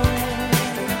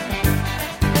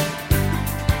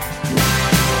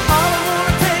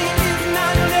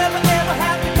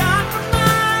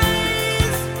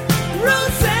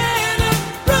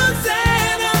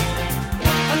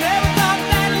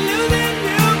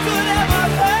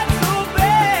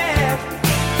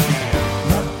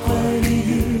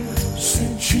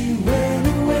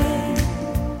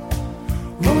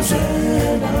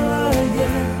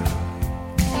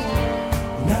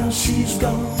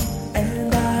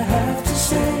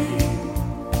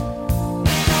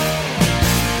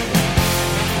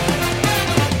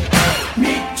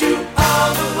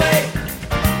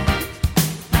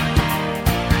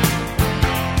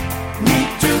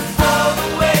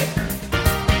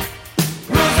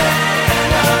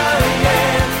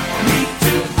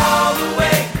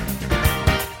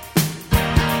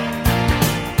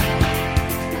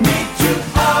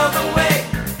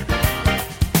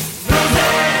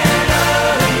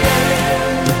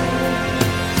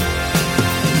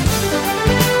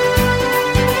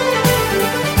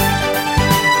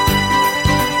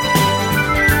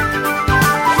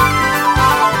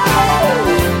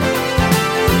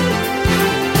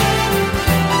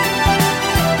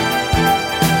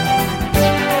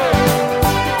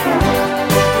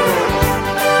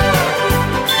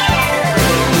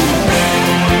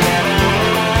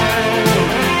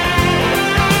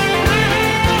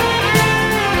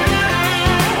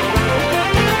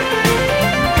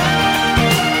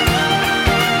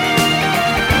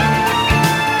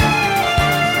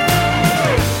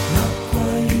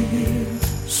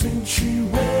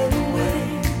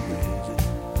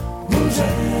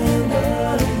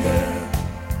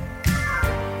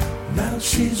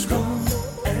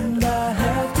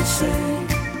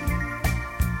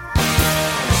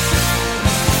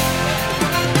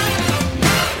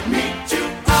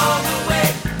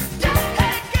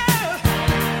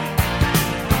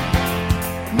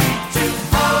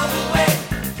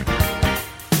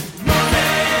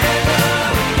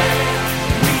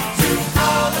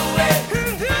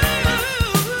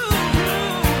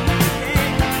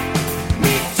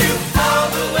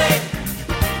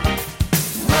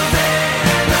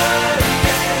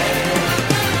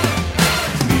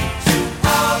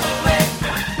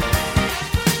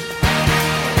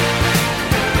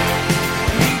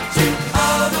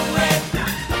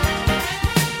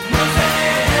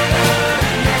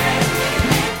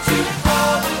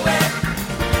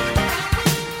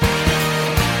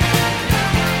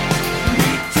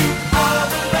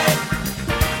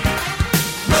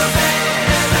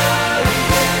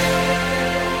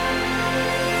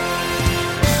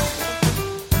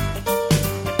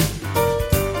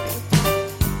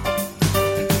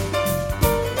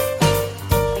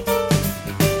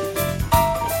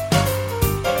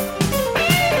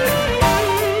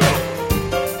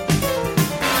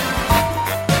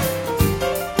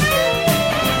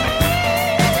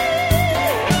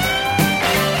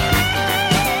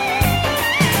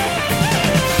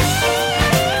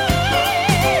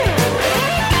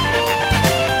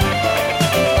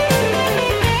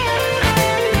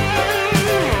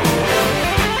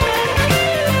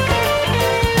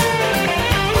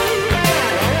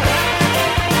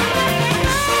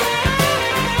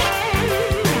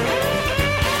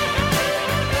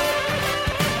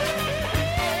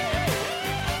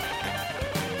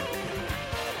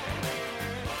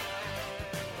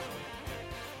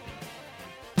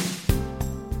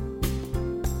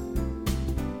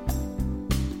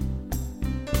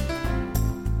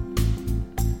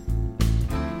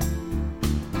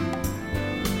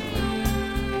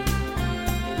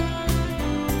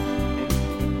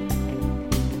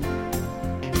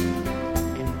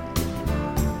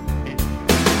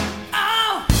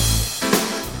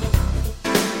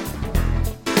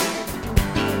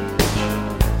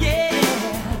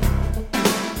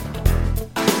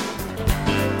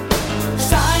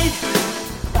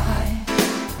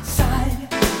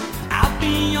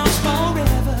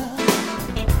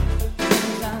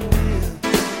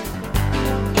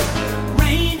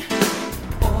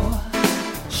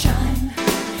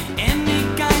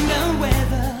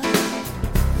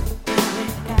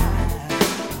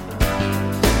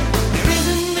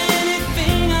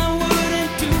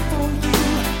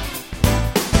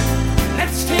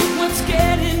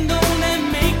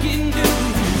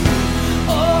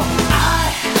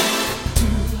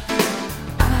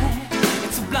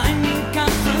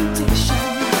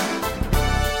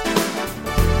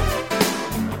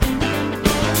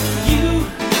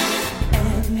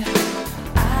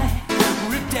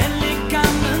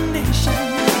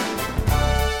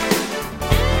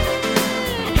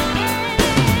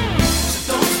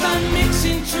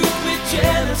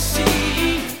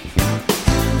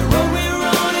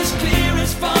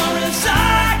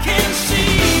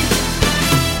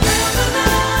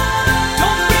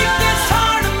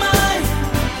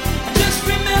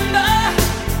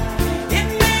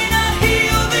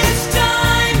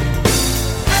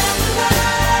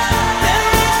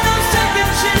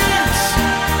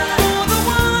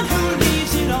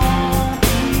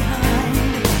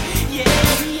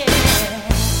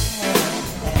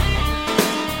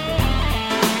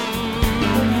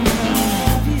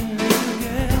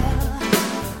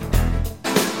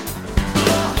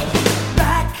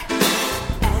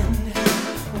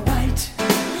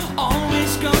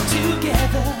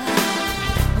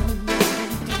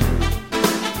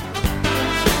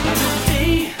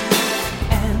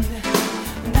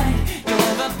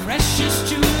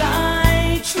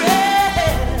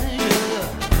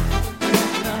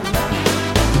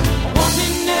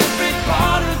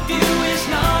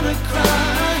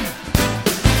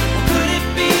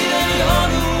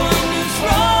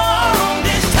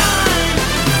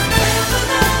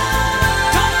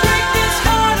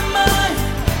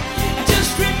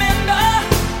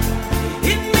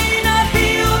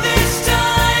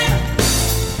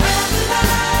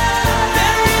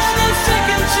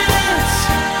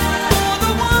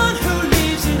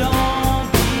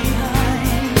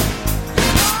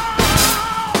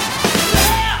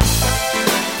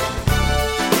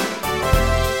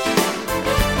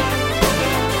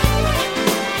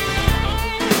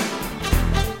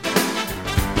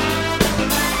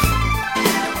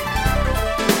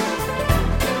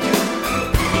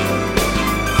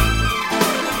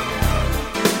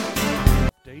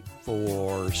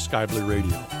 for Sky Blue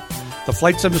Radio. The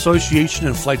Flight Sim Association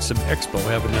and Flight Sim Expo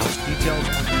have announced details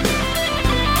on the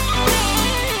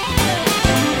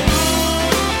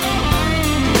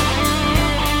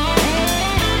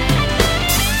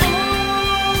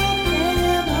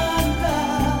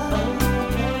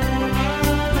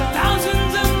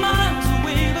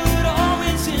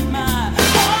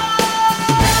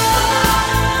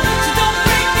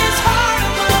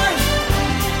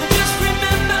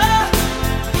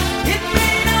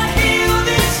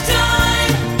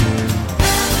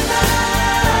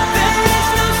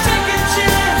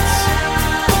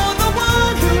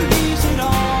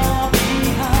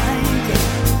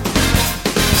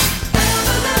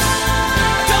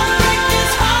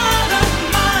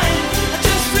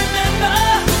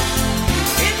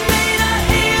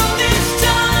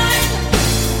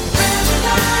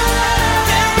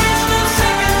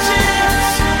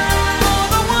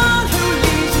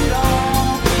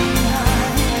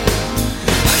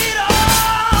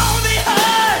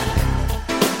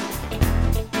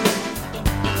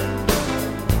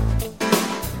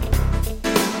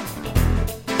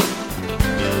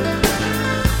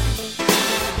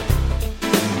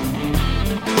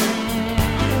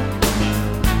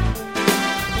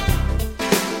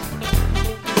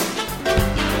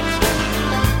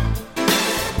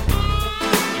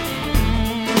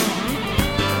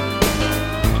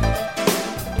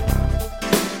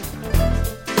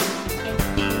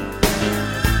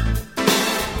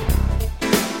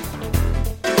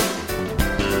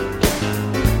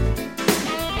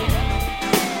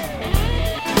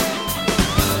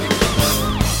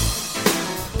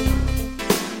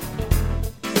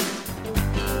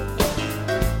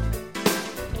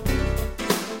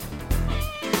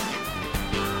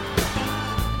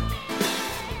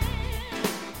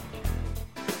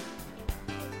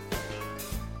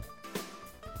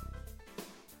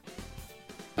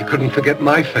You couldn't forget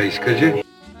my face, could you?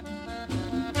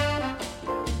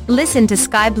 Listen to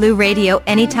Sky Blue Radio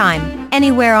anytime,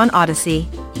 anywhere on Odyssey.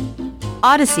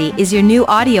 Odyssey is your new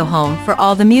audio home for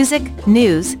all the music,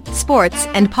 news, sports,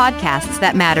 and podcasts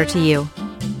that matter to you.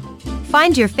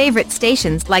 Find your favorite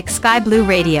stations like Sky Blue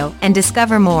Radio and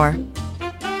discover more.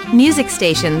 Music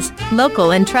stations,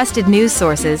 local and trusted news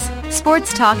sources,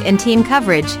 sports talk and team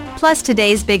coverage, plus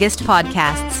today's biggest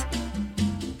podcasts.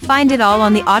 Find it all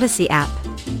on the Odyssey app.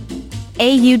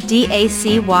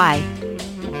 AUDACY.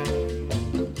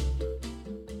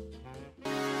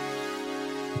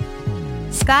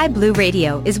 Sky Blue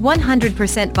Radio is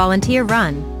 100% volunteer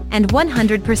run and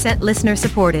 100% listener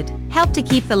supported. Help to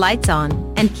keep the lights on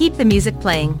and keep the music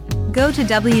playing. Go to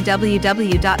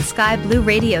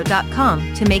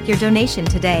www.skyblueradio.com to make your donation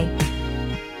today.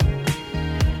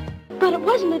 But it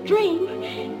wasn't a dream.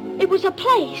 It was a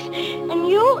place.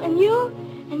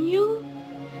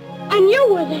 And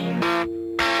you were there.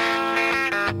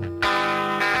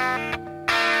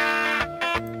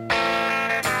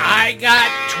 I got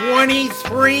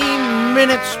 23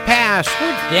 minutes past.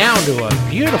 We're down to a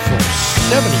beautiful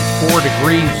 74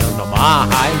 degrees in the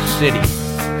Mile City.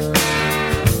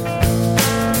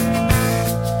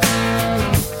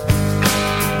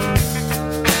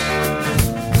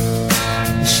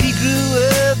 She grew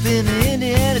up in an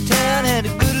Indiana town, had a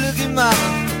good-looking mama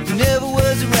who never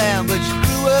was around, but she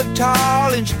grew up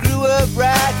tall and she grew up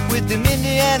right with them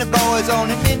Indiana boys on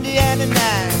an Indiana night.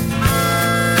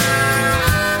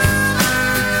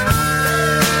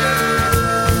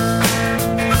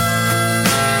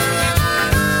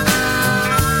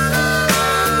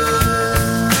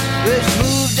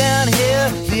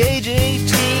 The age of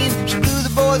 18, she blew the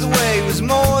boys away, it was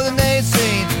more than they'd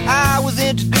seen. I was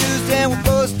introduced and we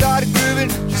both started grooving.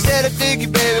 She said I dig you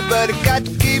baby, but I got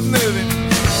to keep moving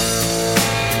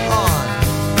on.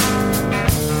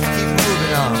 Keep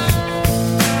moving on.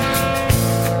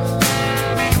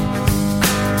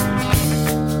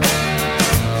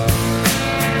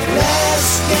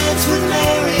 Last dance with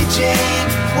Mary Jane,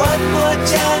 one more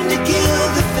time to kill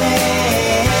the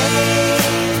pain.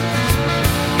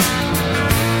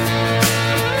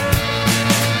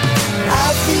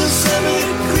 Feel summer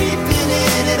creeping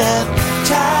in and I'm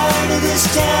tired of this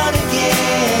town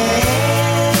again.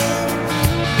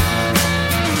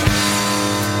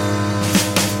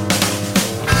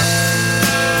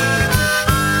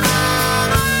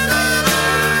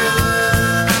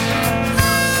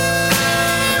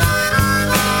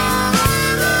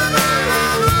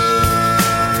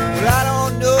 Well, I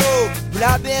don't know, but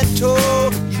I've been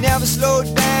told you never slow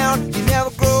down, you never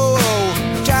grow old.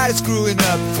 Tired of screwing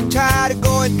up, tired of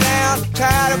going down,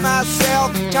 tired of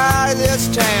myself, tired of this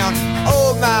town.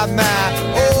 Oh my,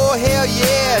 oh hell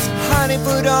yes, honey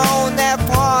put on that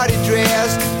party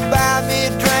dress, buy me a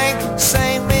drink.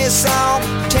 Sing me a song,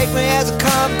 take me as I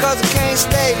come, cause I can't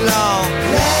stay long.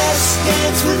 Last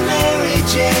dance with Mary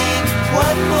Jane,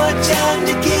 one more time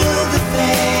to kill the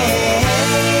pain.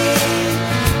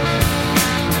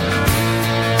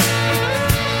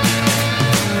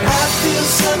 I feel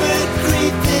summer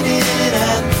creeping in and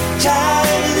I'm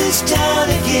tired of this town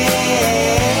again.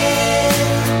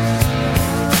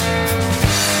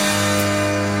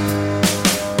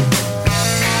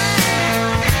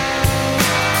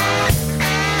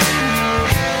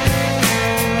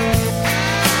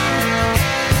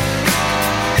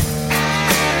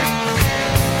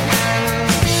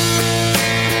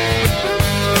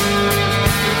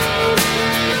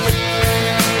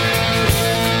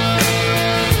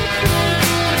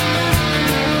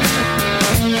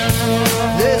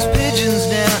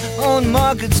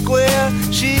 Market Square,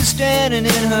 she's standing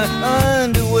in her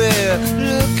underwear,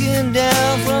 looking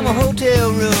down from a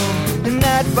hotel room. The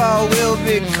nightfall will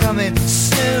be coming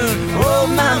soon. Oh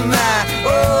my,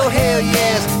 oh hell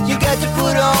yes, you got to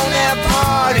put on that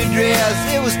party dress.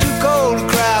 It was too cold to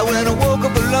cry when I woke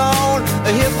up alone.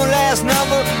 I hit my last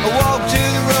number, I walked to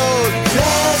the road.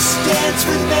 Last dance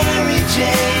with Mary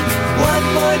Jane, one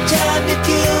more time to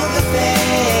kill the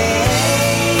pain.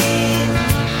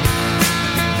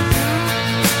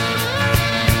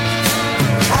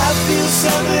 I feel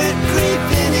summer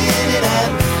creeping in and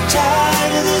I'm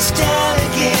tired of this town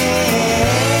again.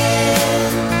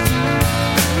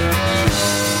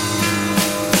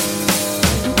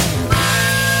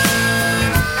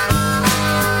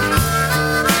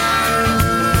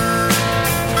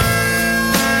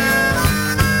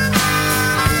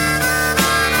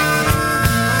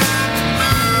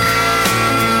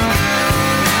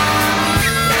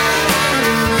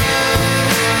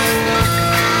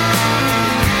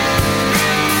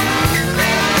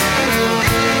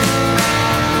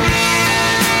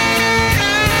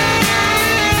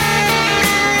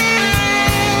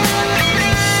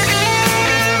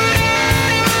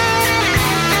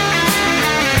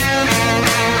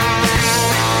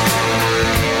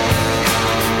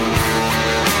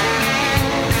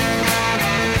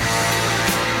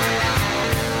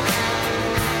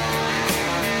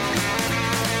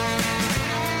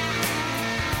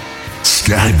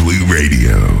 Sky Blue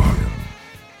Radio.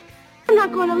 I'm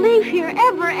not going to leave here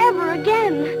ever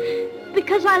again,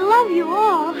 because I love you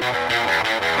all.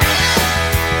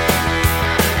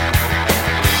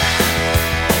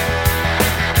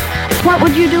 What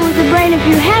would you do with a brain if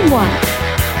you had one?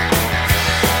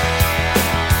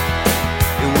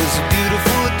 It was a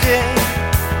beautiful day,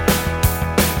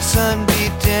 sun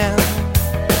beat down,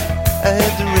 I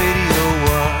had the radio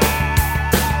on,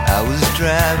 I was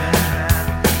driving.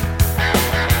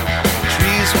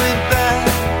 Went by,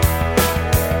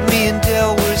 me and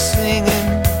Del were singing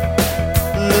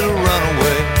Little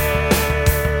Runaway.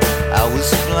 I was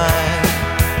flying,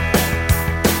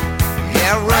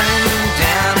 yeah, running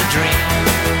down a dream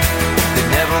that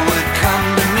never would come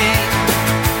to me,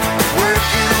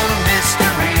 working on a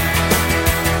mystery,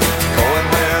 going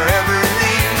wherever it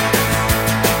leads,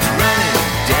 running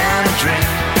down a dream.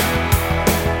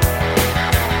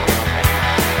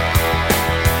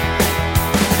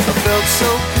 I felt so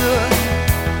good,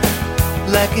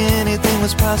 like anything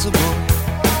was possible.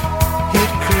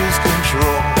 Hit cruise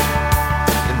control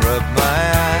and rub my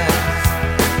eyes.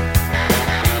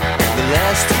 The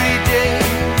last 3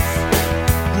 days,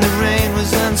 the rain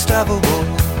was unstoppable.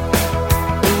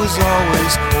 It was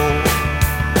always cold,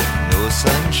 no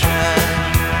sunshine.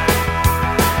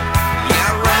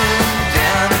 Yeah, running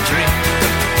down a dream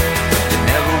that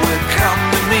never would come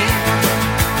to me,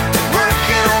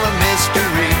 working on a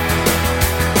mystery.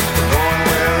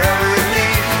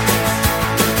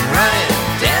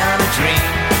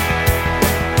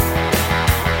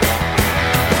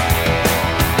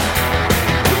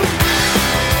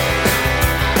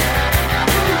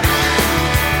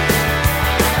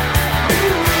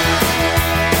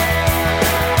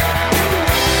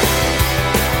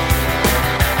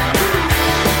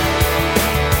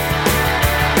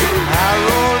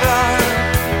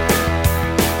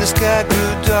 Sky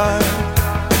grew dark,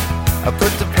 I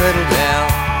put the pedal down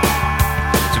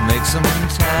to make some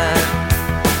time.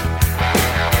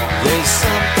 There's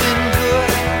something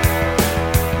good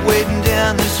waiting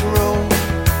down this road.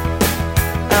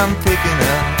 I'm picking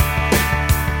up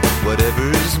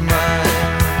whatever's mine.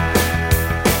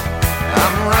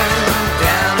 I'm running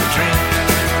down a dream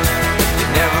that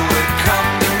never would come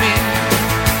to me,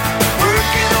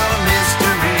 working on a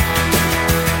mystery,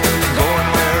 going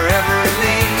wherever it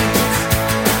leads,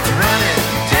 running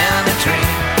down a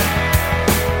dream.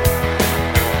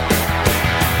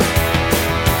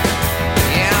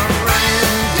 Yeah, I'm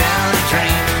running down a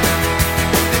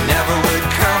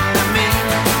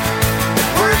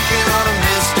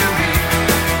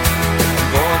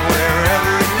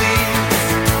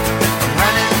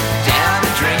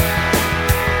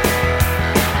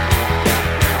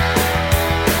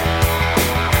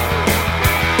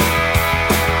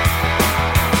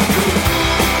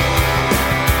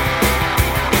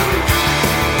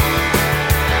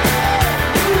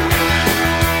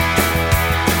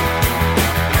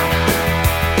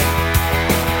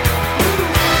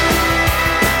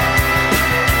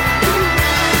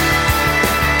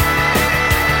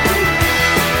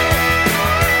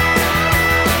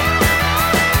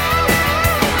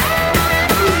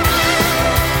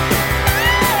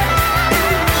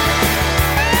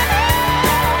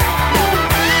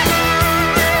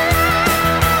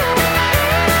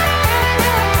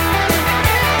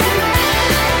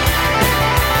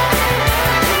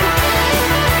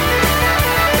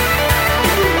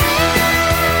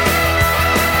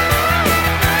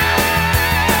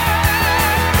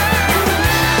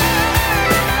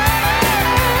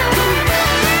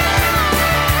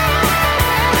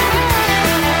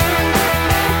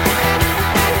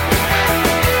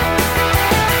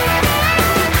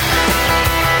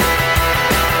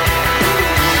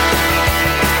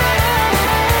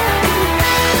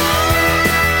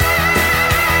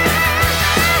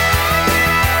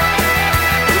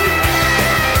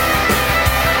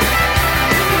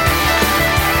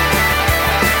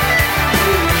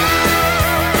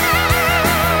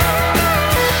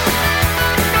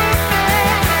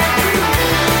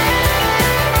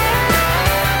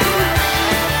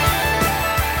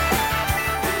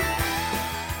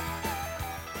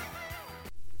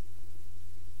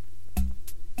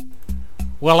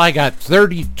Well, I got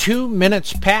 32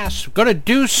 minutes past. Gonna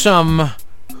do some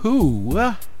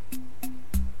Who.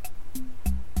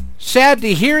 Sad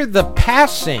to hear the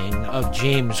passing of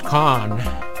James Caan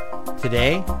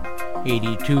today,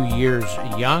 82 years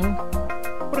young.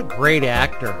 What a great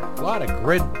actor. A lot of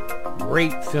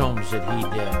great films that he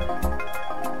did.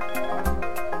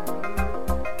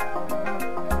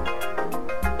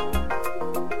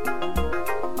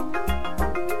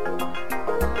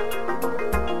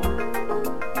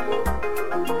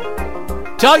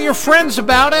 Tell your friends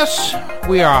about us.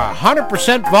 We are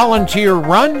 100% volunteer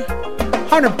run,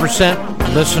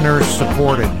 100% listener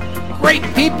supported. Great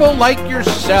people like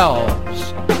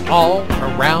yourselves all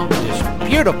around this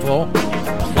beautiful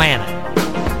planet.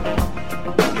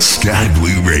 Sky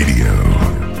Blue Radio.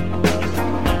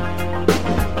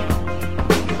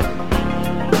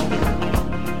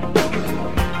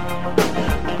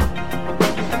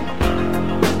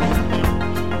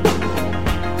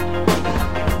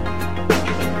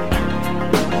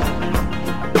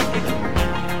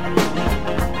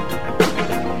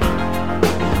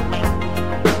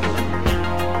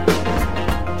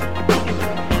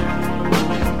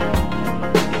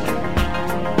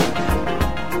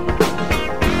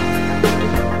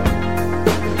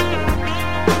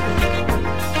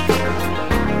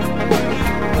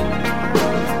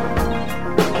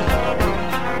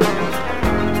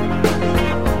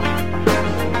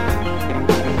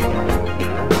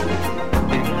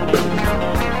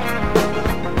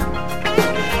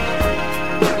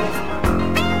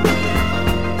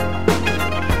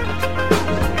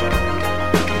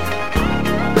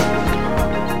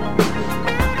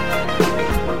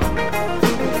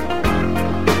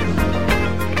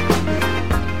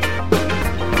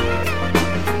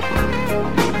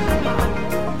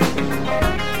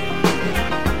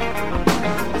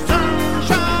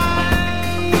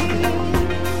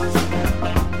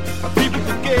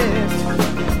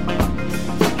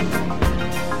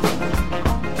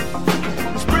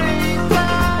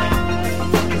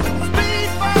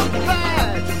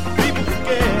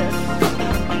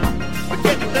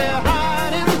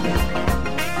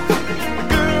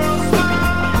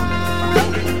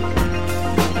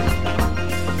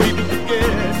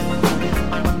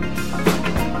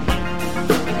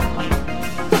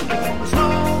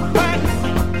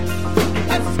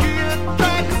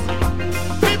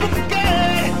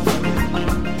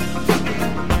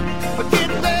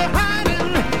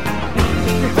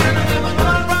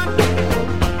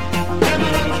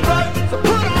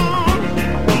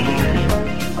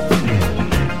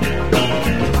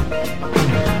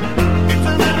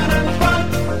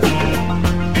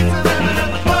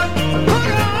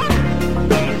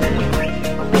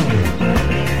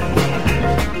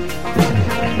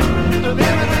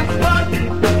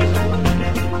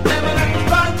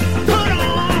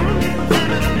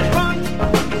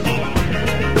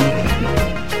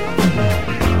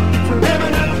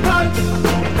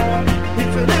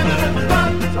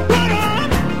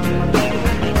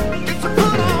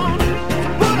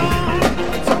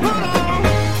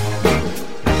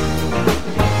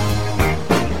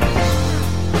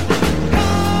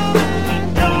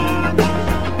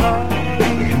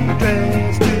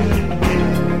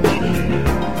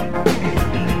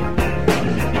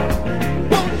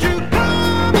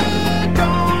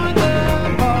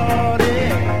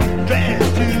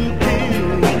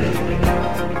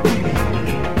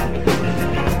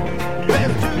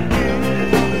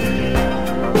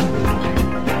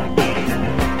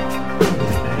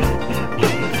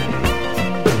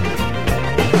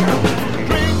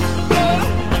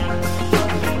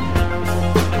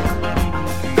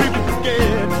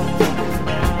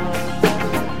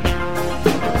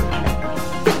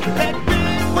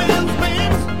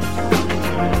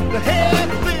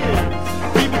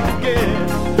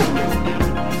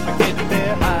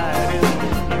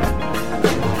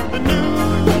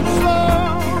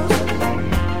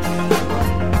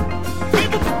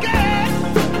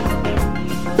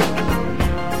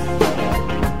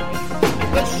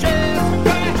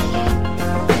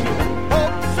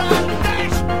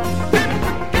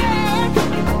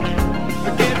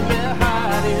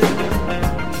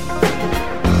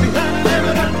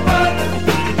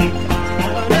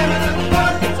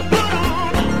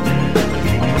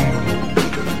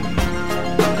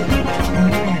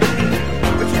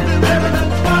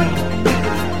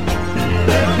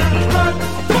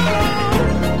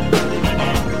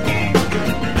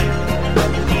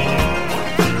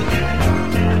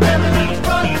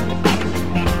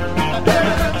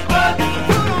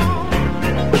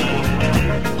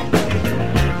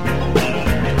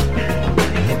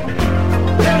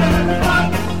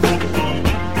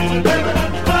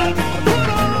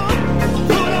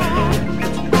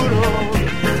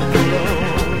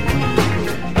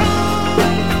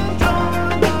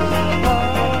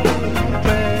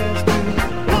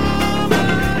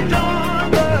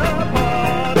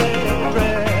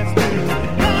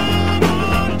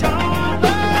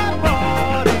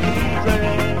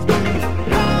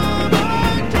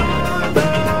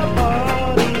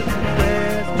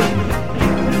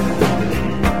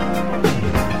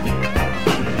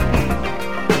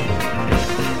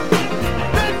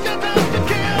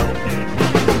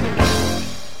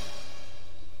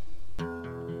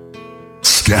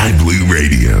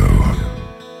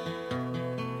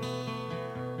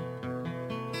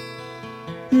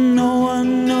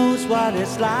 what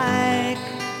it's like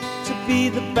to be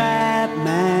the bad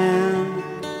man,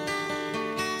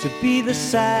 to be the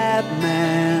sad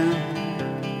man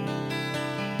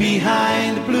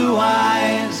behind the blue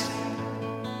eyes.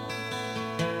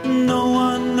 No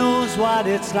one knows what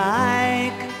it's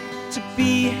like to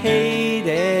be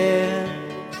hated,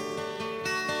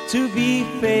 to be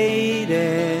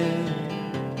faded,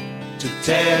 to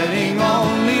telling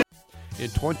only. In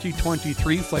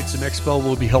 2023, Flight Sim Expo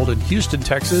will be held in Houston,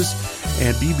 Texas,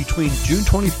 and be between June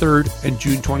 23rd and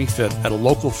June 25th at a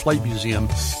local flight museum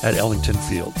at Ellington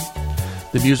Field.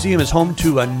 The museum is home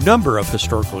to a number of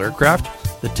historical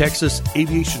aircraft, the Texas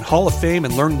Aviation Hall of Fame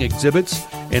and learning exhibits,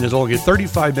 and is only a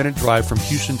 35-minute drive from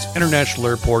Houston's International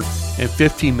Airport and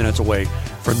 15 minutes away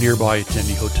from nearby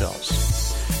attendee hotels.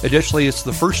 Additionally, it's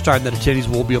the first time that attendees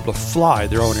will be able to fly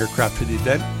their own aircraft to the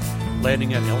event,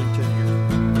 landing at Ellington Airport.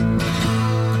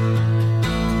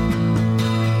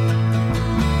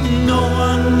 No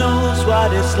one knows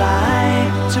what it's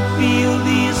like to feel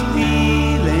these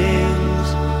feelings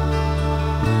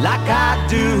like I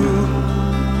do,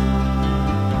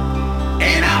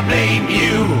 and I blame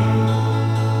you.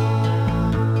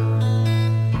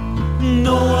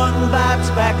 No one bites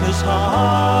back as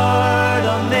hard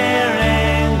on their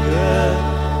anger.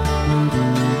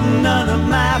 None of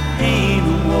my pain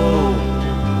or woe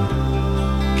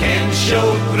can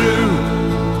show through.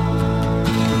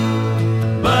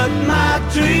 But my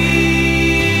dreams,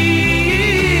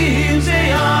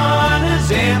 they aren't as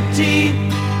empty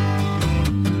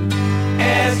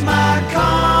as my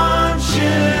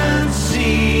conscience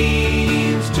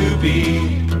seems to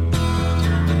be.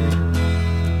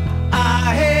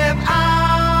 I have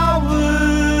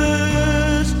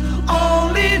hours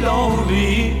only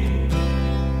lonely.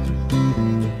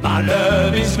 My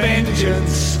love is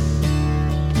vengeance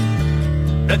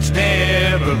that's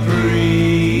never free.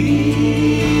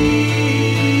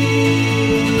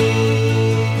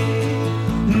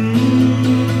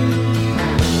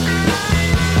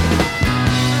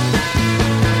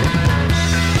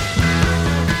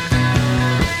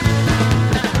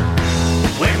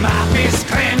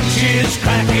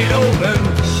 Crack it open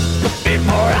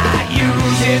before I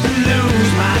use it and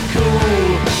lose my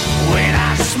cool. When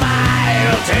I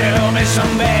smile, tell me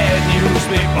some bad news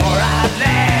before I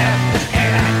laugh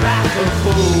and act like a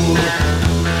fool.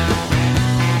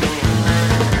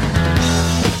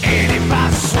 And if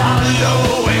I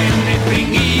swallow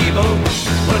anything evil,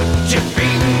 put your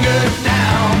finger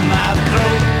down my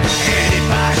throat. And if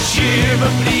I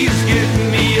shiver, please give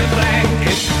me a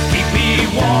blanket. Keep me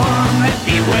warm, let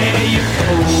me wear your coat.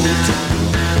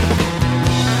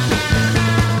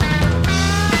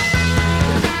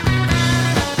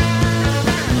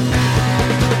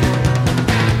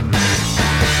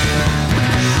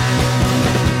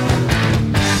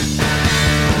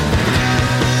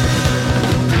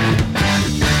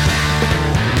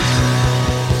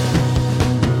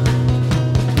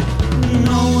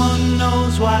 No one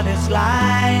knows what it's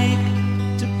like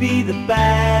to be the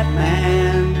bad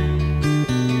man,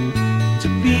 to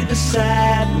be the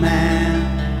sad man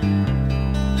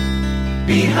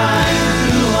behind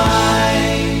blue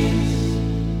eyes.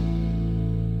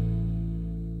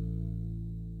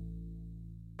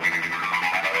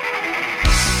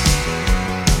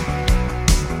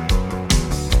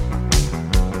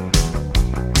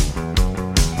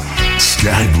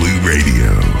 Sky Blue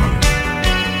Radio.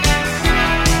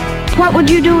 What would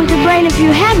you do with a brain if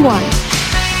you had one?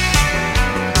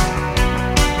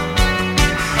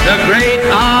 The great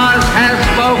Oz has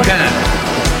spoken.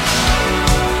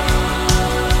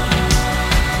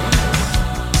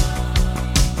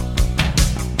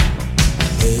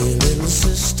 Hey little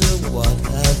sister, what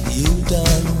have you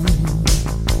done?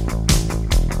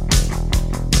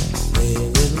 Hey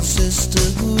little sister,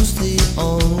 who's the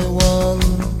only one?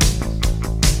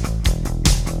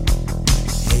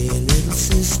 Hey little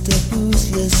sister, who's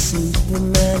your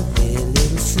Superman? Hey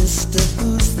little sister,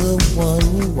 who's the one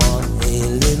you want? Hey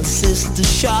little sister,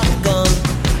 shotgun.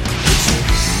 It's a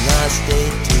nice day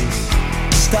to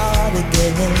start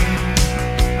again.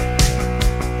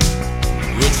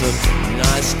 It's a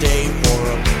nice day for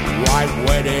a white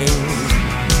wedding.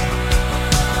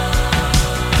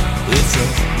 It's a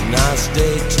nice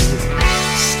day to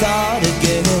start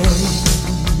again.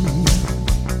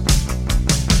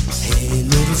 Hey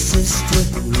little sister,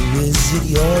 who is it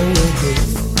you're with?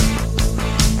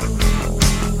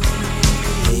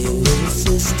 Hey little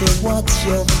sister, what's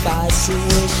your spicy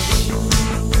wish?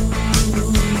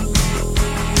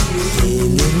 Hey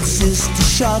little sister,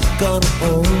 shotgun,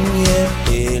 oh yeah.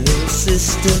 Hey little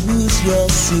sister, who's your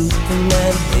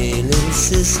Superman? Hey little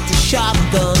sister,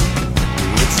 shotgun.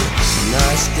 It's a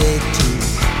nice day to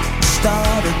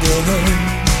start again.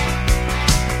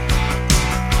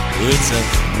 It's a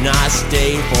nice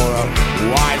day for a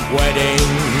white wedding.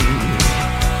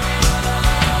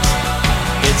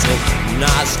 It's a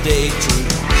nice day to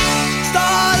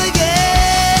start again.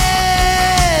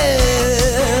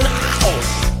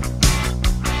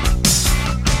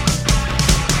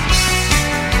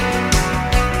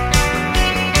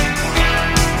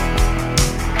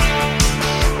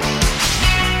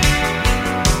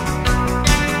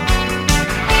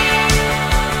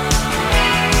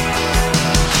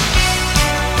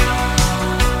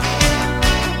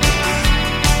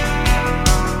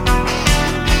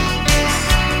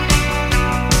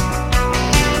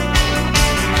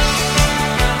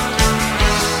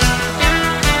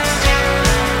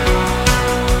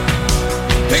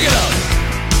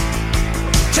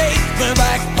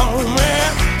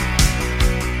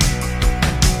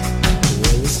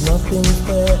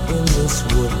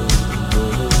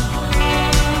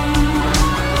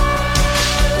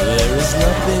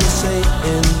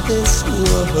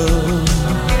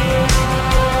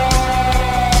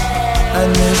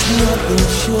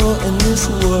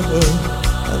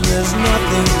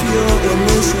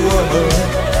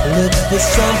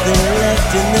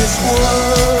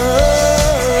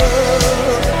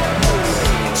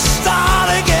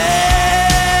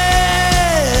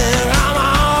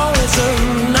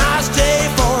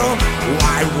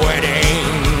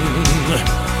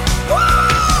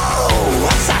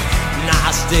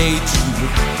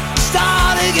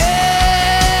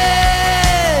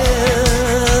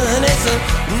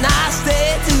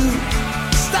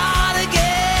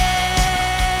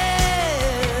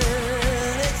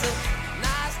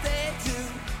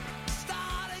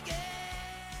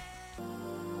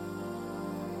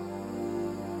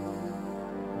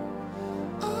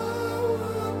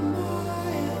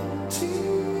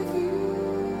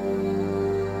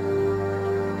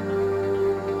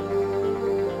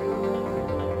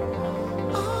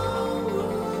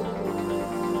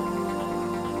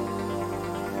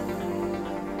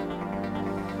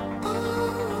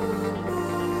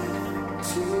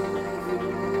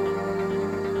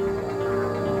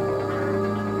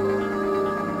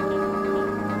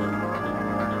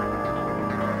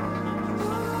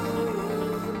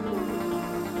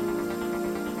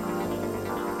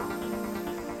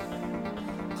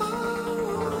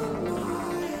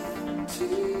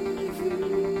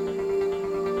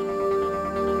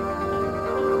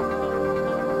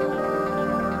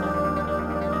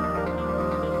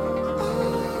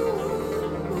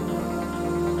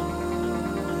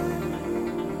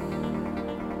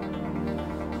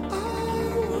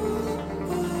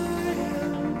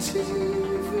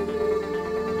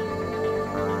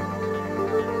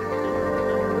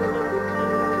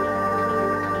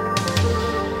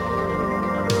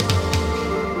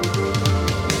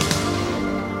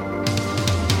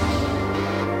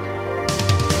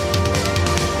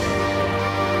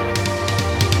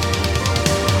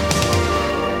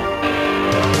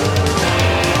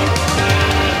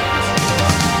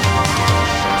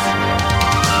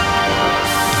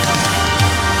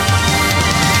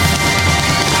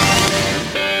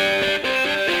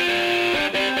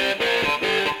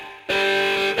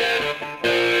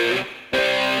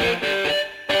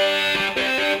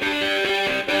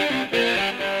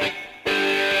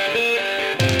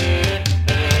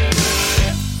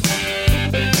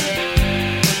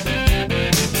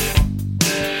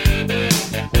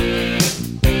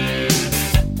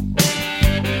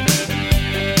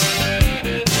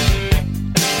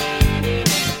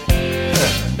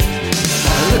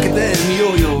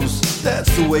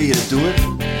 way you do it.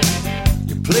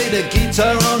 You play the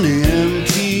guitar on the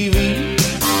MTV.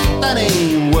 That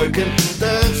ain't working,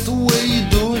 that's the way you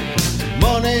do it.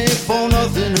 Money for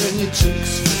nothing and your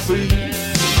chicks for free.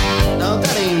 Now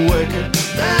that ain't working,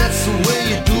 that's the way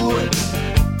you do it.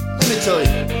 Let me tell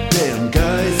you, damn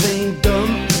guys ain't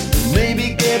dumb.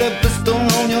 Maybe get a blister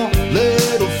on your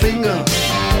little finger.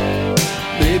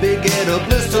 Maybe get a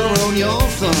blister on your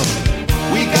thumb.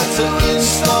 We got to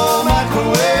install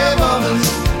microwave ovens.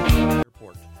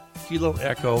 Airport. Kilo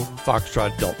Echo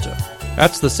Foxtrot Delta.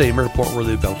 That's the same airport where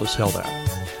the event was held at.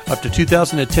 Up to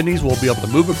 2,000 attendees will be able to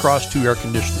move across 2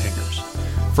 air-conditioned hangars.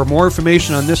 For more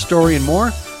information on this story and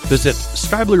more, visit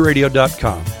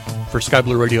skyblueradio.com. For Sky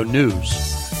Blue Radio News,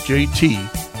 JT,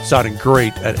 sounding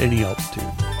great at any altitude.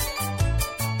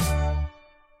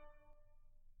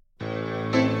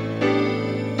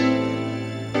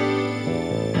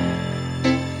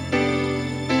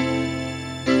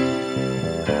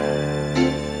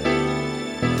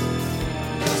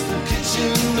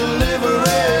 Kitchen deliveries,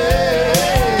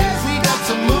 we got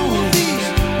to move the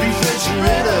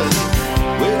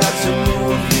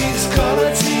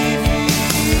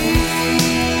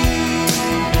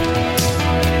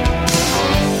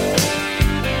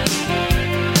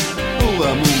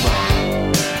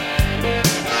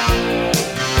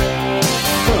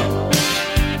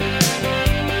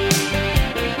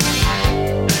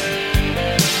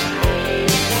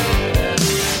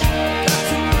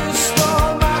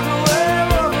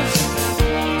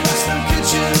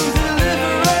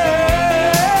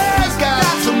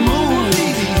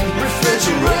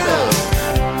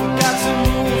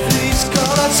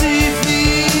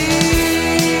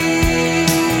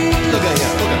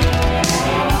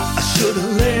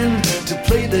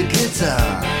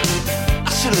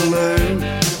learn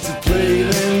to play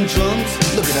them drums.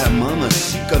 Look at that mama,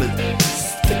 she got it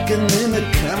sticking in the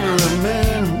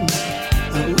cameraman.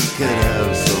 And we could have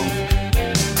some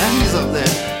hands up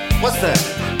there. What's that?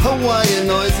 Hawaiian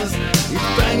noises. He's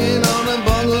banging on the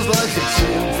bongos like a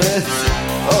chimpanzee.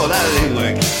 Oh, that ain't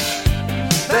working.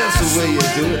 That's the way you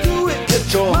do it. Get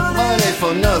your money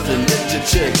for nothing, get your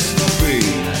chicks for free.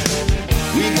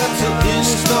 We got to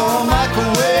install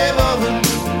microwave oven,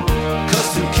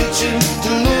 custom kitchen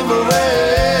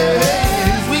deliveries.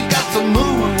 We got to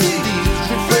move these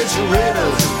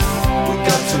refrigerators. We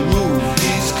got to move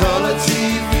these color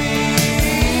TVs.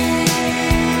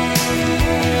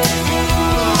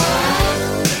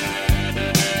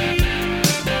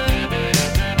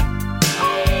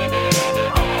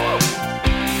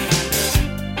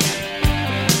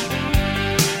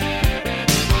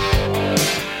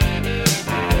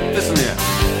 Listen here,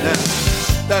 now,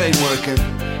 that ain't working.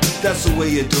 That's the way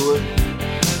you do it.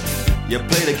 You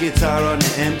play the guitar on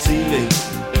your MTV.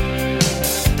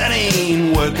 That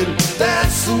ain't working.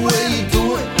 That's the way you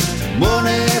do it.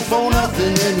 Money for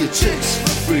nothing and your chicks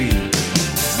for free.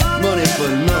 Money for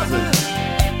nothing,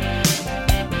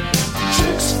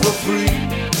 chicks for free.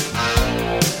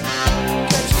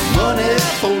 Money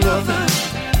for nothing,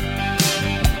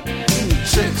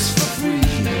 chicks for free.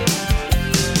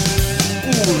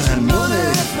 Ooh, and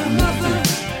money for nothing,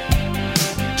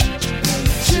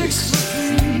 chicks for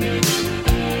free.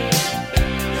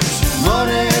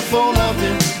 Money for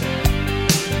nothing,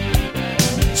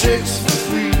 chicks for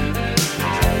free.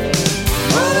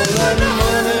 All that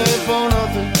money for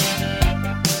nothing,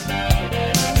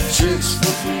 chicks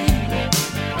for free.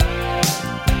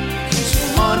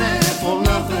 Money for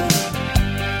nothing,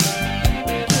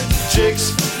 chicks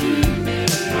for free.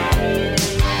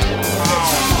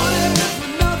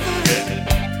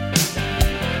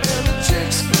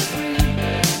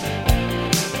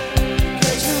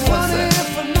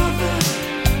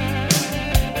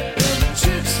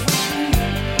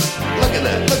 Look at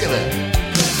that.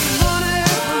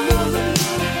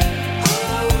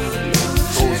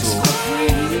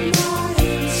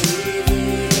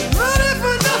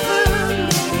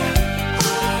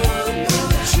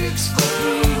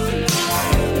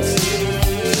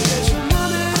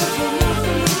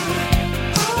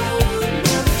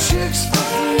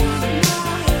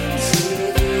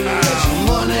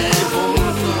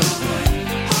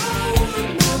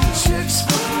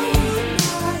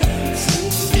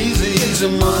 Easy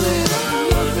money,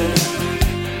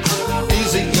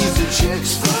 easy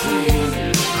chicks for free.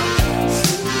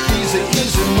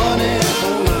 Easy money,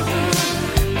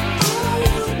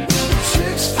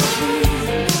 chicks for free.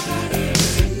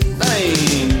 That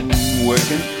ain't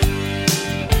working.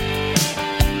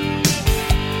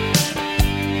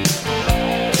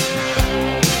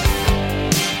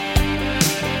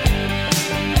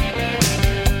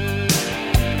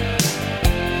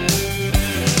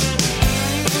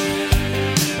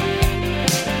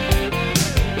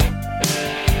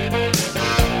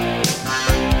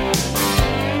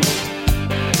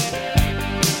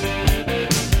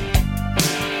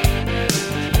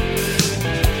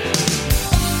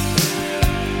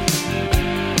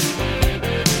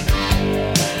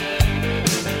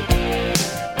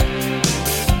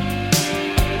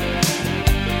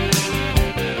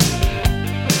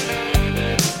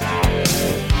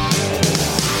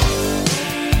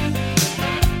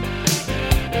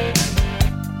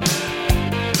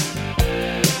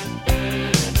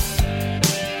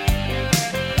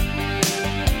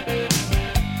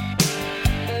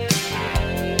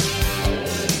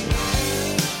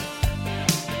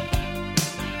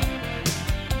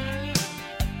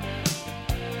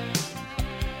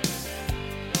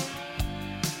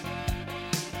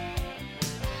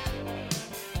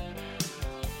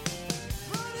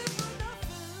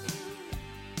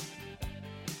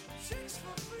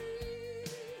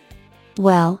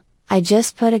 Well, I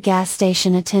just put a gas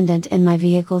station attendant in my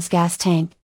vehicle's gas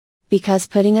tank. Because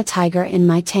putting a tiger in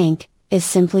my tank is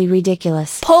simply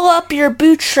ridiculous. Pull up your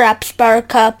bootstraps,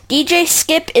 Buttercup. DJ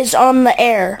Skip is on the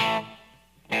air.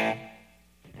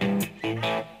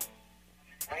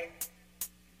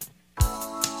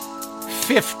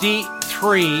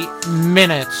 53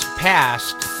 minutes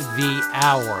past the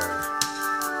hour.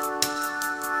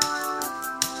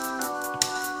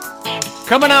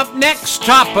 Coming up next,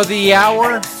 top of the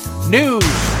hour, news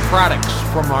products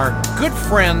from our good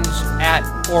friends at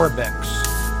Orbix.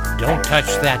 Don't touch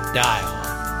that dial.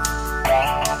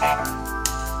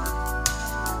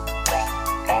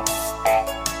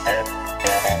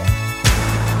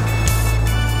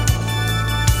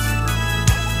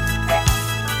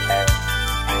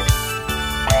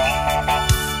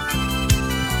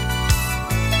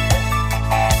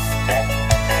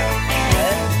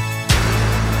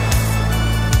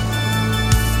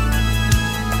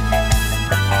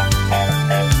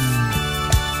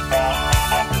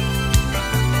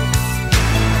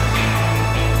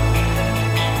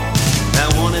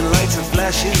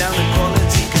 crashing down the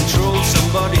quality control.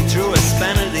 Somebody threw a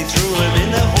spanner, they threw him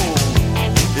in the hole.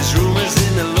 There's rumors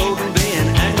in the loading bay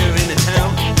and anger in the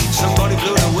town. Somebody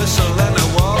blew the whistle and the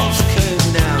walls came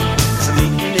down. There's a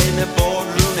meeting in the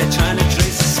boardroom, they're trying to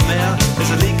trace the smell.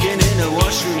 There's a leaking in the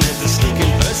washroom, there's a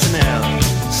sneaking personnel.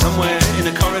 Somewhere in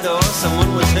the corridor,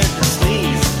 someone was heard to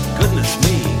sneeze. Goodness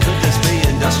me, could this be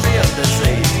industrial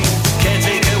disease?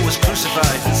 Caretaker was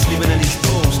crucified and sleeping in his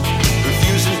post,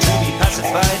 refusing to be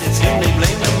pacified. It's him they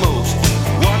blame the most.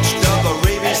 Watchdog or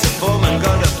rabies, the foreman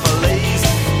got a police.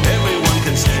 Everyone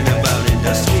concerned about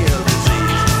industrial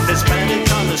disease. There's panic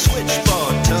on the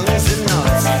switchboard, tongues and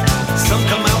knots. Some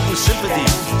come out with sympathy,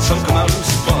 some come out with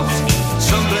spots.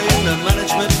 Some blame the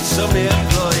management, some the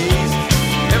employees.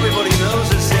 Everybody knows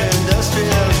it's the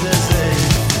industrial disease.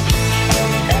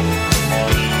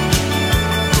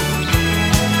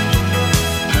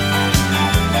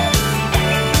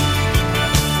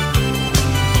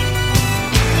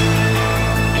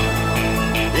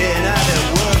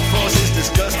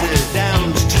 Disgusted,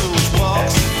 downs, tunes,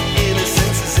 walks.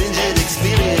 Innocence is injured,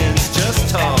 experience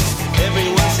just talks.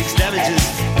 Everyone seeks damages,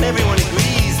 and everyone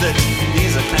agrees that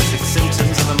these are classic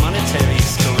symptoms of a monetary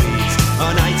squeeze.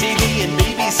 On ITV and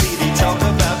BBC they talk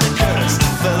about the curse.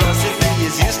 Philosophy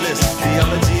is useless,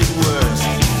 theology is worse.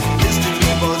 History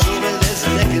falls over, there's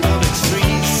an economic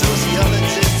freeze.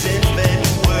 Sociologists invent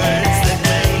words that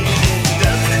make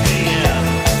industrial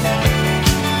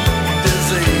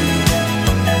disease.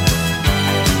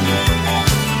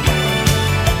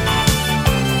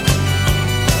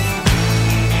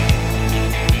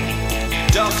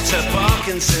 Dr.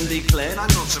 Parkinson declared,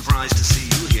 I'm not surprised to see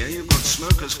you here. You've got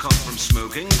smokers cough from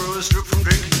smoking, brewers drip from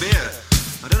drinking beer.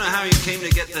 I don't know how you came to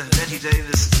get the Betty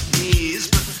Davis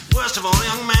knees, but worst of all,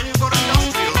 young man, you've got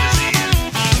industrial disease.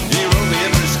 He wrote me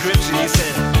a prescription, he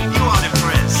said, you are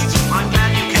depressed. I'm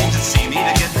glad you came to see me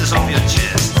to get this off your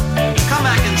chest. Come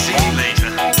back and see me later.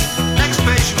 Next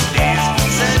patient, please.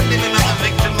 Send in another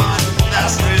victim of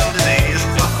industrial disease.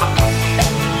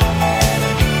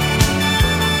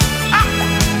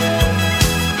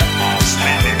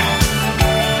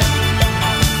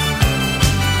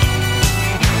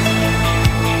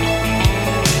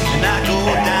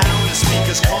 Down the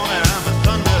speaker's corner, I'm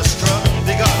thunderstruck.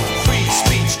 They got free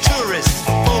speech tourists,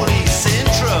 police in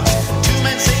trucks. Two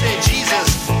men say they're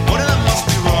Jesus, one of them must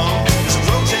be wrong. There's a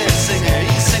protest singer,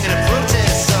 he's singing a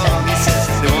protest song. He says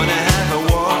they wanna have a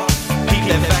war, keep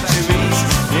their factories.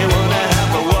 They wanna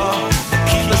have a war,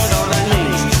 keep us on our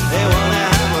knees. They wanna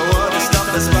have a war to stop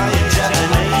us buying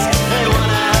Japanese. They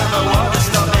wanna have a war to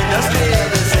stop industrial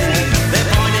disease. They're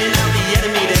pointing out the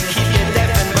enemy to keep you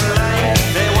deaf and blind.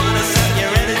 They wanna suck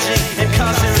your energy,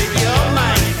 incarcerate your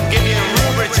mind. Give you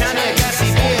Rule Britannia, gassy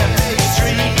beer,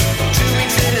 pastry. 2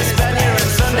 weeks in Hispania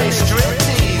and Sunday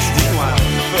striptease. Meanwhile,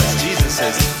 first Jesus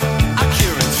says, I'll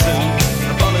cure it soon.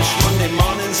 Abolish Monday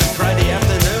mornings and Friday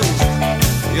afternoons.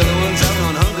 The other one's out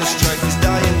on hunger strike, he's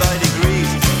dying by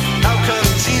degrees. How come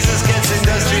Jesus gets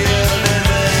industrial disease?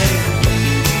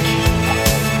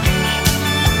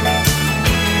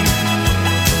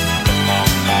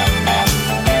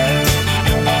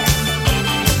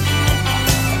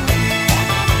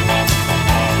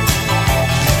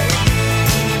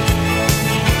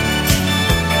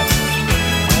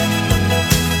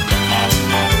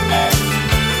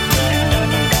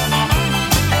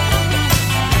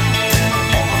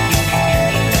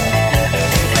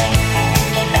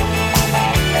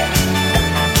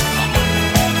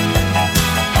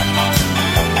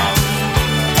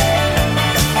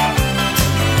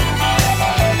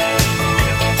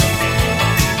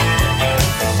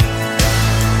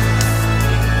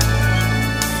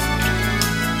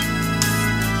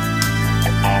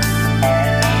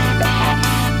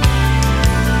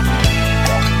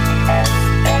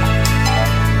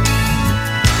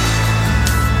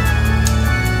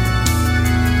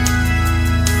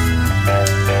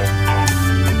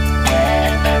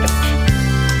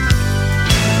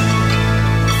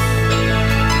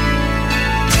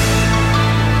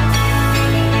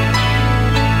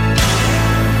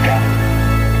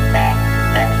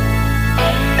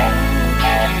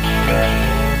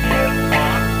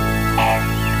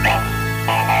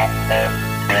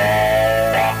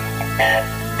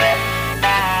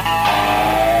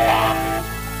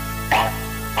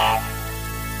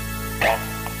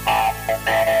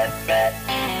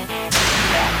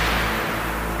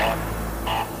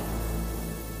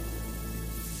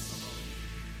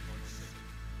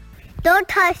 Don't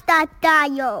touch that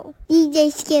dial.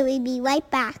 DJ Skip will be right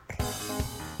back.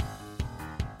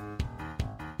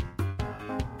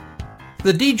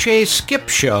 The DJ Skip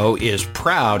Show is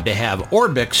proud to have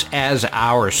Orbix as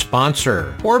our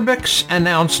sponsor. Orbix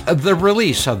announced the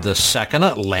release of the second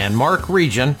landmark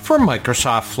region for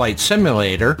Microsoft Flight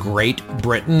Simulator, Great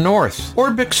Britain North.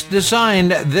 Orbix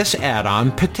designed this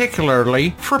add-on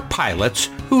particularly for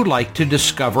pilots who like to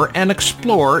discover and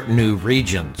explore new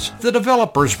regions. The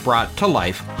developers brought to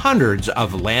life hundreds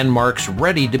of landmarks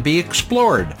ready to be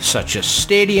explored, such as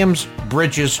stadiums,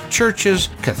 bridges, churches,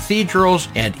 cathedrals,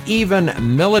 and even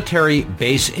military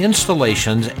base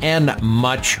installations, and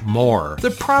much more.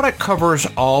 The product covers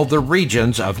all the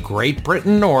regions of Great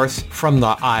Britain North, from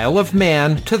the Isle of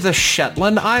Man to the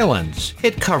Shetland Islands.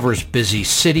 It covers busy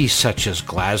cities such as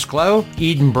Glasgow,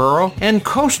 Edinburgh, and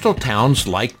coastal towns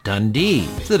like Dundee.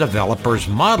 The developers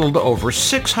modeled over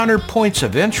 600 points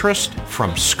of interest,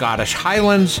 from Scottish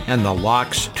Highlands and the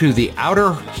Lochs to the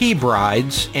Outer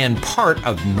Hebrides and part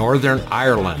of Northern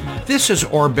Ireland. This is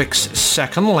Orbix's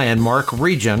second landmark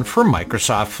region for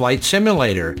Microsoft Flight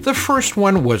Simulator. The first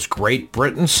one was Great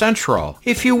Britain Central.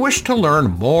 If you wish to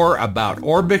learn more about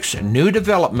Orbix's new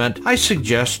development, I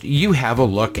suggest you have a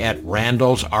look at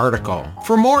Randall's article.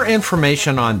 For more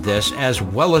information on this as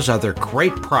well as other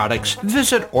great products,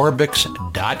 visit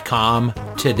Orbix.com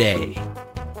today.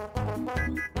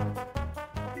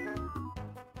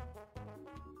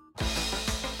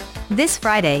 This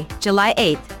Friday, July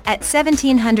 8th, at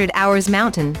 1700 hours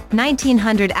Mountain,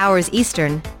 1900 hours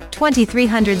Eastern,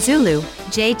 2300 Zulu,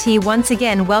 JT once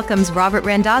again welcomes Robert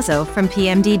Randazzo from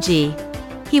PMDG.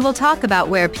 He will talk about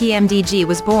where PMDG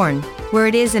was born, where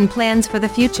it is and plans for the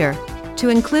future, to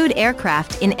include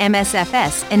aircraft in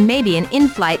MSFS and maybe an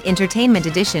in-flight entertainment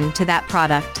addition to that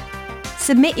product.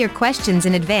 Submit your questions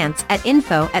in advance at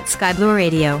info@Skyblueradio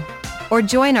Radio, or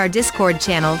join our Discord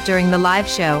channel during the live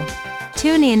show.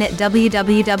 Tune in at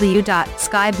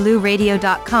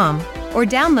www.skyblueradio.com or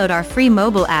download our free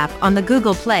mobile app on the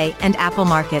Google Play and Apple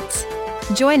markets.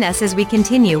 Join us as we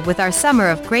continue with our summer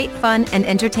of great fun and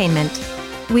entertainment.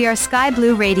 We are Sky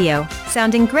Blue Radio,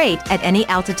 sounding great at any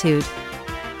altitude.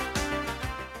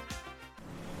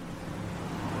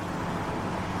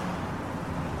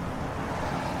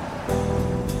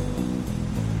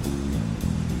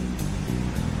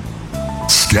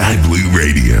 Sky Blue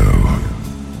Radio.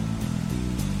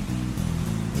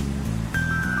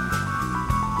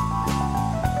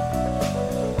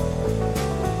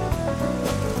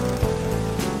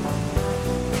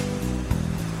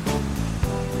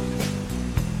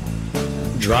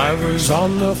 Drivers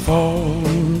on the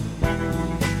phone.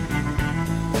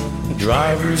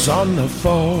 Drivers on the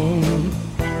phone.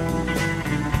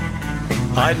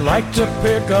 I'd like to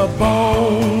pick a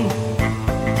bone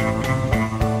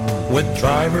with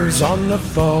drivers on the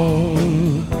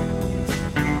phone.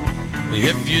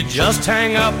 If you just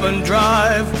hang up and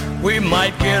drive, we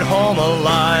might get home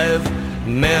alive.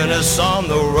 Menace on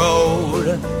the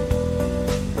road.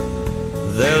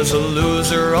 There's a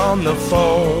loser on the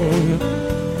phone.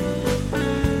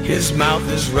 His mouth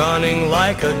is running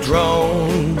like a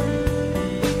drone.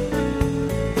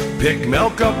 Pick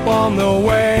milk up on the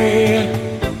way.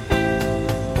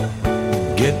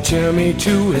 Get Timmy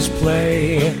to his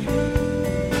play.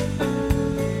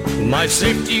 My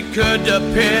safety could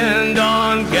depend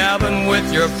on gabbing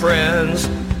with your friends,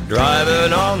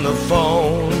 driving on the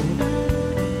phone.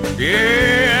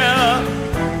 Yeah.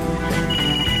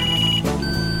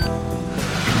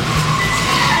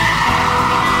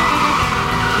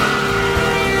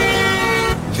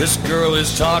 This girl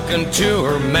is talking to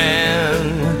her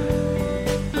man.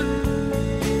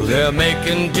 They're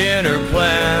making dinner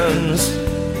plans.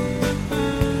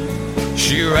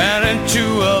 She ran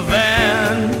into a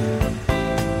van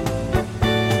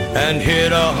and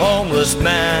hit a homeless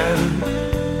man.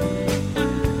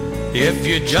 If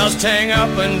you just hang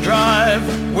up and drive,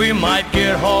 we might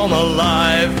get home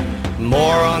alive.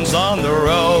 Morons on the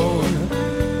road.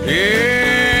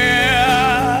 Yeah.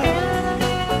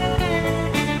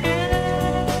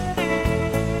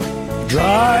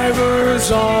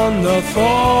 Drivers on the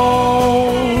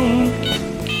phone.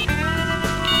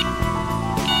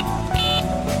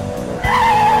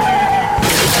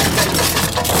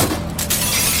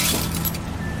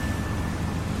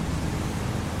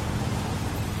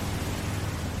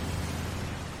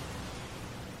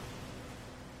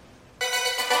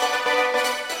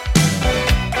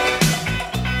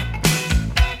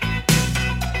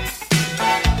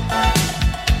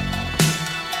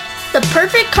 The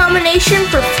perfect combination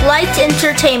for flight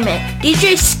entertainment.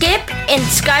 DJ Skip and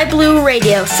Sky Blue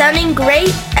Radio, sounding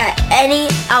great at any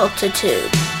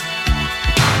altitude.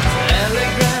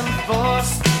 Telegram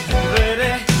force,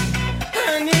 ready.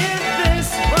 And if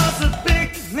this was a big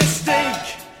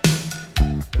mistake,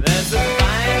 there's a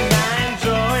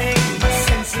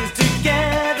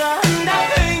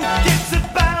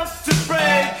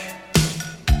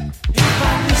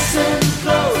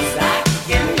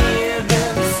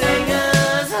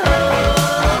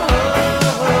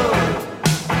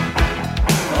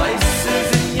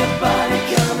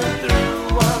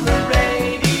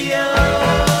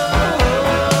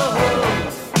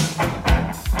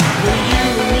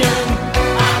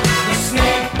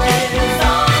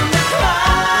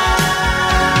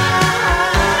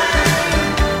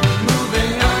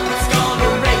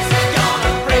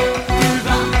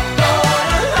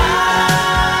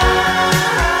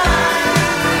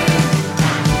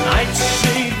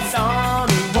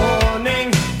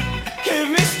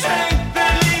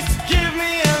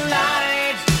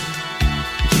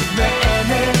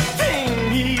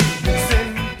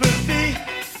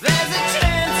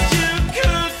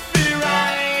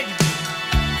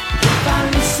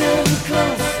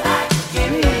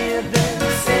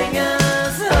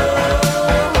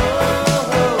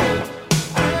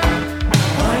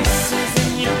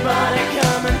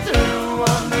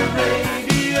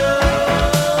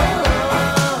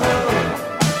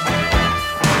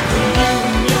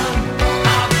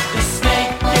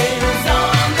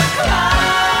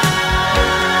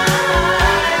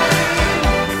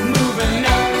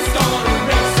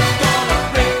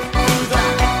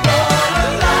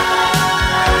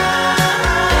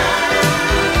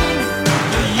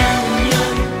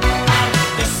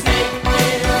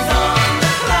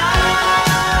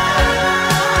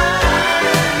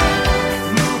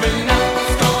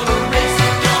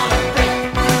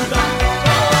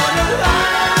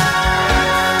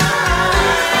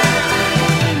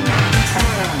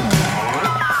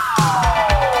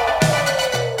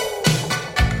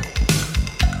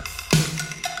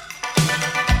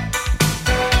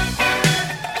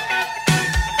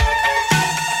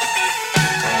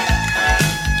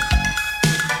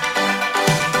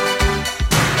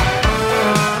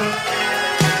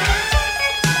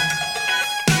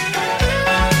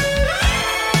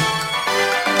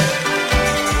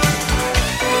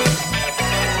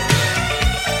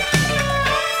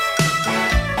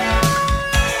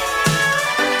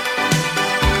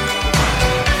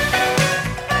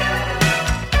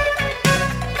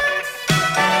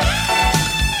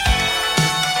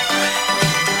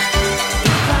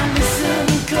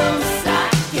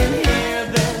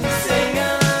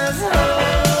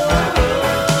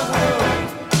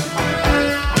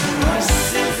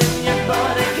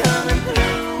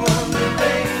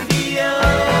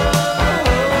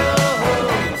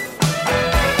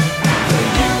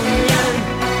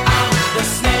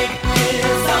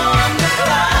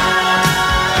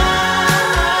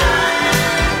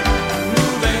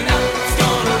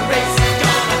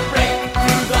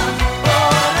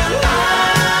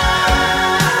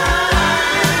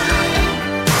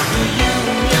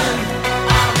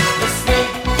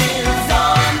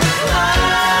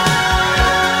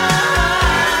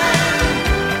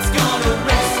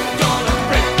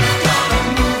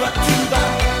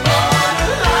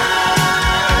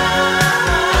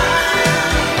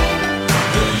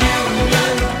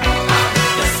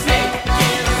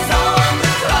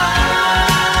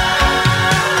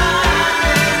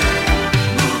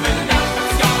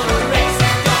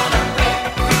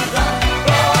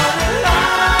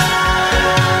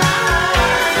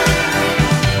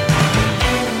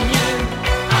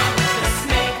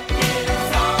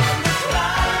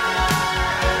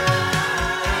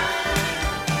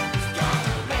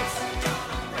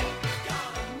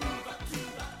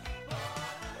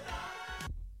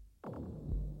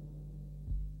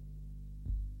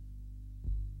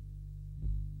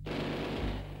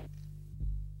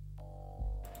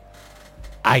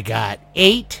I got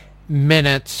 8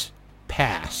 minutes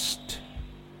past.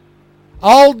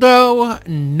 Aldo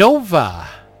Nova,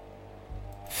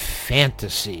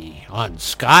 Fantasy on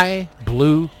Sky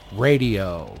Blue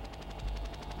Radio.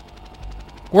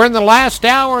 We're in the last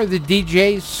hour of the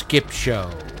DJ Skip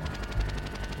Show.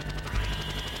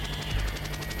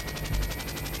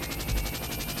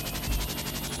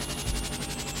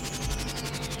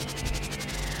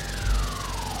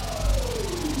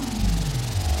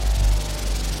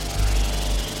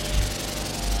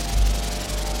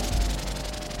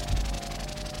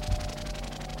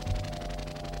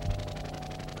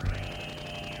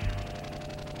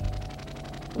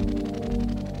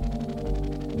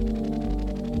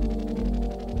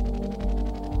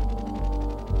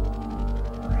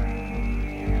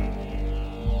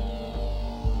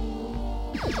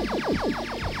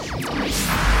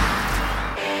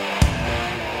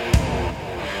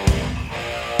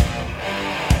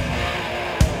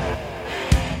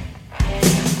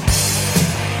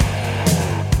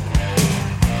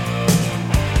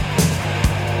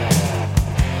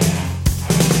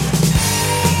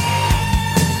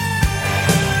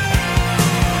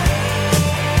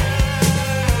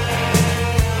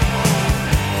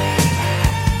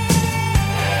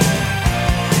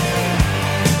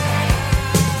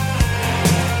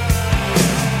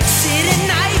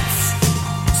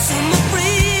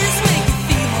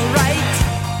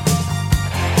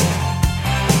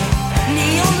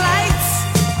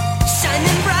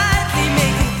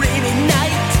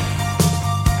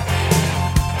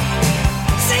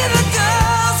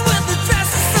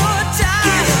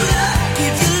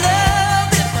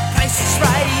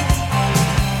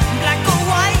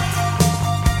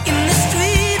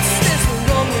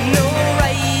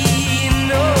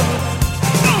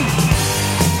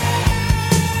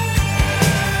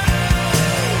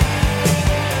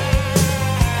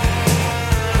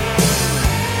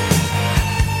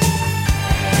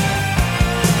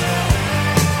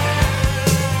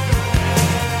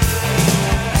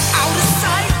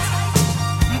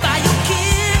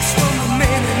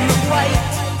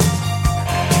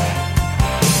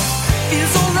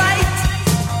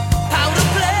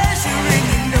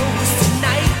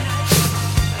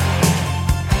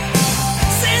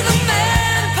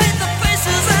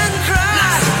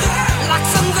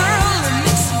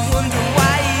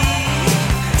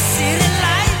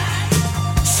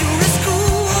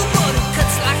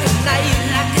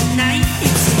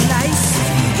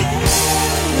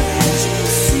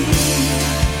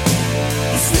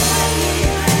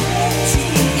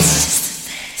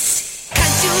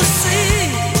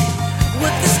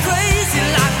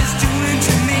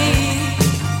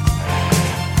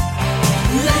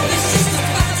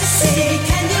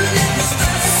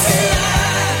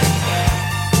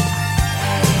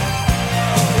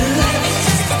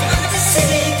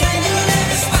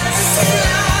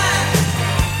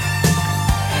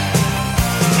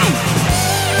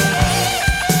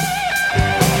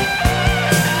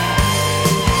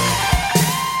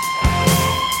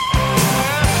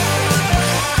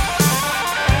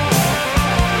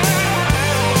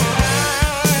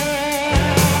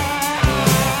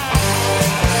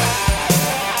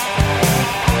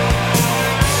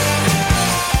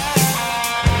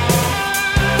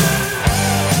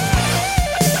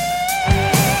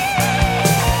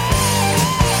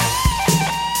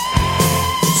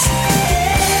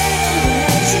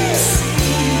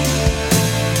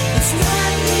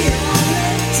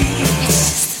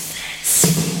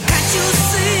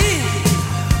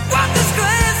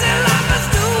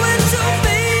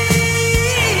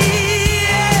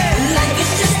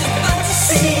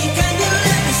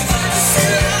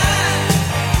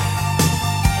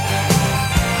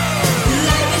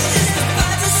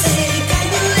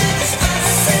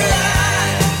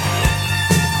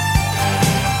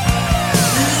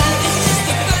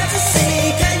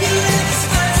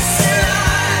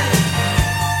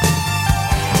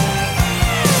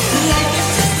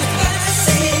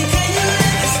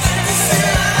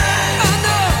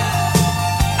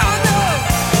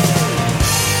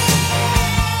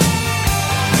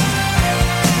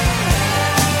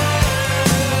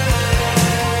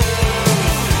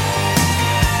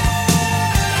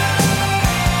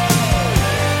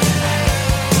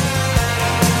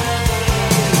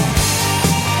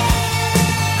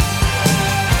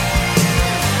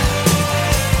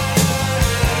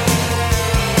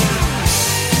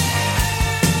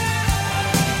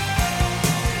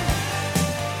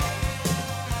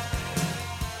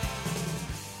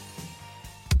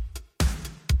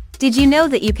 Did you know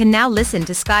that you can now listen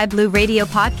to Sky Blue Radio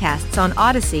podcasts on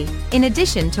Odyssey, in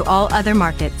addition to all other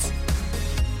markets?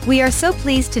 We are so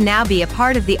pleased to now be a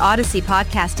part of the Odyssey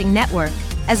Podcasting Network,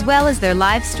 as well as their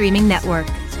live streaming network.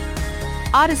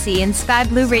 Odyssey and Sky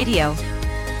Blue Radio.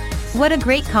 What a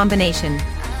great combination.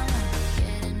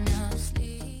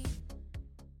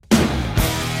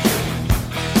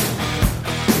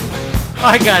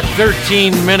 I got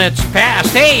 13 minutes past.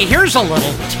 Hey, here's a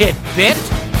little tidbit.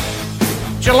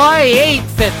 July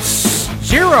 8th at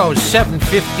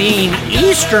 07:15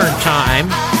 Eastern Time,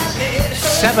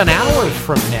 7 hours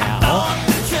from now,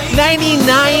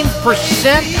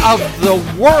 99% of the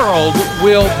world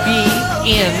will be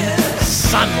in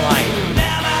sunlight.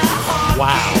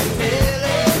 Wow.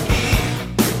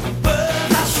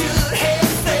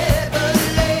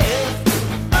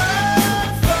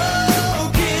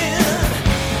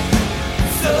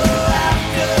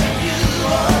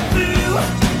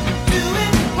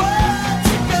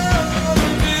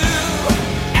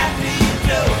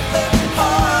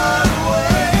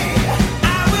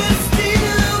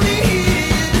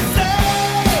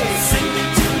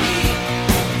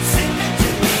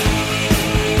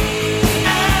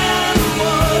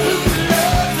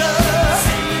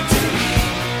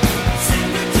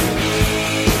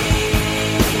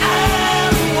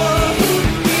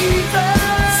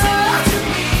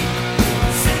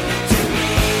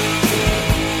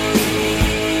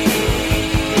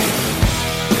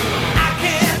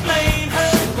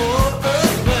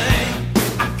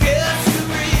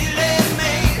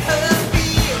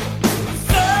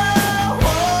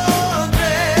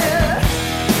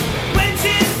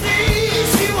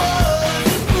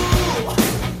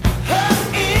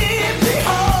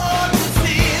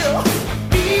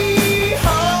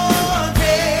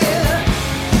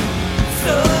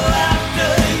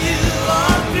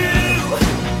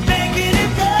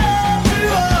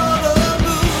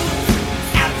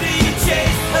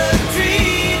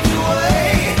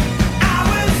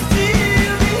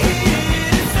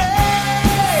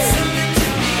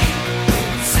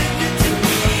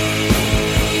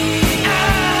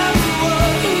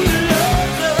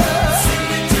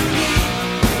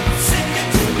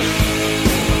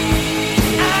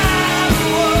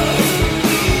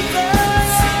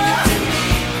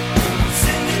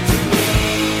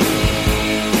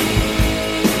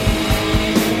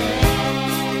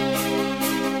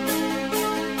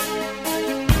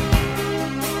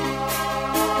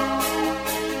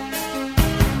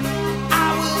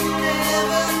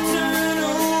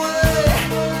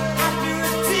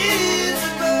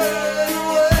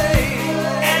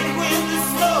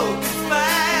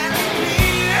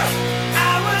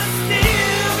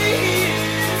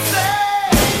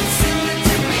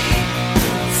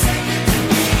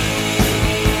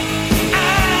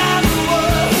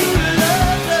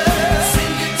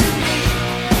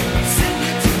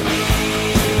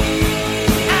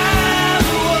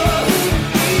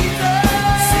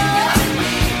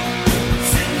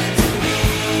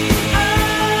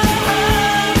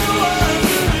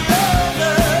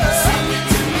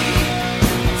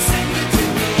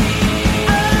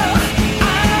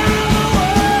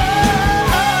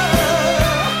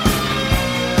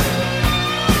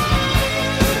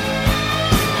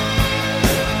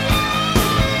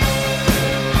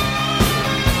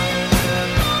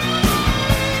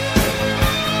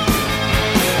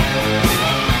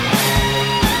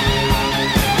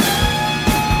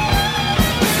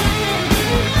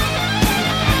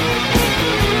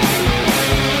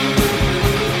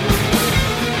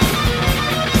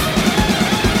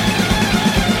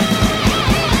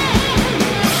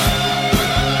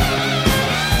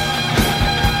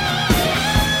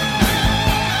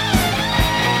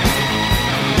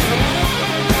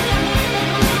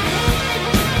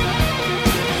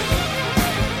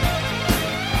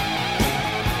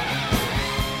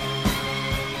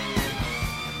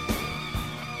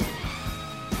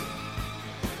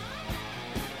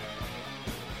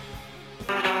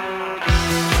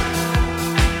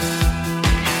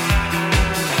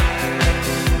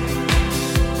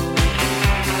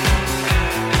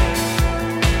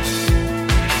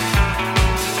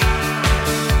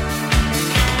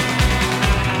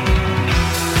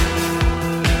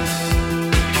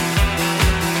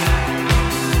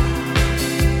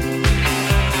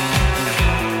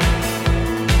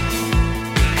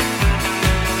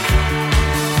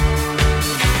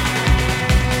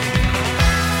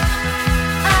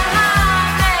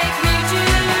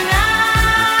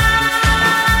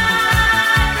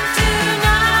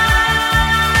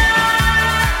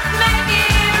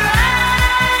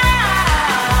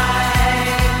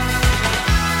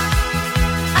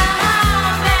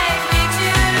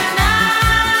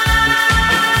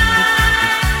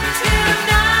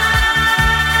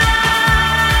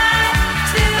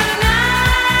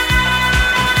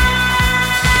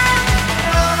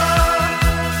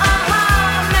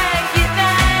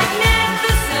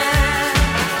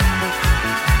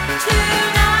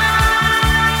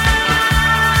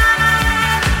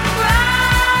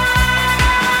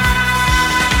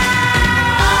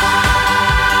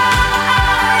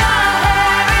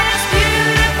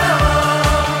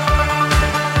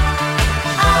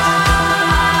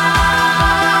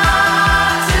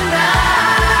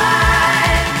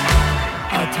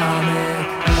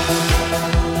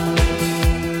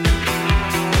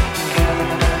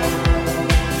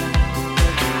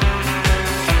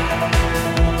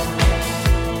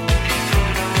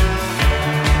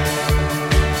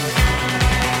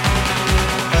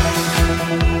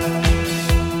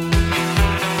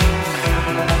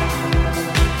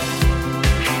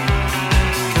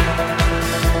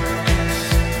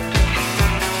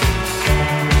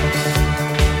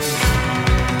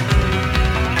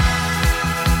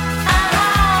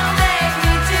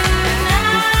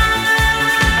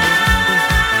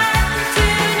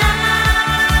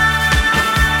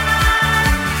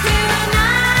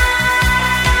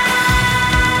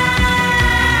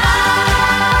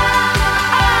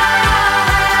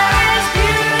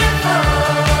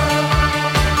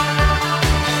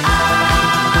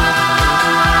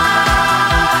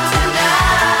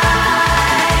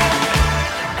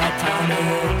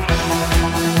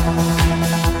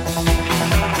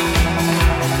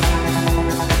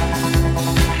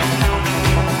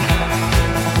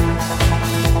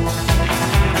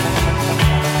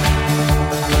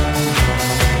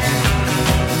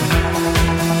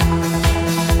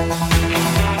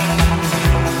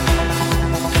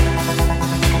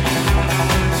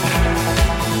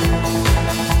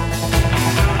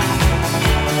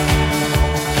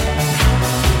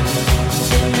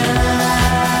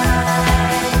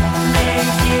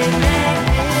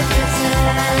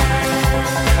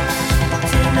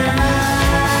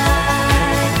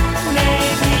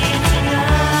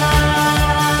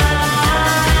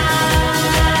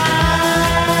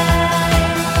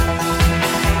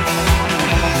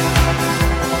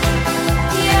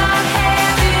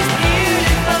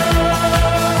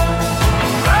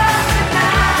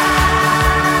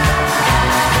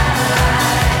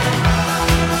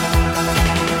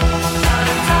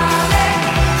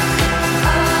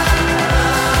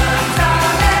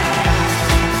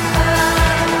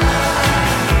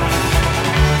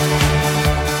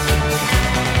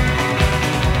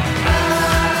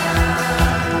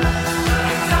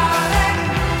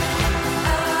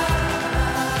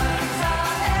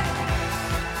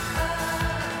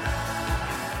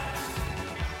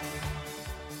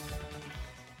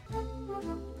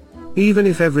 Even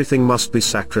if everything must be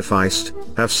sacrificed,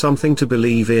 have something to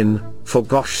believe in, for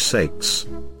gosh sakes.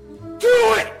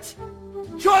 Do it!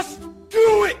 Just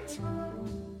do it!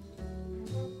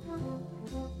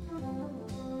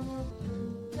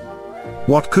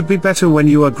 What could be better when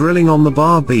you are grilling on the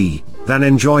barbie, than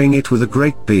enjoying it with a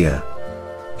great beer?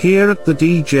 Here at the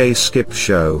DJ Skip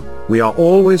Show, we are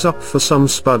always up for some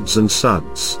spuds and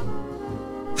suds.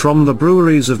 From the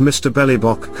breweries of Mr.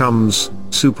 Bellybock comes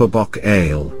Superbock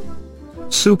Ale.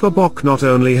 Superbock not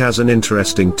only has an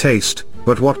interesting taste,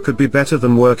 but what could be better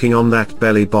than working on that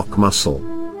bellybock muscle?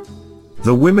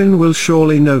 The women will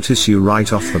surely notice you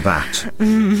right off the bat.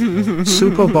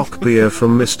 Superbock beer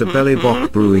from Mr.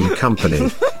 Bellybock Brewing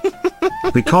Company.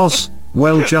 Because,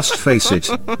 well, just face it,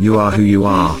 you are who you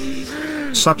are.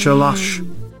 Such a lush.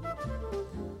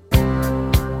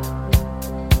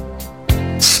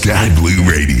 Sky Blue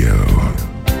Radio.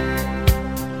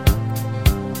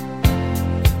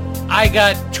 I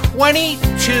got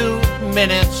 22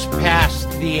 minutes past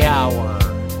the hour.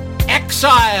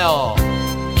 Exile!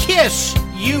 Kiss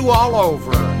you all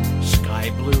over.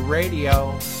 Sky Blue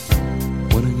Radio.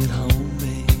 When I get home,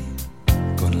 babe,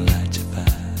 gonna light your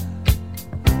fire.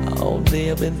 All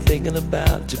day I've been thinking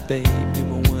about you, baby,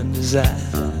 my one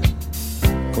desire.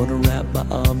 Gonna wrap my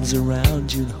arms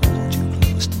around you and hold you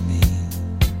close to me.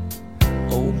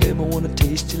 Oh, babe, I wanna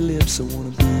taste your lips, I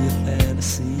wanna be a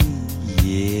fantasy,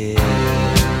 yeah.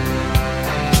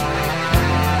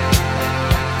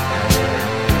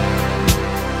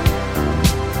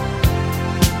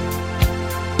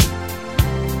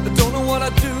 What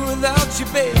I'd do without you,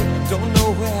 babe, don't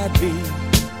know where I'd be.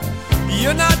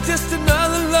 You're not just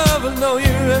another lover, no,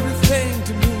 you're everything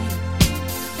to me.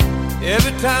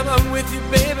 Every time I'm with you,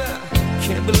 baby, I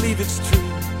can't believe it's true.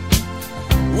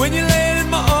 When you lay in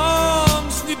my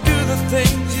arms and you do the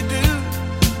things you do,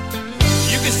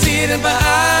 you can see it in my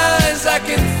eyes, I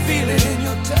can feel it in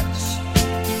your touch.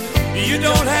 You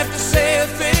don't have to say a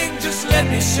thing, just let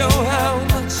me show how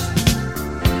much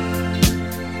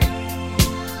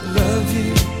love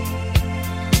you,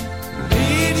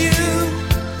 need you,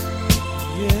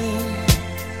 yeah.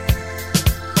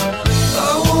 I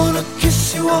wanna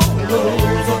kiss you all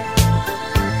over,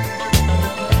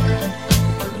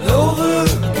 and over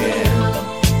again.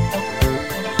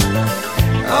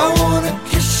 I wanna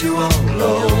kiss you all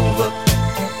over,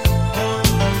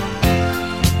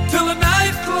 till the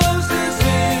night closes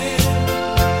in,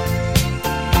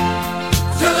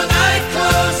 till the night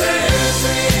closes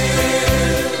in.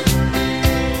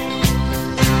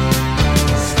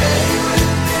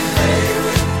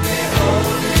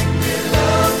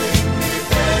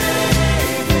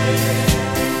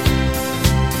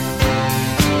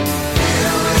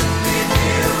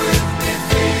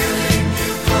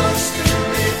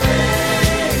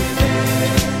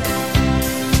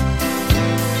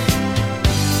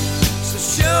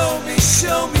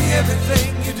 Show me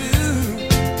everything you do,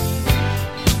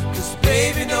 'cause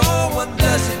baby, no one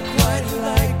does it quite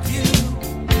like you.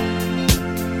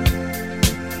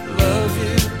 Love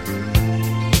you,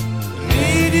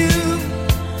 need you,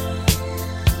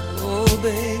 oh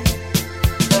baby.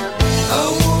 I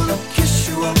wanna kiss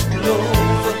you all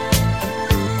over,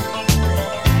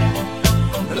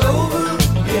 and over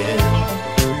again.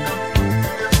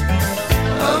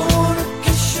 I wanna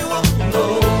kiss you all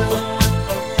over,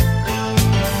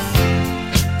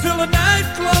 till the night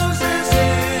closes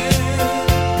in,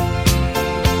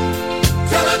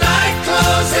 till the night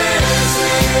closes in,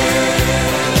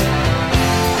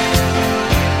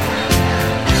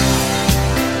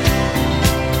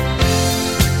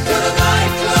 till the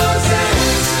night closes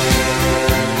in,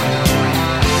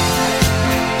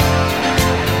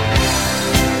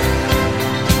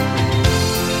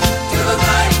 till the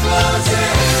night closes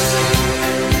in.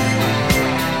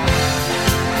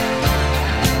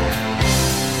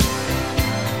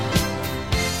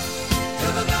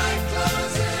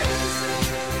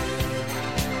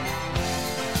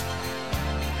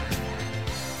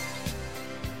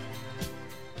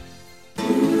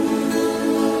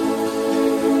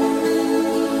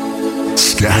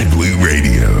 Sky Blue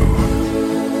Radio.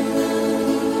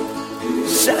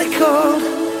 Sally called,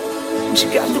 and she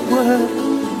got the word.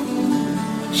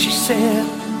 She said,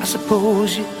 I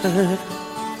suppose you heard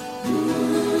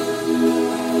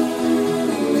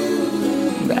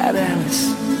about Alice.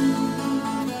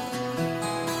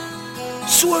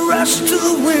 So I rushed to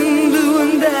the window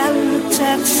and down the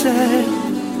taxi,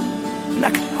 and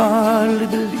I could hardly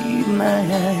believe my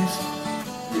eyes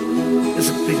as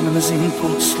a big limousine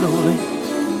pulled slowly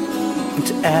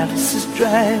into Alice's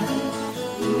drive.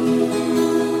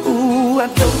 Oh, I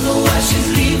don't know why she's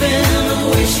leaving or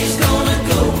where she's gonna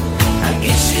go. I I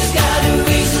guess she's got her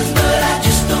reasons, but I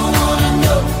just don't wanna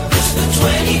know. 'Cause for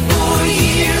 24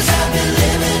 years I've been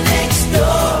living next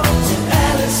door to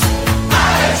Alice.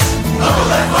 Alice, oh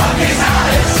that fucking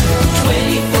Alice.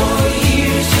 24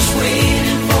 years just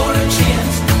waiting for a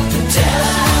chance to tell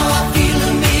her how I feel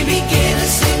and maybe get a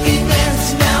second glance.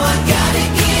 Now I gotta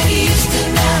get used to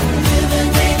not living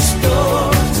next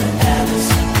door to Alice.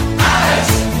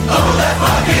 Alice, oh that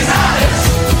fucking Alice.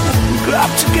 We grew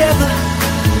up together,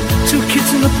 two kids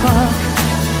in the park,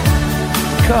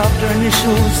 carved our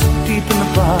initials deep in the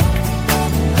bark.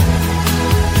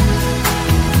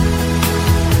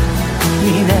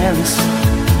 Me and Alice.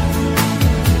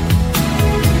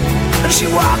 And she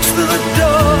walks through the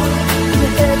door with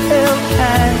her head held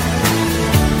high.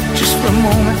 Just for a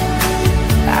moment,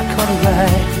 I caught her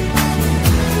eye.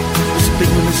 This big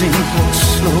limousine pulled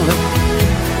slowly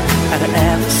out of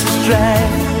Alice's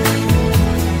drive.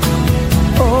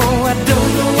 Oh, I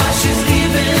don't know why she's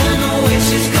leaving or where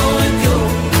she's gonna go.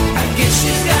 I guess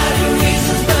she's got her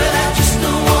reasons, but I just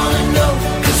don't wanna know.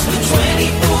 'Cause for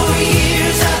 24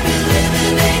 years I've been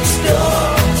living next door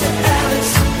to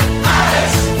Alice.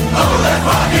 Alice, oh that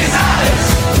fucking Alice.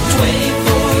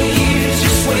 24 years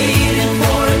just waiting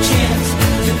for a chance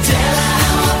to tell her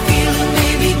how I feel and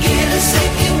maybe get a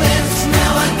second glance.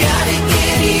 Now I gotta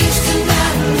get used to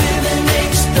not living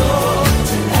next door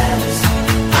to Alice.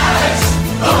 Alice,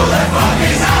 oh that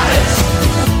fucking Alice.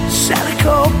 Sally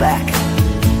called back,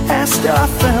 asked how I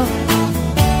felt.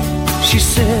 She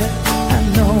said, I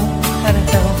know how to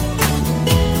help.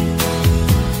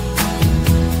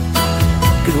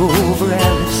 Get over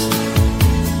Alice.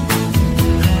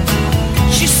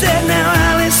 She said, now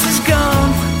Alice is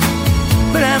gone,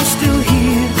 but I'm still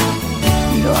here.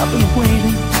 You know, I've been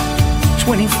waiting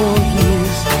 24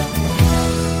 years.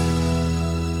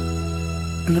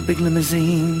 And the big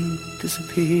limousine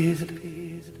disappeared.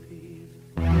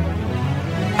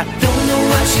 I don't know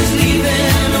why she's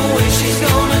leaving or where she's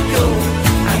gonna go.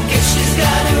 I guess she's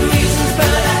got her reasons,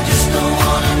 but I just don't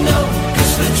wanna know.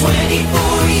 'Cause for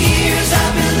 24 years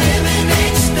I've been living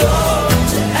next door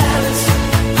to Alice.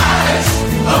 Alice,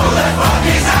 oh that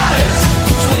fucking Alice.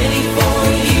 24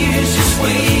 years just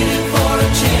waiting for a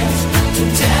chance to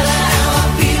tell her how I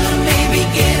feel and maybe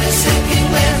get a second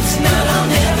glance. Now I'll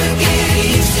never get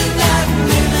used to not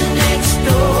living next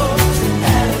door to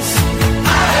Alice.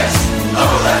 Alice,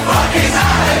 oh that fucking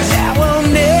Alice. I will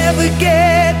never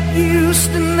get used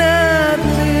to not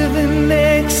living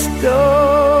next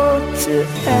door to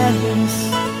Alice.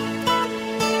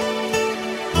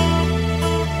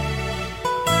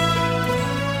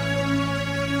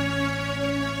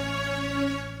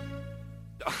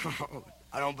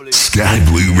 I don't believe Sky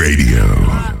Blue Radio.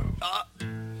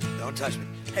 Don't touch me.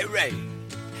 Hey, Ray.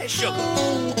 Hey, Sugar.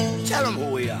 Tell them who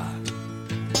we are.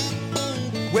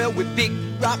 Well, we're big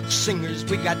rock singers.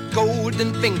 We got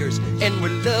golden fingers. And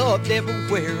we're loved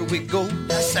everywhere we go.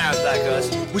 That sounds like us.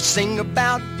 We sing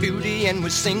about beauty and we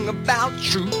sing about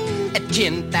truth. At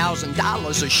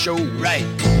 $10,000 a show. Right.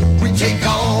 We take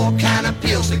all kind of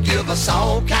pills to give us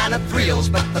all kind of thrills.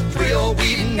 But the thrill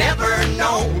we've never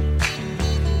known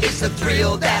is the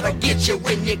thrill that'll get you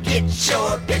when you get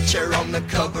your picture on the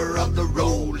cover of the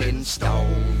Rolling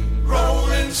Stone.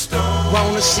 Rolling Stone.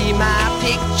 Wanna see my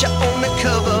picture on the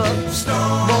cover?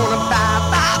 Stone. Wanna buy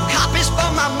 5 copies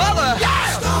for my mother?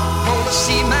 Yeah. Stone. Wanna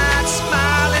see my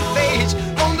smiling face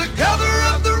on the cover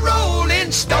of the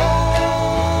Rolling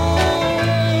Stone?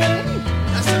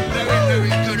 That's a very,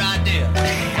 very good idea.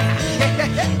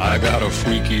 I got a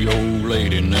freaky old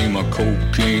lady named a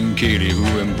Cocaine Kitty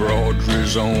who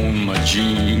embroideries on my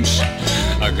jeans.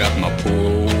 I got my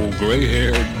poor old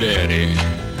gray-haired daddy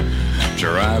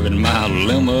driving my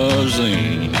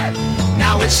limousine.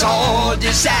 Now it's all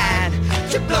designed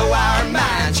to blow our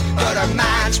minds, but our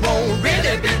minds won't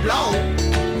really be blown.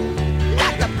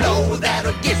 Like the blow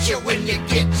that'll get you when you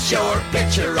get your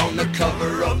picture on the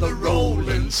cover of the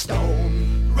Rolling Stone.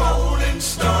 Rolling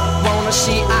Stone. Wanna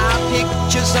see our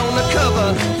pictures on the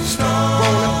cover? Stone.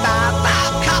 Wanna buy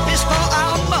 5 copies for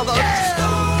our mother?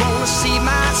 Yeah. Wanna see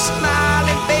my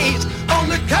smiling face on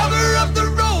the cover of the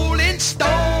Rolling Stone?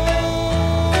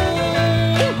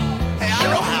 Hey, I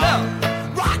know how.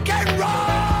 Rock and roll!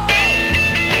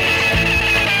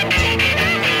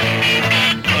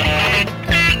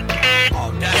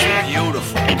 Oh, that's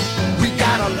beautiful. We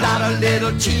got a lot of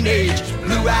little teenage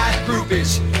blue-eyed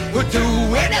groupies who'll do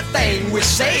anything we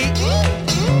say.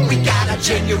 We got a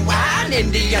genuine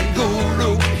Indian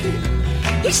guru.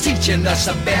 He's teaching us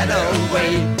a better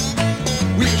way.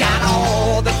 We got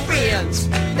all the friends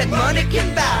that money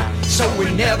can buy, so we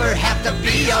never have to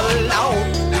be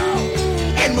alone.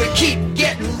 And And we keep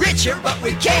getting richer, but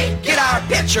we can't get our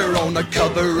picture on the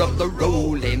cover of the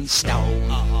Rolling Stone.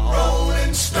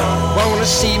 Rolling Stone. Wanna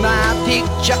see my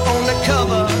picture on the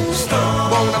cover?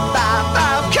 Wanna buy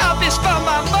 5 copies for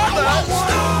my mother?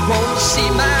 Wanna see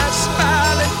my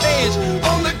smiling face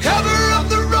on the cover of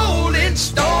the Rolling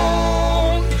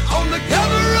Stone? On the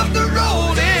cover of the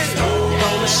Rolling Stone.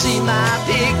 Wanna see my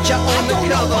picture on the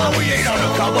cover? We ain't on the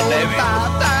cover, baby.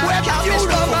 We're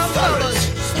beautiful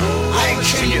fellas. I ain't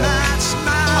kidding you.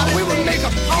 We would make a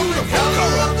beautiful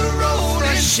cover.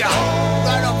 This shot,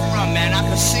 right up front, man. I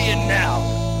can see it now.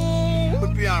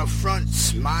 We'd be on the front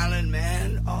smiling,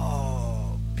 man.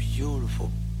 Oh,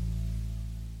 beautiful.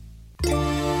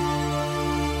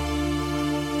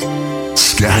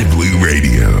 Sky Blue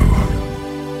Radio.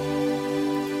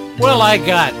 Well, I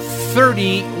got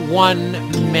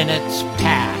 31 minutes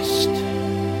past.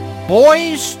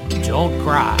 Boys, don't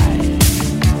cry.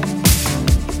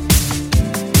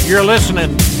 You're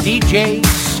listening to DJ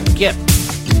Skip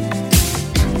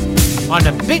on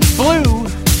the Big Blue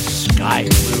Sky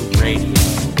Blue Radio.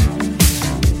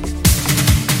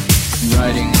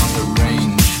 Riding on the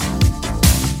range,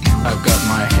 I've got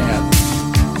my hat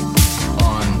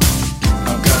on,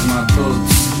 I've got my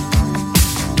boots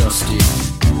dusty,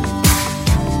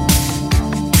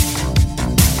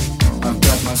 I've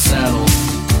got my saddle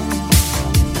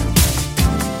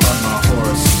on my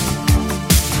horse.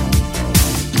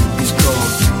 He's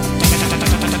cold,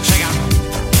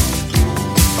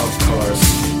 of course.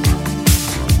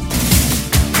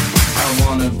 I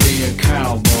wanna be a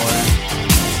cowboy,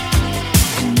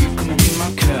 and you can be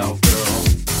my cowgirl.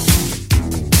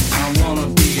 I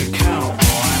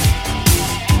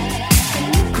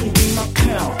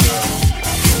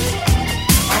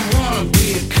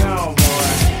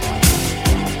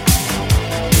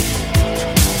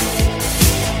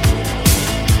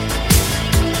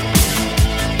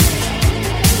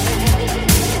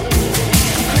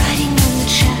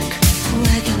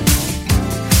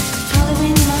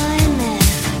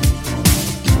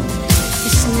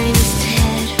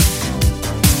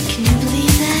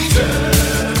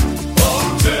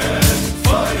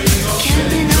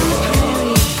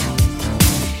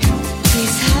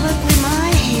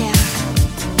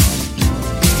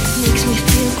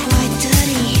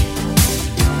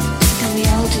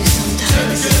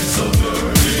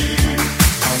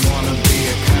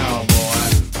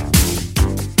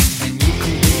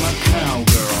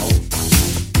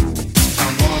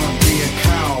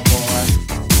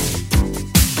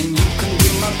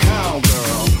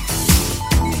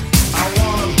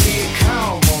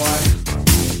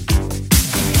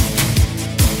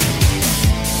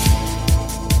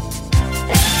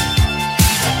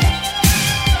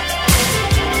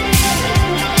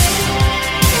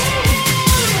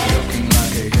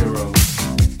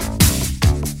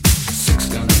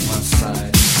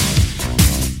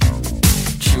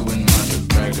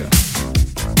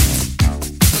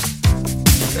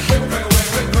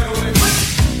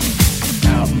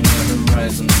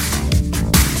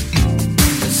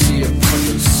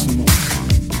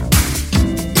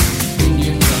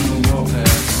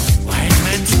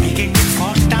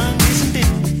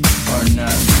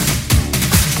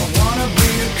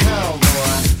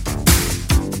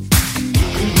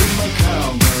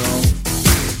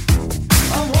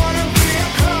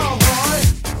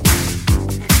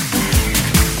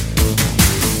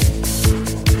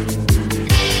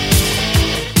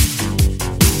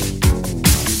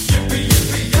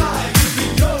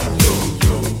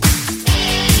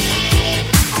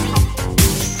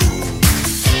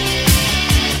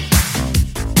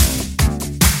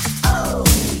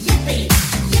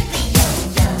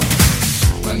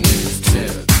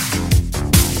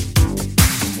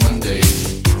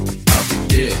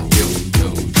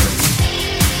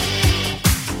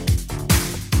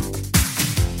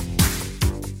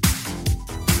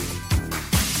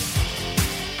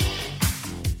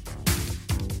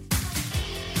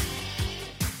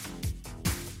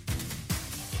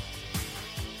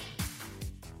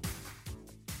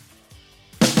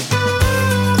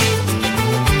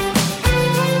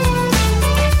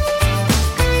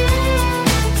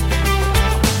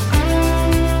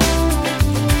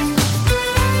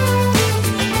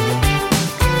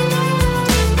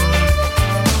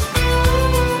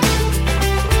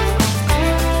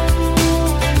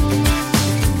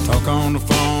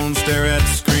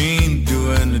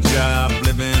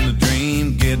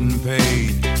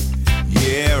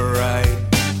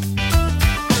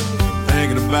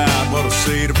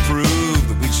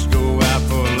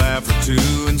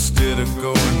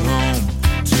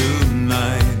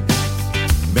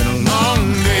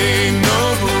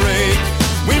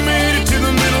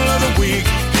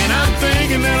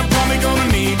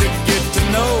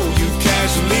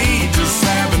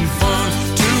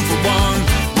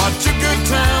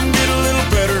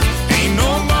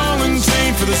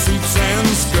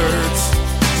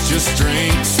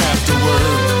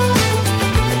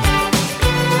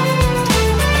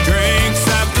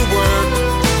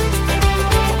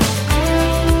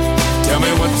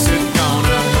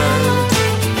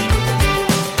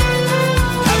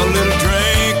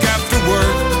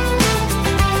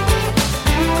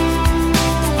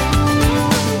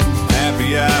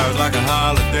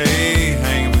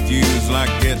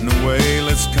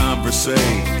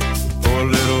say for a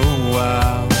little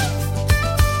while.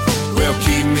 Well,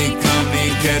 keep me company,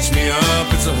 catch me up.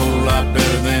 It's a whole lot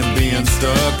better than being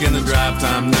stuck in the drive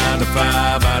time 9 to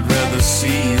 5. I'd rather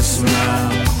see you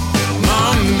smile.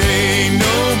 Monday,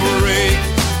 no break.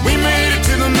 We made it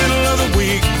to the middle of the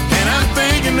week, and I'm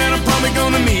thinking that I'm probably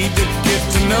gonna need to get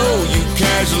to know you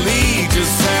casually.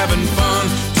 Just having fun,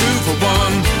 2 for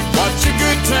 1. Watch a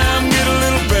good time get a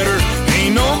little better.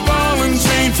 Ain't no ball and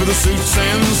chain for the suits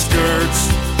and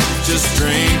skirts. Just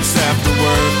drinks after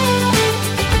work.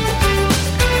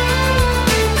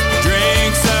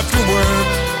 Drinks after work.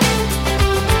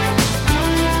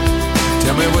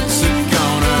 Tell me what's it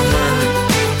gonna hurt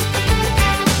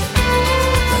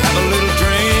to have a little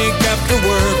drink after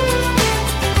work.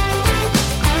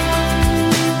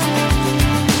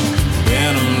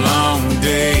 Been a long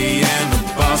day and the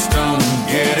boss don't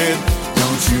get it.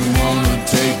 Don't you wanna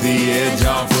take the edge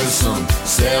off with some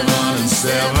 7 and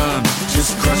 7?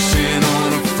 Just crushing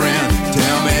on a friend.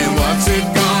 Tell me what's it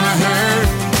gonna hurt?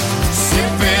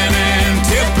 Sipping and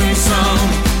tipping some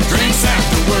drinks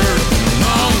after work.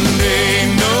 Long day,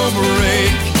 no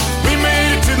break. We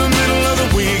made it to the middle of the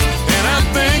week, and I'm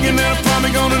thinking that I'm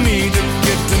probably gonna need to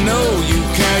get to know you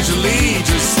casually.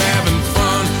 Just having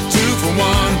fun, 2 for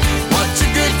 1. Watch a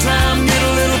good time get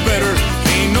a little better.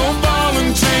 Ain't no ball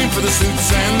and chain for the suits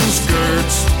and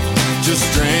skirts. Just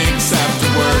drinks after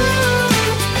work.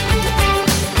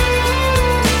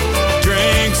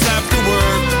 Drinks after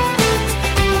work.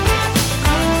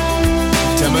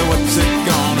 Tell me what's it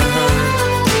gonna hurt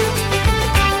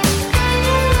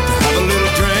to have a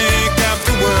little drink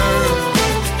after work.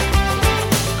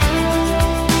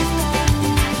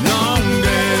 Long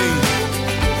day,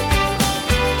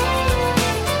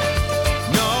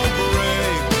 no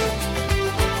break.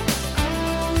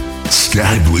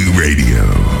 Sky Blue Radio.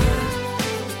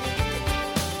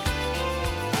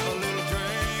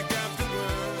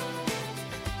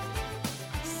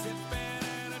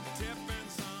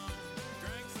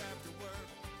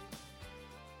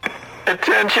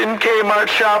 Attention Kmart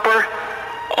shopper,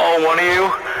 all one of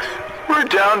you. We're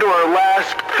down to our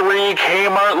last 3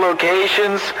 Kmart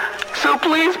locations, so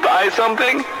please buy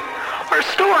something. Our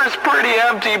store is pretty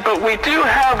empty, but we do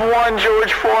have one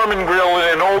George Foreman grill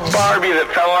and an old Barbie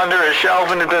that fell under a shelf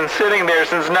and has been sitting there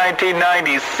since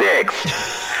 1996.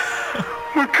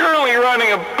 We're currently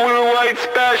running a blue light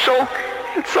special.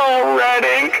 It's all red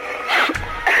ink.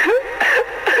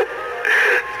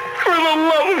 For the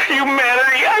love of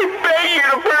humanity, I beg you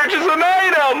to purchase an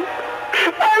item.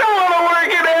 I don't want to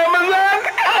work at Amazon.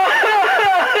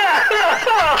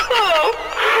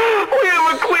 We have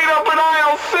a clean up in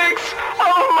aisle 6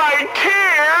 of my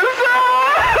tears.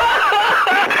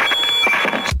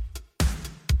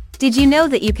 Did you know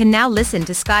that you can now listen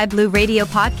to Sky Blue Radio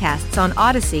podcasts on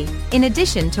Odyssey, in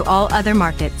addition to all other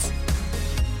markets?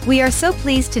 We are so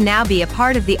pleased to now be a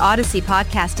part of the Odyssey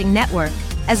podcasting network,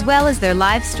 as well as their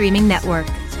live streaming network.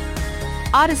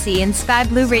 Odyssey and Sky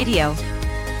Blue Radio.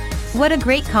 What a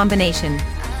great combination.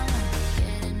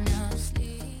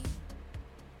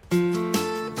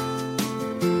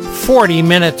 "40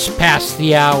 minutes past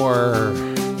the hour."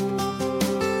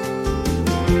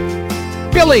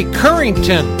 Billy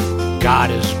Currington.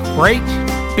 God is great.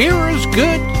 Beer is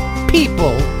good.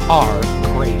 People are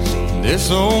crazy. This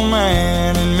old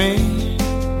man and me,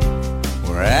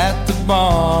 we're at the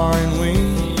bar and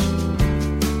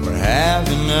we're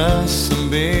having us some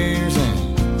beers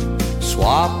and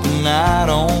swapping out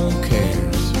on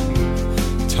cares,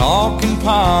 talking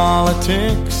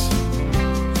politics,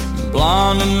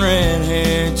 blonde and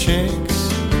redhead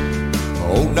chicks,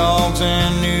 old dogs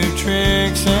and new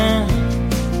tricks and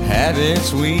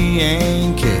habits we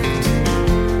ain't kicked.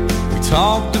 We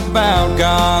talked about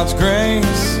God's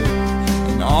grace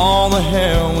and all the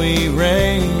hell we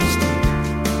raised.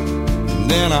 And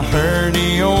then I heard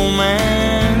the old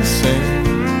man say,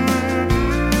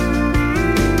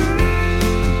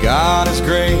 God is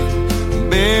great,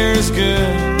 beer is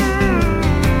good,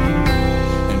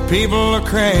 and people are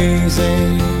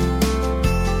crazy.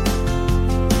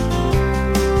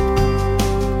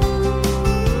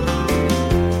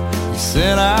 He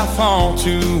said I fought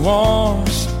 2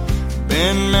 wars,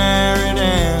 been married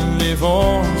and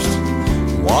divorced.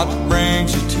 What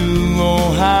brings you to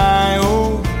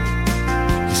Ohio?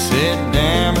 He said,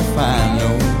 damn if I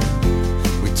know.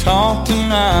 We talked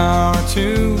an hour or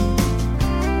 2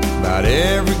 about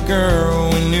every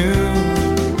girl we knew,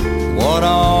 what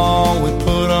all we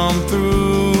put them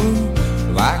through,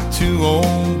 like 2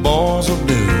 old boys will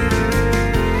do.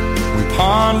 We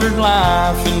pondered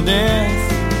life and death.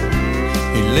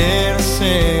 He lit a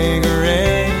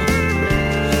cigarette,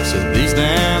 said these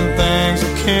damn things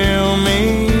will kill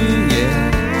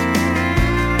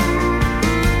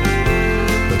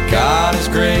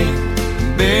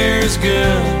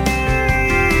good,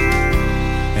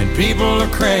 and people are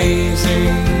crazy.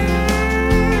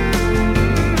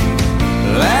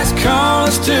 Last call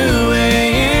is 2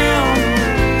 a.m.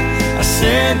 I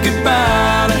said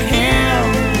goodbye to him.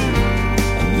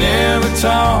 I never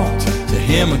talked to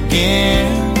him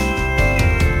again.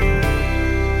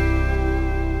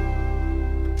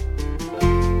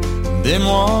 Then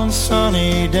one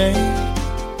sunny day,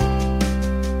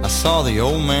 I saw the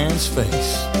old man's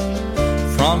face.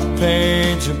 Front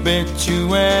page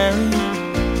obituary,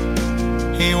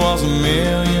 he was a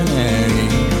millionaire.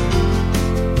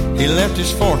 He left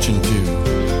his fortune to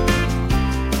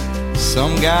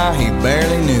some guy he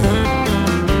barely knew.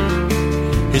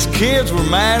 His kids were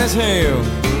mad as hell,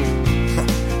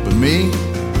 but me,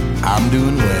 I'm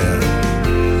doing well.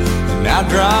 And I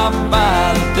drop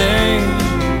by today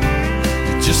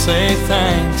to just say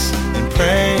thanks and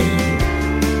pray.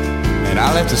 And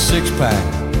I left a 6-pack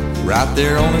right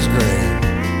there on his grave.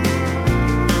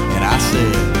 And I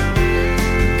said,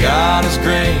 God is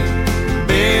great,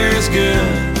 beer is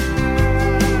good,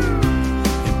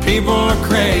 and people are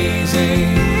crazy.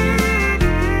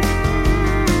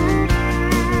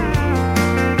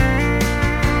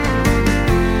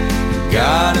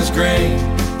 God is great,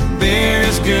 beer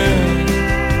is good,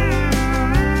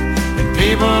 and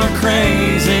people are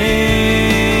crazy.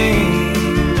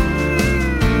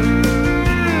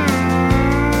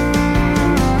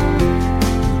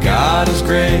 God is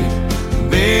great,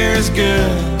 beer is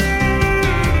good,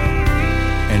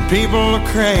 and people are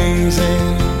crazy.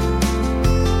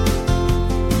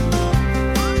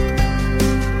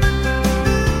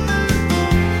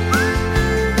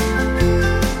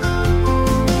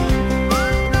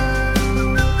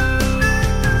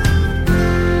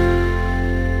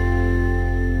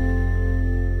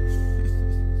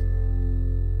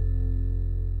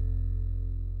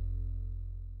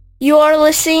 You are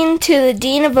listening to the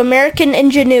Dean of American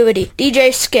Ingenuity,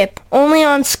 DJ Skip, only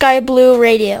on Sky Blue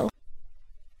Radio.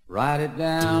 Write it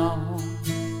down,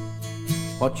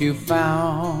 what you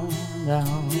found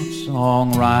out,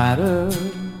 songwriter.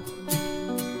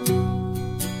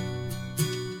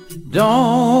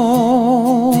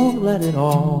 Don't let it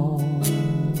all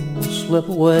slip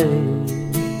away.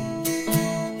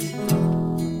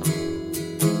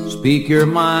 Speak your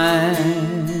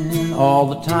mind all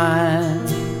the time,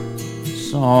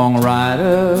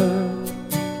 songwriter.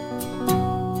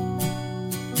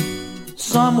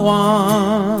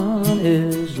 Someone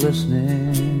is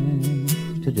listening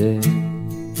today.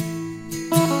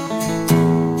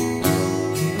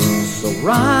 So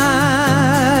ride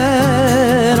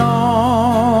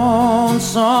on,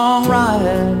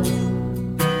 songwriter.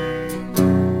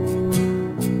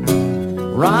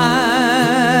 Ride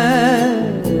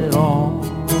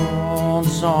on,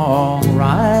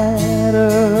 songwriter.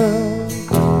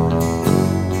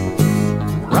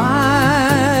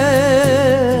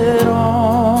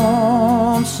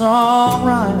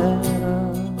 Songwriter,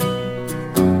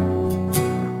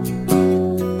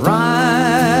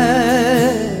 ride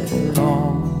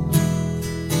on,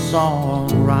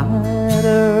 songwriter.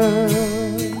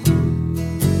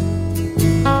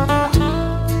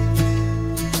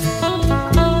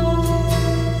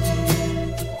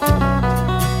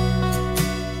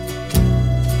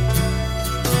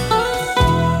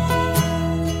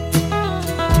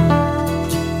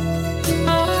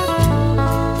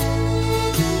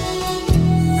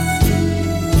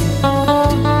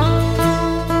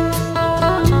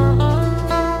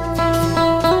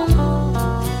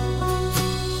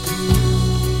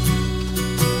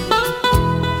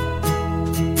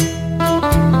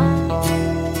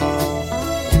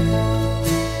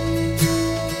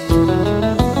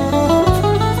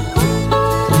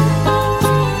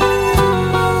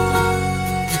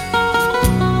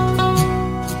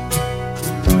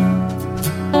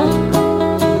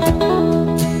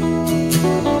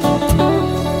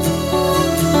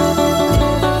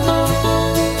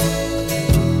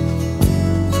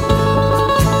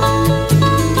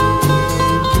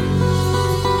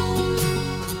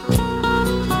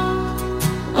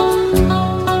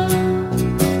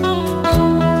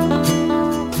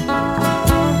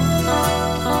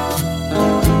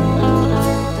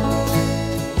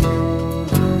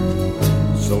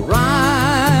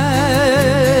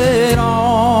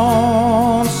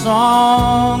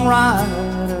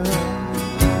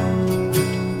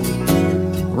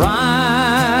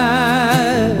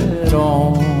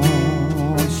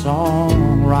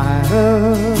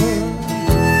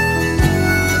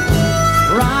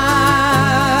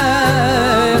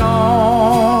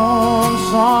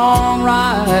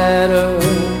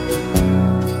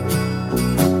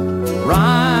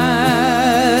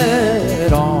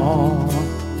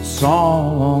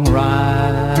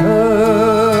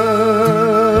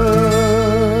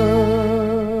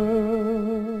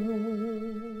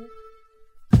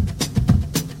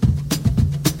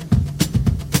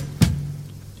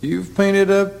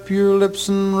 painted up your lips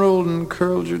and rolled and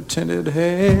curled your tinted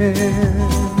hair.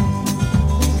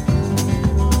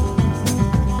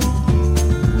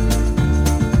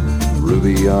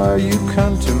 Ruby, are you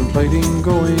contemplating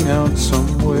going out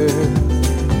somewhere?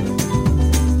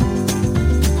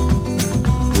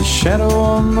 The shadow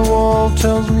on the wall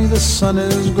tells me the sun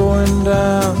is going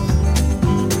down.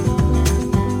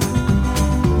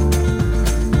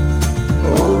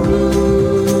 Oh, Ruby,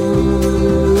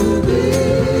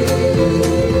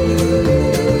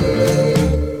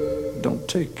 don't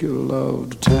take your love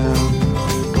to town.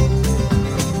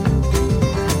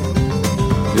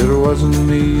 It wasn't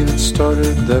me that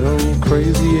started that old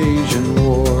crazy Asian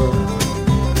war,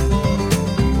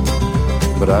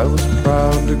 but I was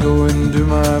proud to go and do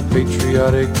my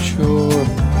patriotic chore.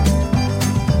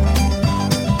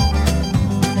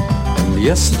 And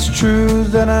yes, it's true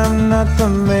that I'm not the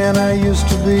man I used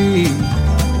to be.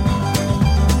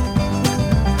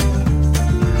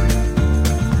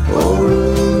 Oh, Ruby,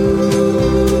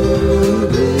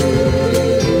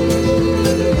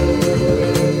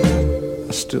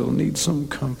 I still need some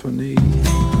company.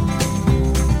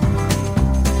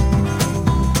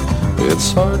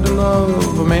 It's hard to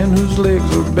love a man whose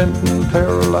legs are bent and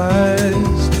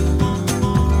paralyzed.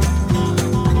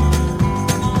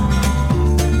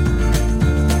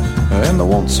 And the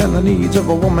wants and the needs of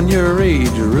a woman your age,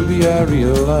 Ruby, I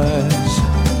realize.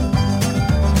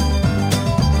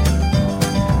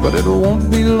 But it won't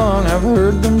be long, I've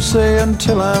heard them say,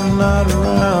 until I'm not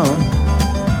around.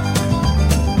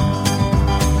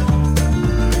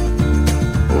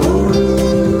 Oh,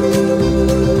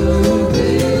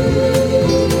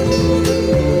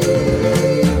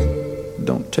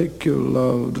 take your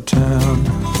love to town.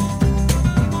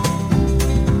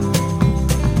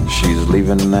 She's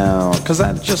leaving now, 'cause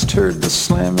I just heard the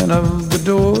slamming of the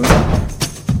door.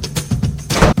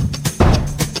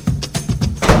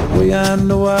 The way I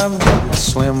know I've heard it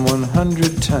slam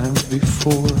 100 times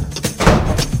before.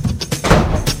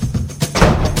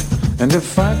 And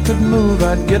if I could move,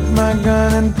 I'd get my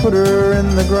gun and put her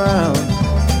in the ground.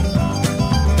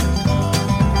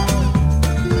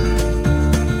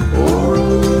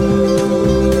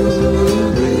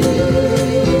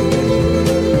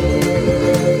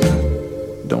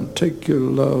 Take your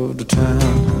love to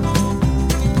town.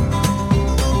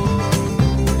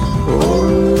 Oh,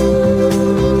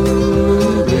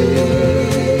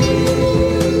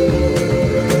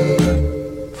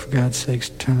 for God's sakes,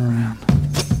 turn around.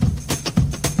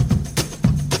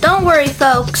 Don't worry,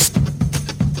 folks.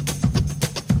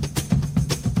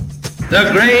 The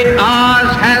great Oz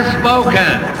has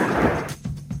spoken.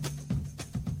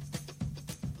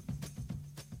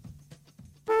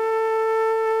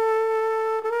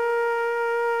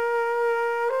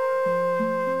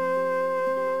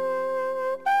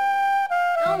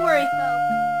 Don't worry, folks.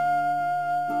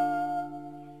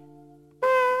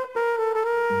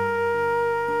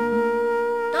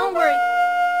 Don't worry.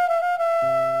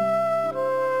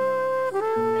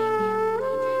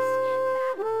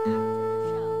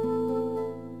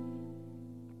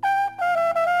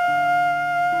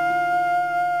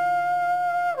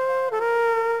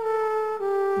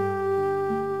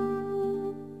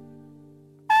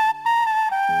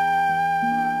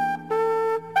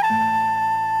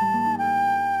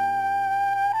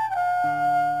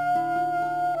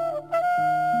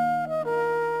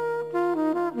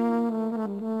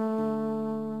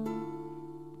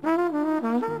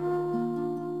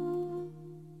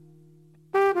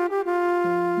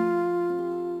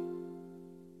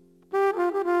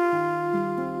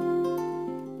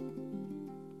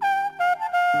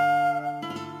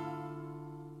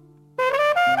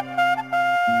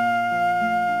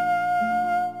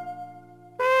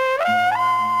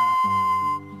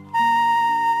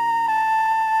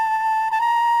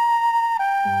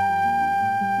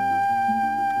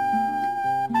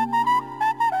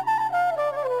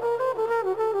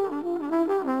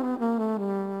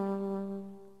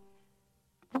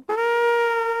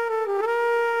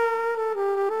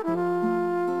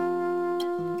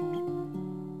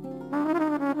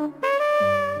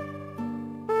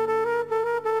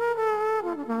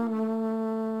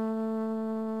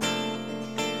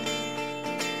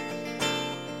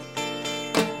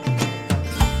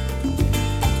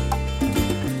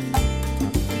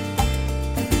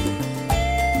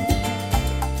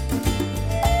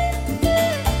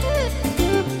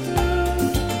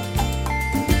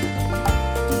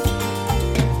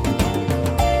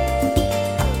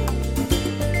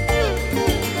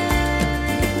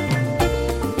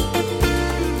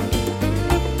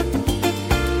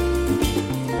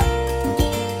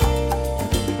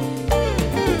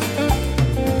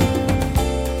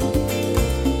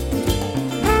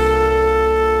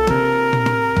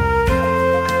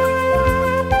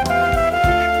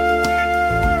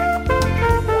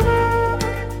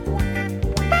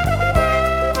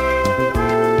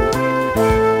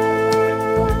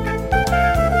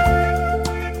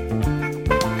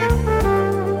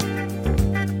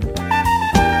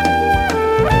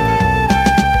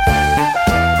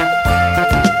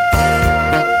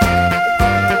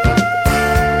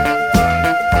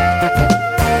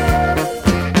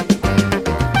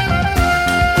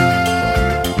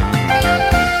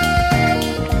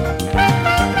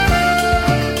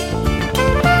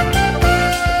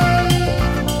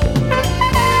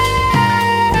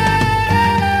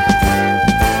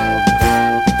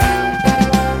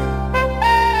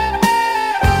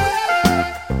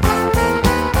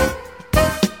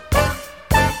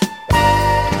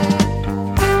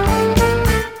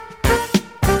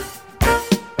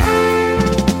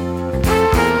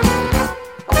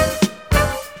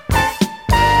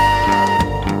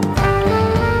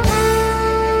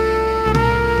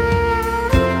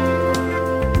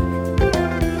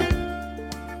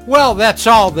 Well, that's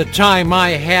all the time I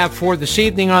have for this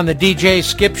evening on the DJ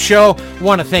Skip Show.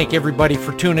 Want to thank everybody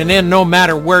for tuning in, no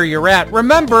matter where you're at.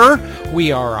 Remember,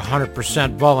 we are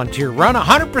 100% volunteer run,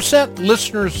 100%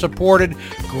 listener supported,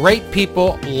 great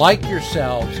people like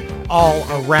yourselves all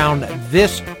around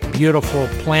this beautiful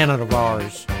planet of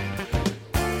ours.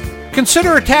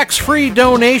 Consider a tax-free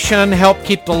donation. Help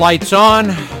keep the lights on,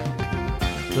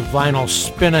 the vinyl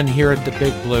spinning here at the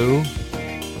Big Blue.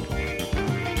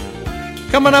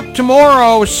 Coming up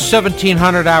tomorrow,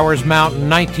 1700 hours Mountain,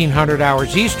 1900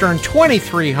 hours Eastern,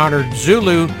 2300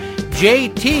 Zulu.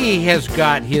 JT has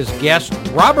got his guest,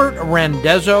 Robert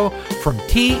Rendezzo from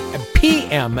PMDG.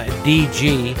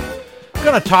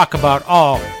 Going to talk about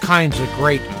all kinds of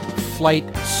great flight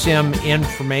sim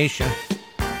information.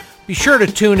 Be sure to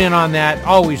tune in on that.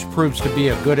 Always proves to be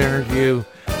a good interview.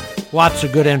 Lots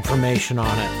of good information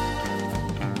on it.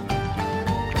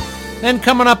 Then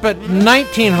coming up at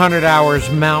 1900 hours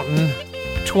Mountain,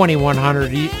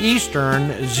 2100 Eastern,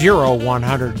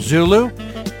 0100 Zulu,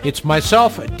 it's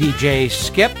myself, DJ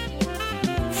Skip,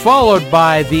 followed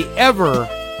by the ever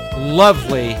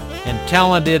lovely and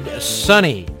talented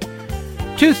Sunny,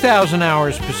 2000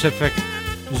 hours Pacific,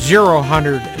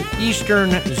 0100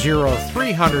 Eastern,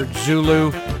 0300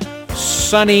 Zulu.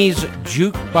 Sunny's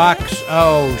Jukebox.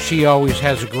 Oh, she always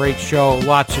has a great show.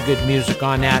 Lots of good music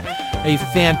on that. A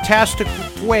fantastic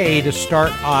way to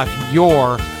start off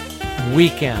your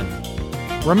weekend.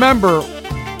 Remember,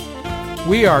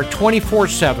 we are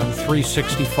 24/7,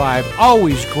 365.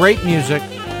 Always great music,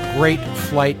 great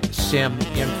flight sim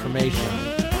information.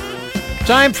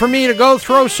 Time for me to go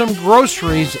throw some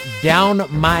groceries down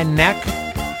my neck.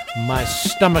 My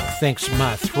stomach thinks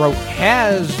my throat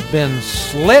has been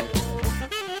slit.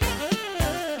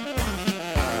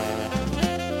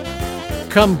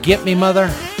 Come get me, mother.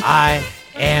 I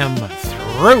am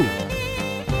through.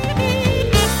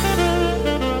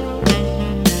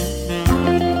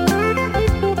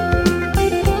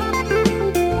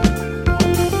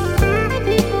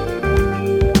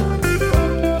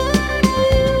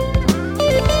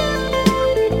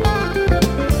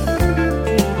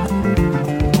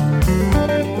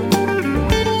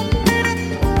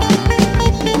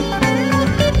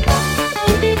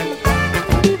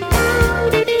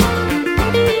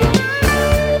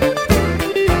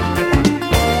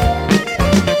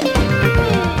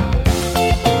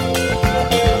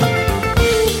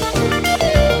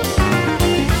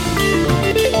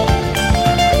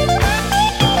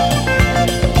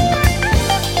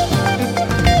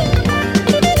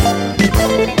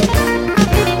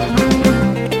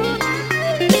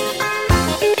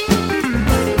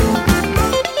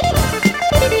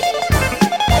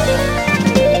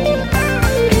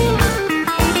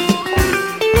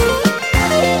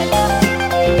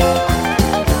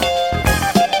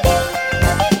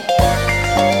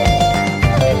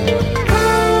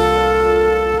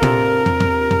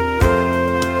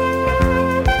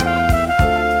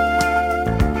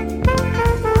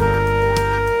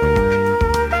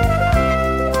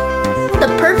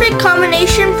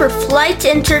 Combination for flight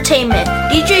entertainment.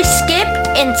 DJ Skip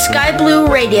and Sky Blue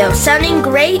Radio, sounding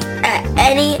great at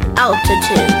any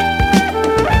altitude.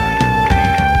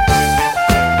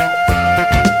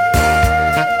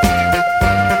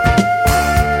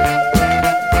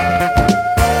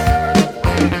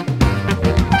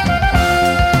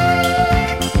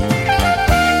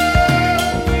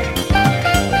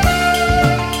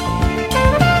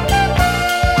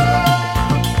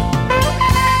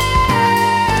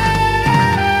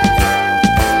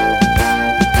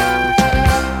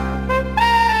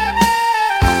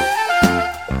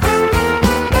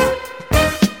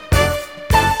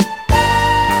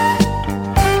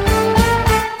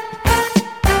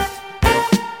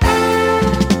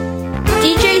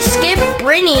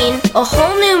 Bringing a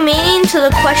whole new meaning to the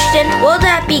question, will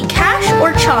that be cash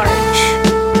or charge?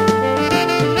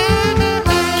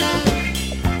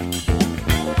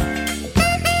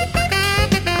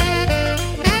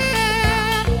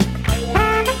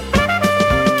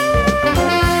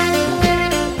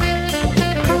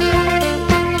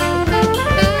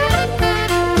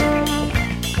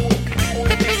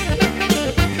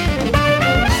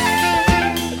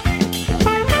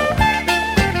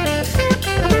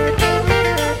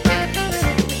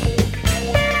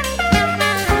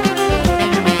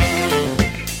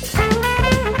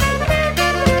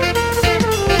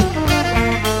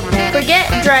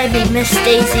 Driving, Miss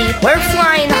Daisy. We're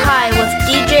flying high with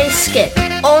DJ Skip,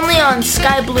 only on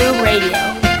Sky Blue Radio.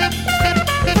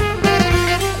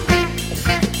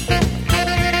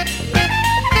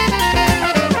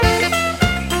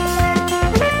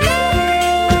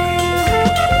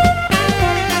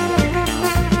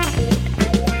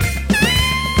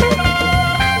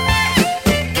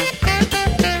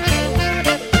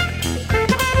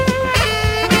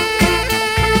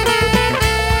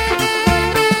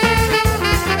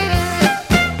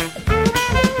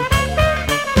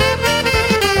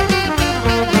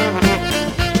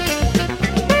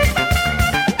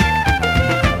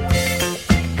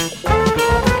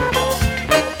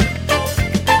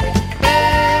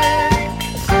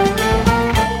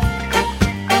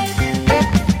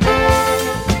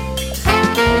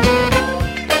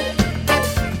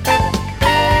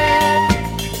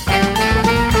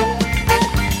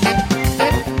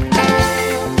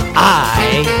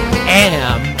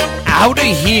 out of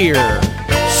here.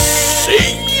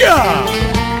 See ya!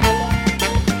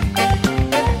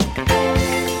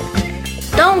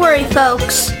 Don't worry,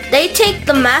 folks. They take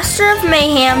the Master of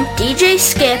Mayhem, DJ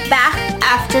Skip, back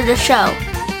after the show.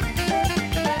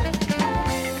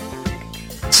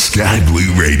 Sky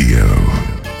Blue Radio.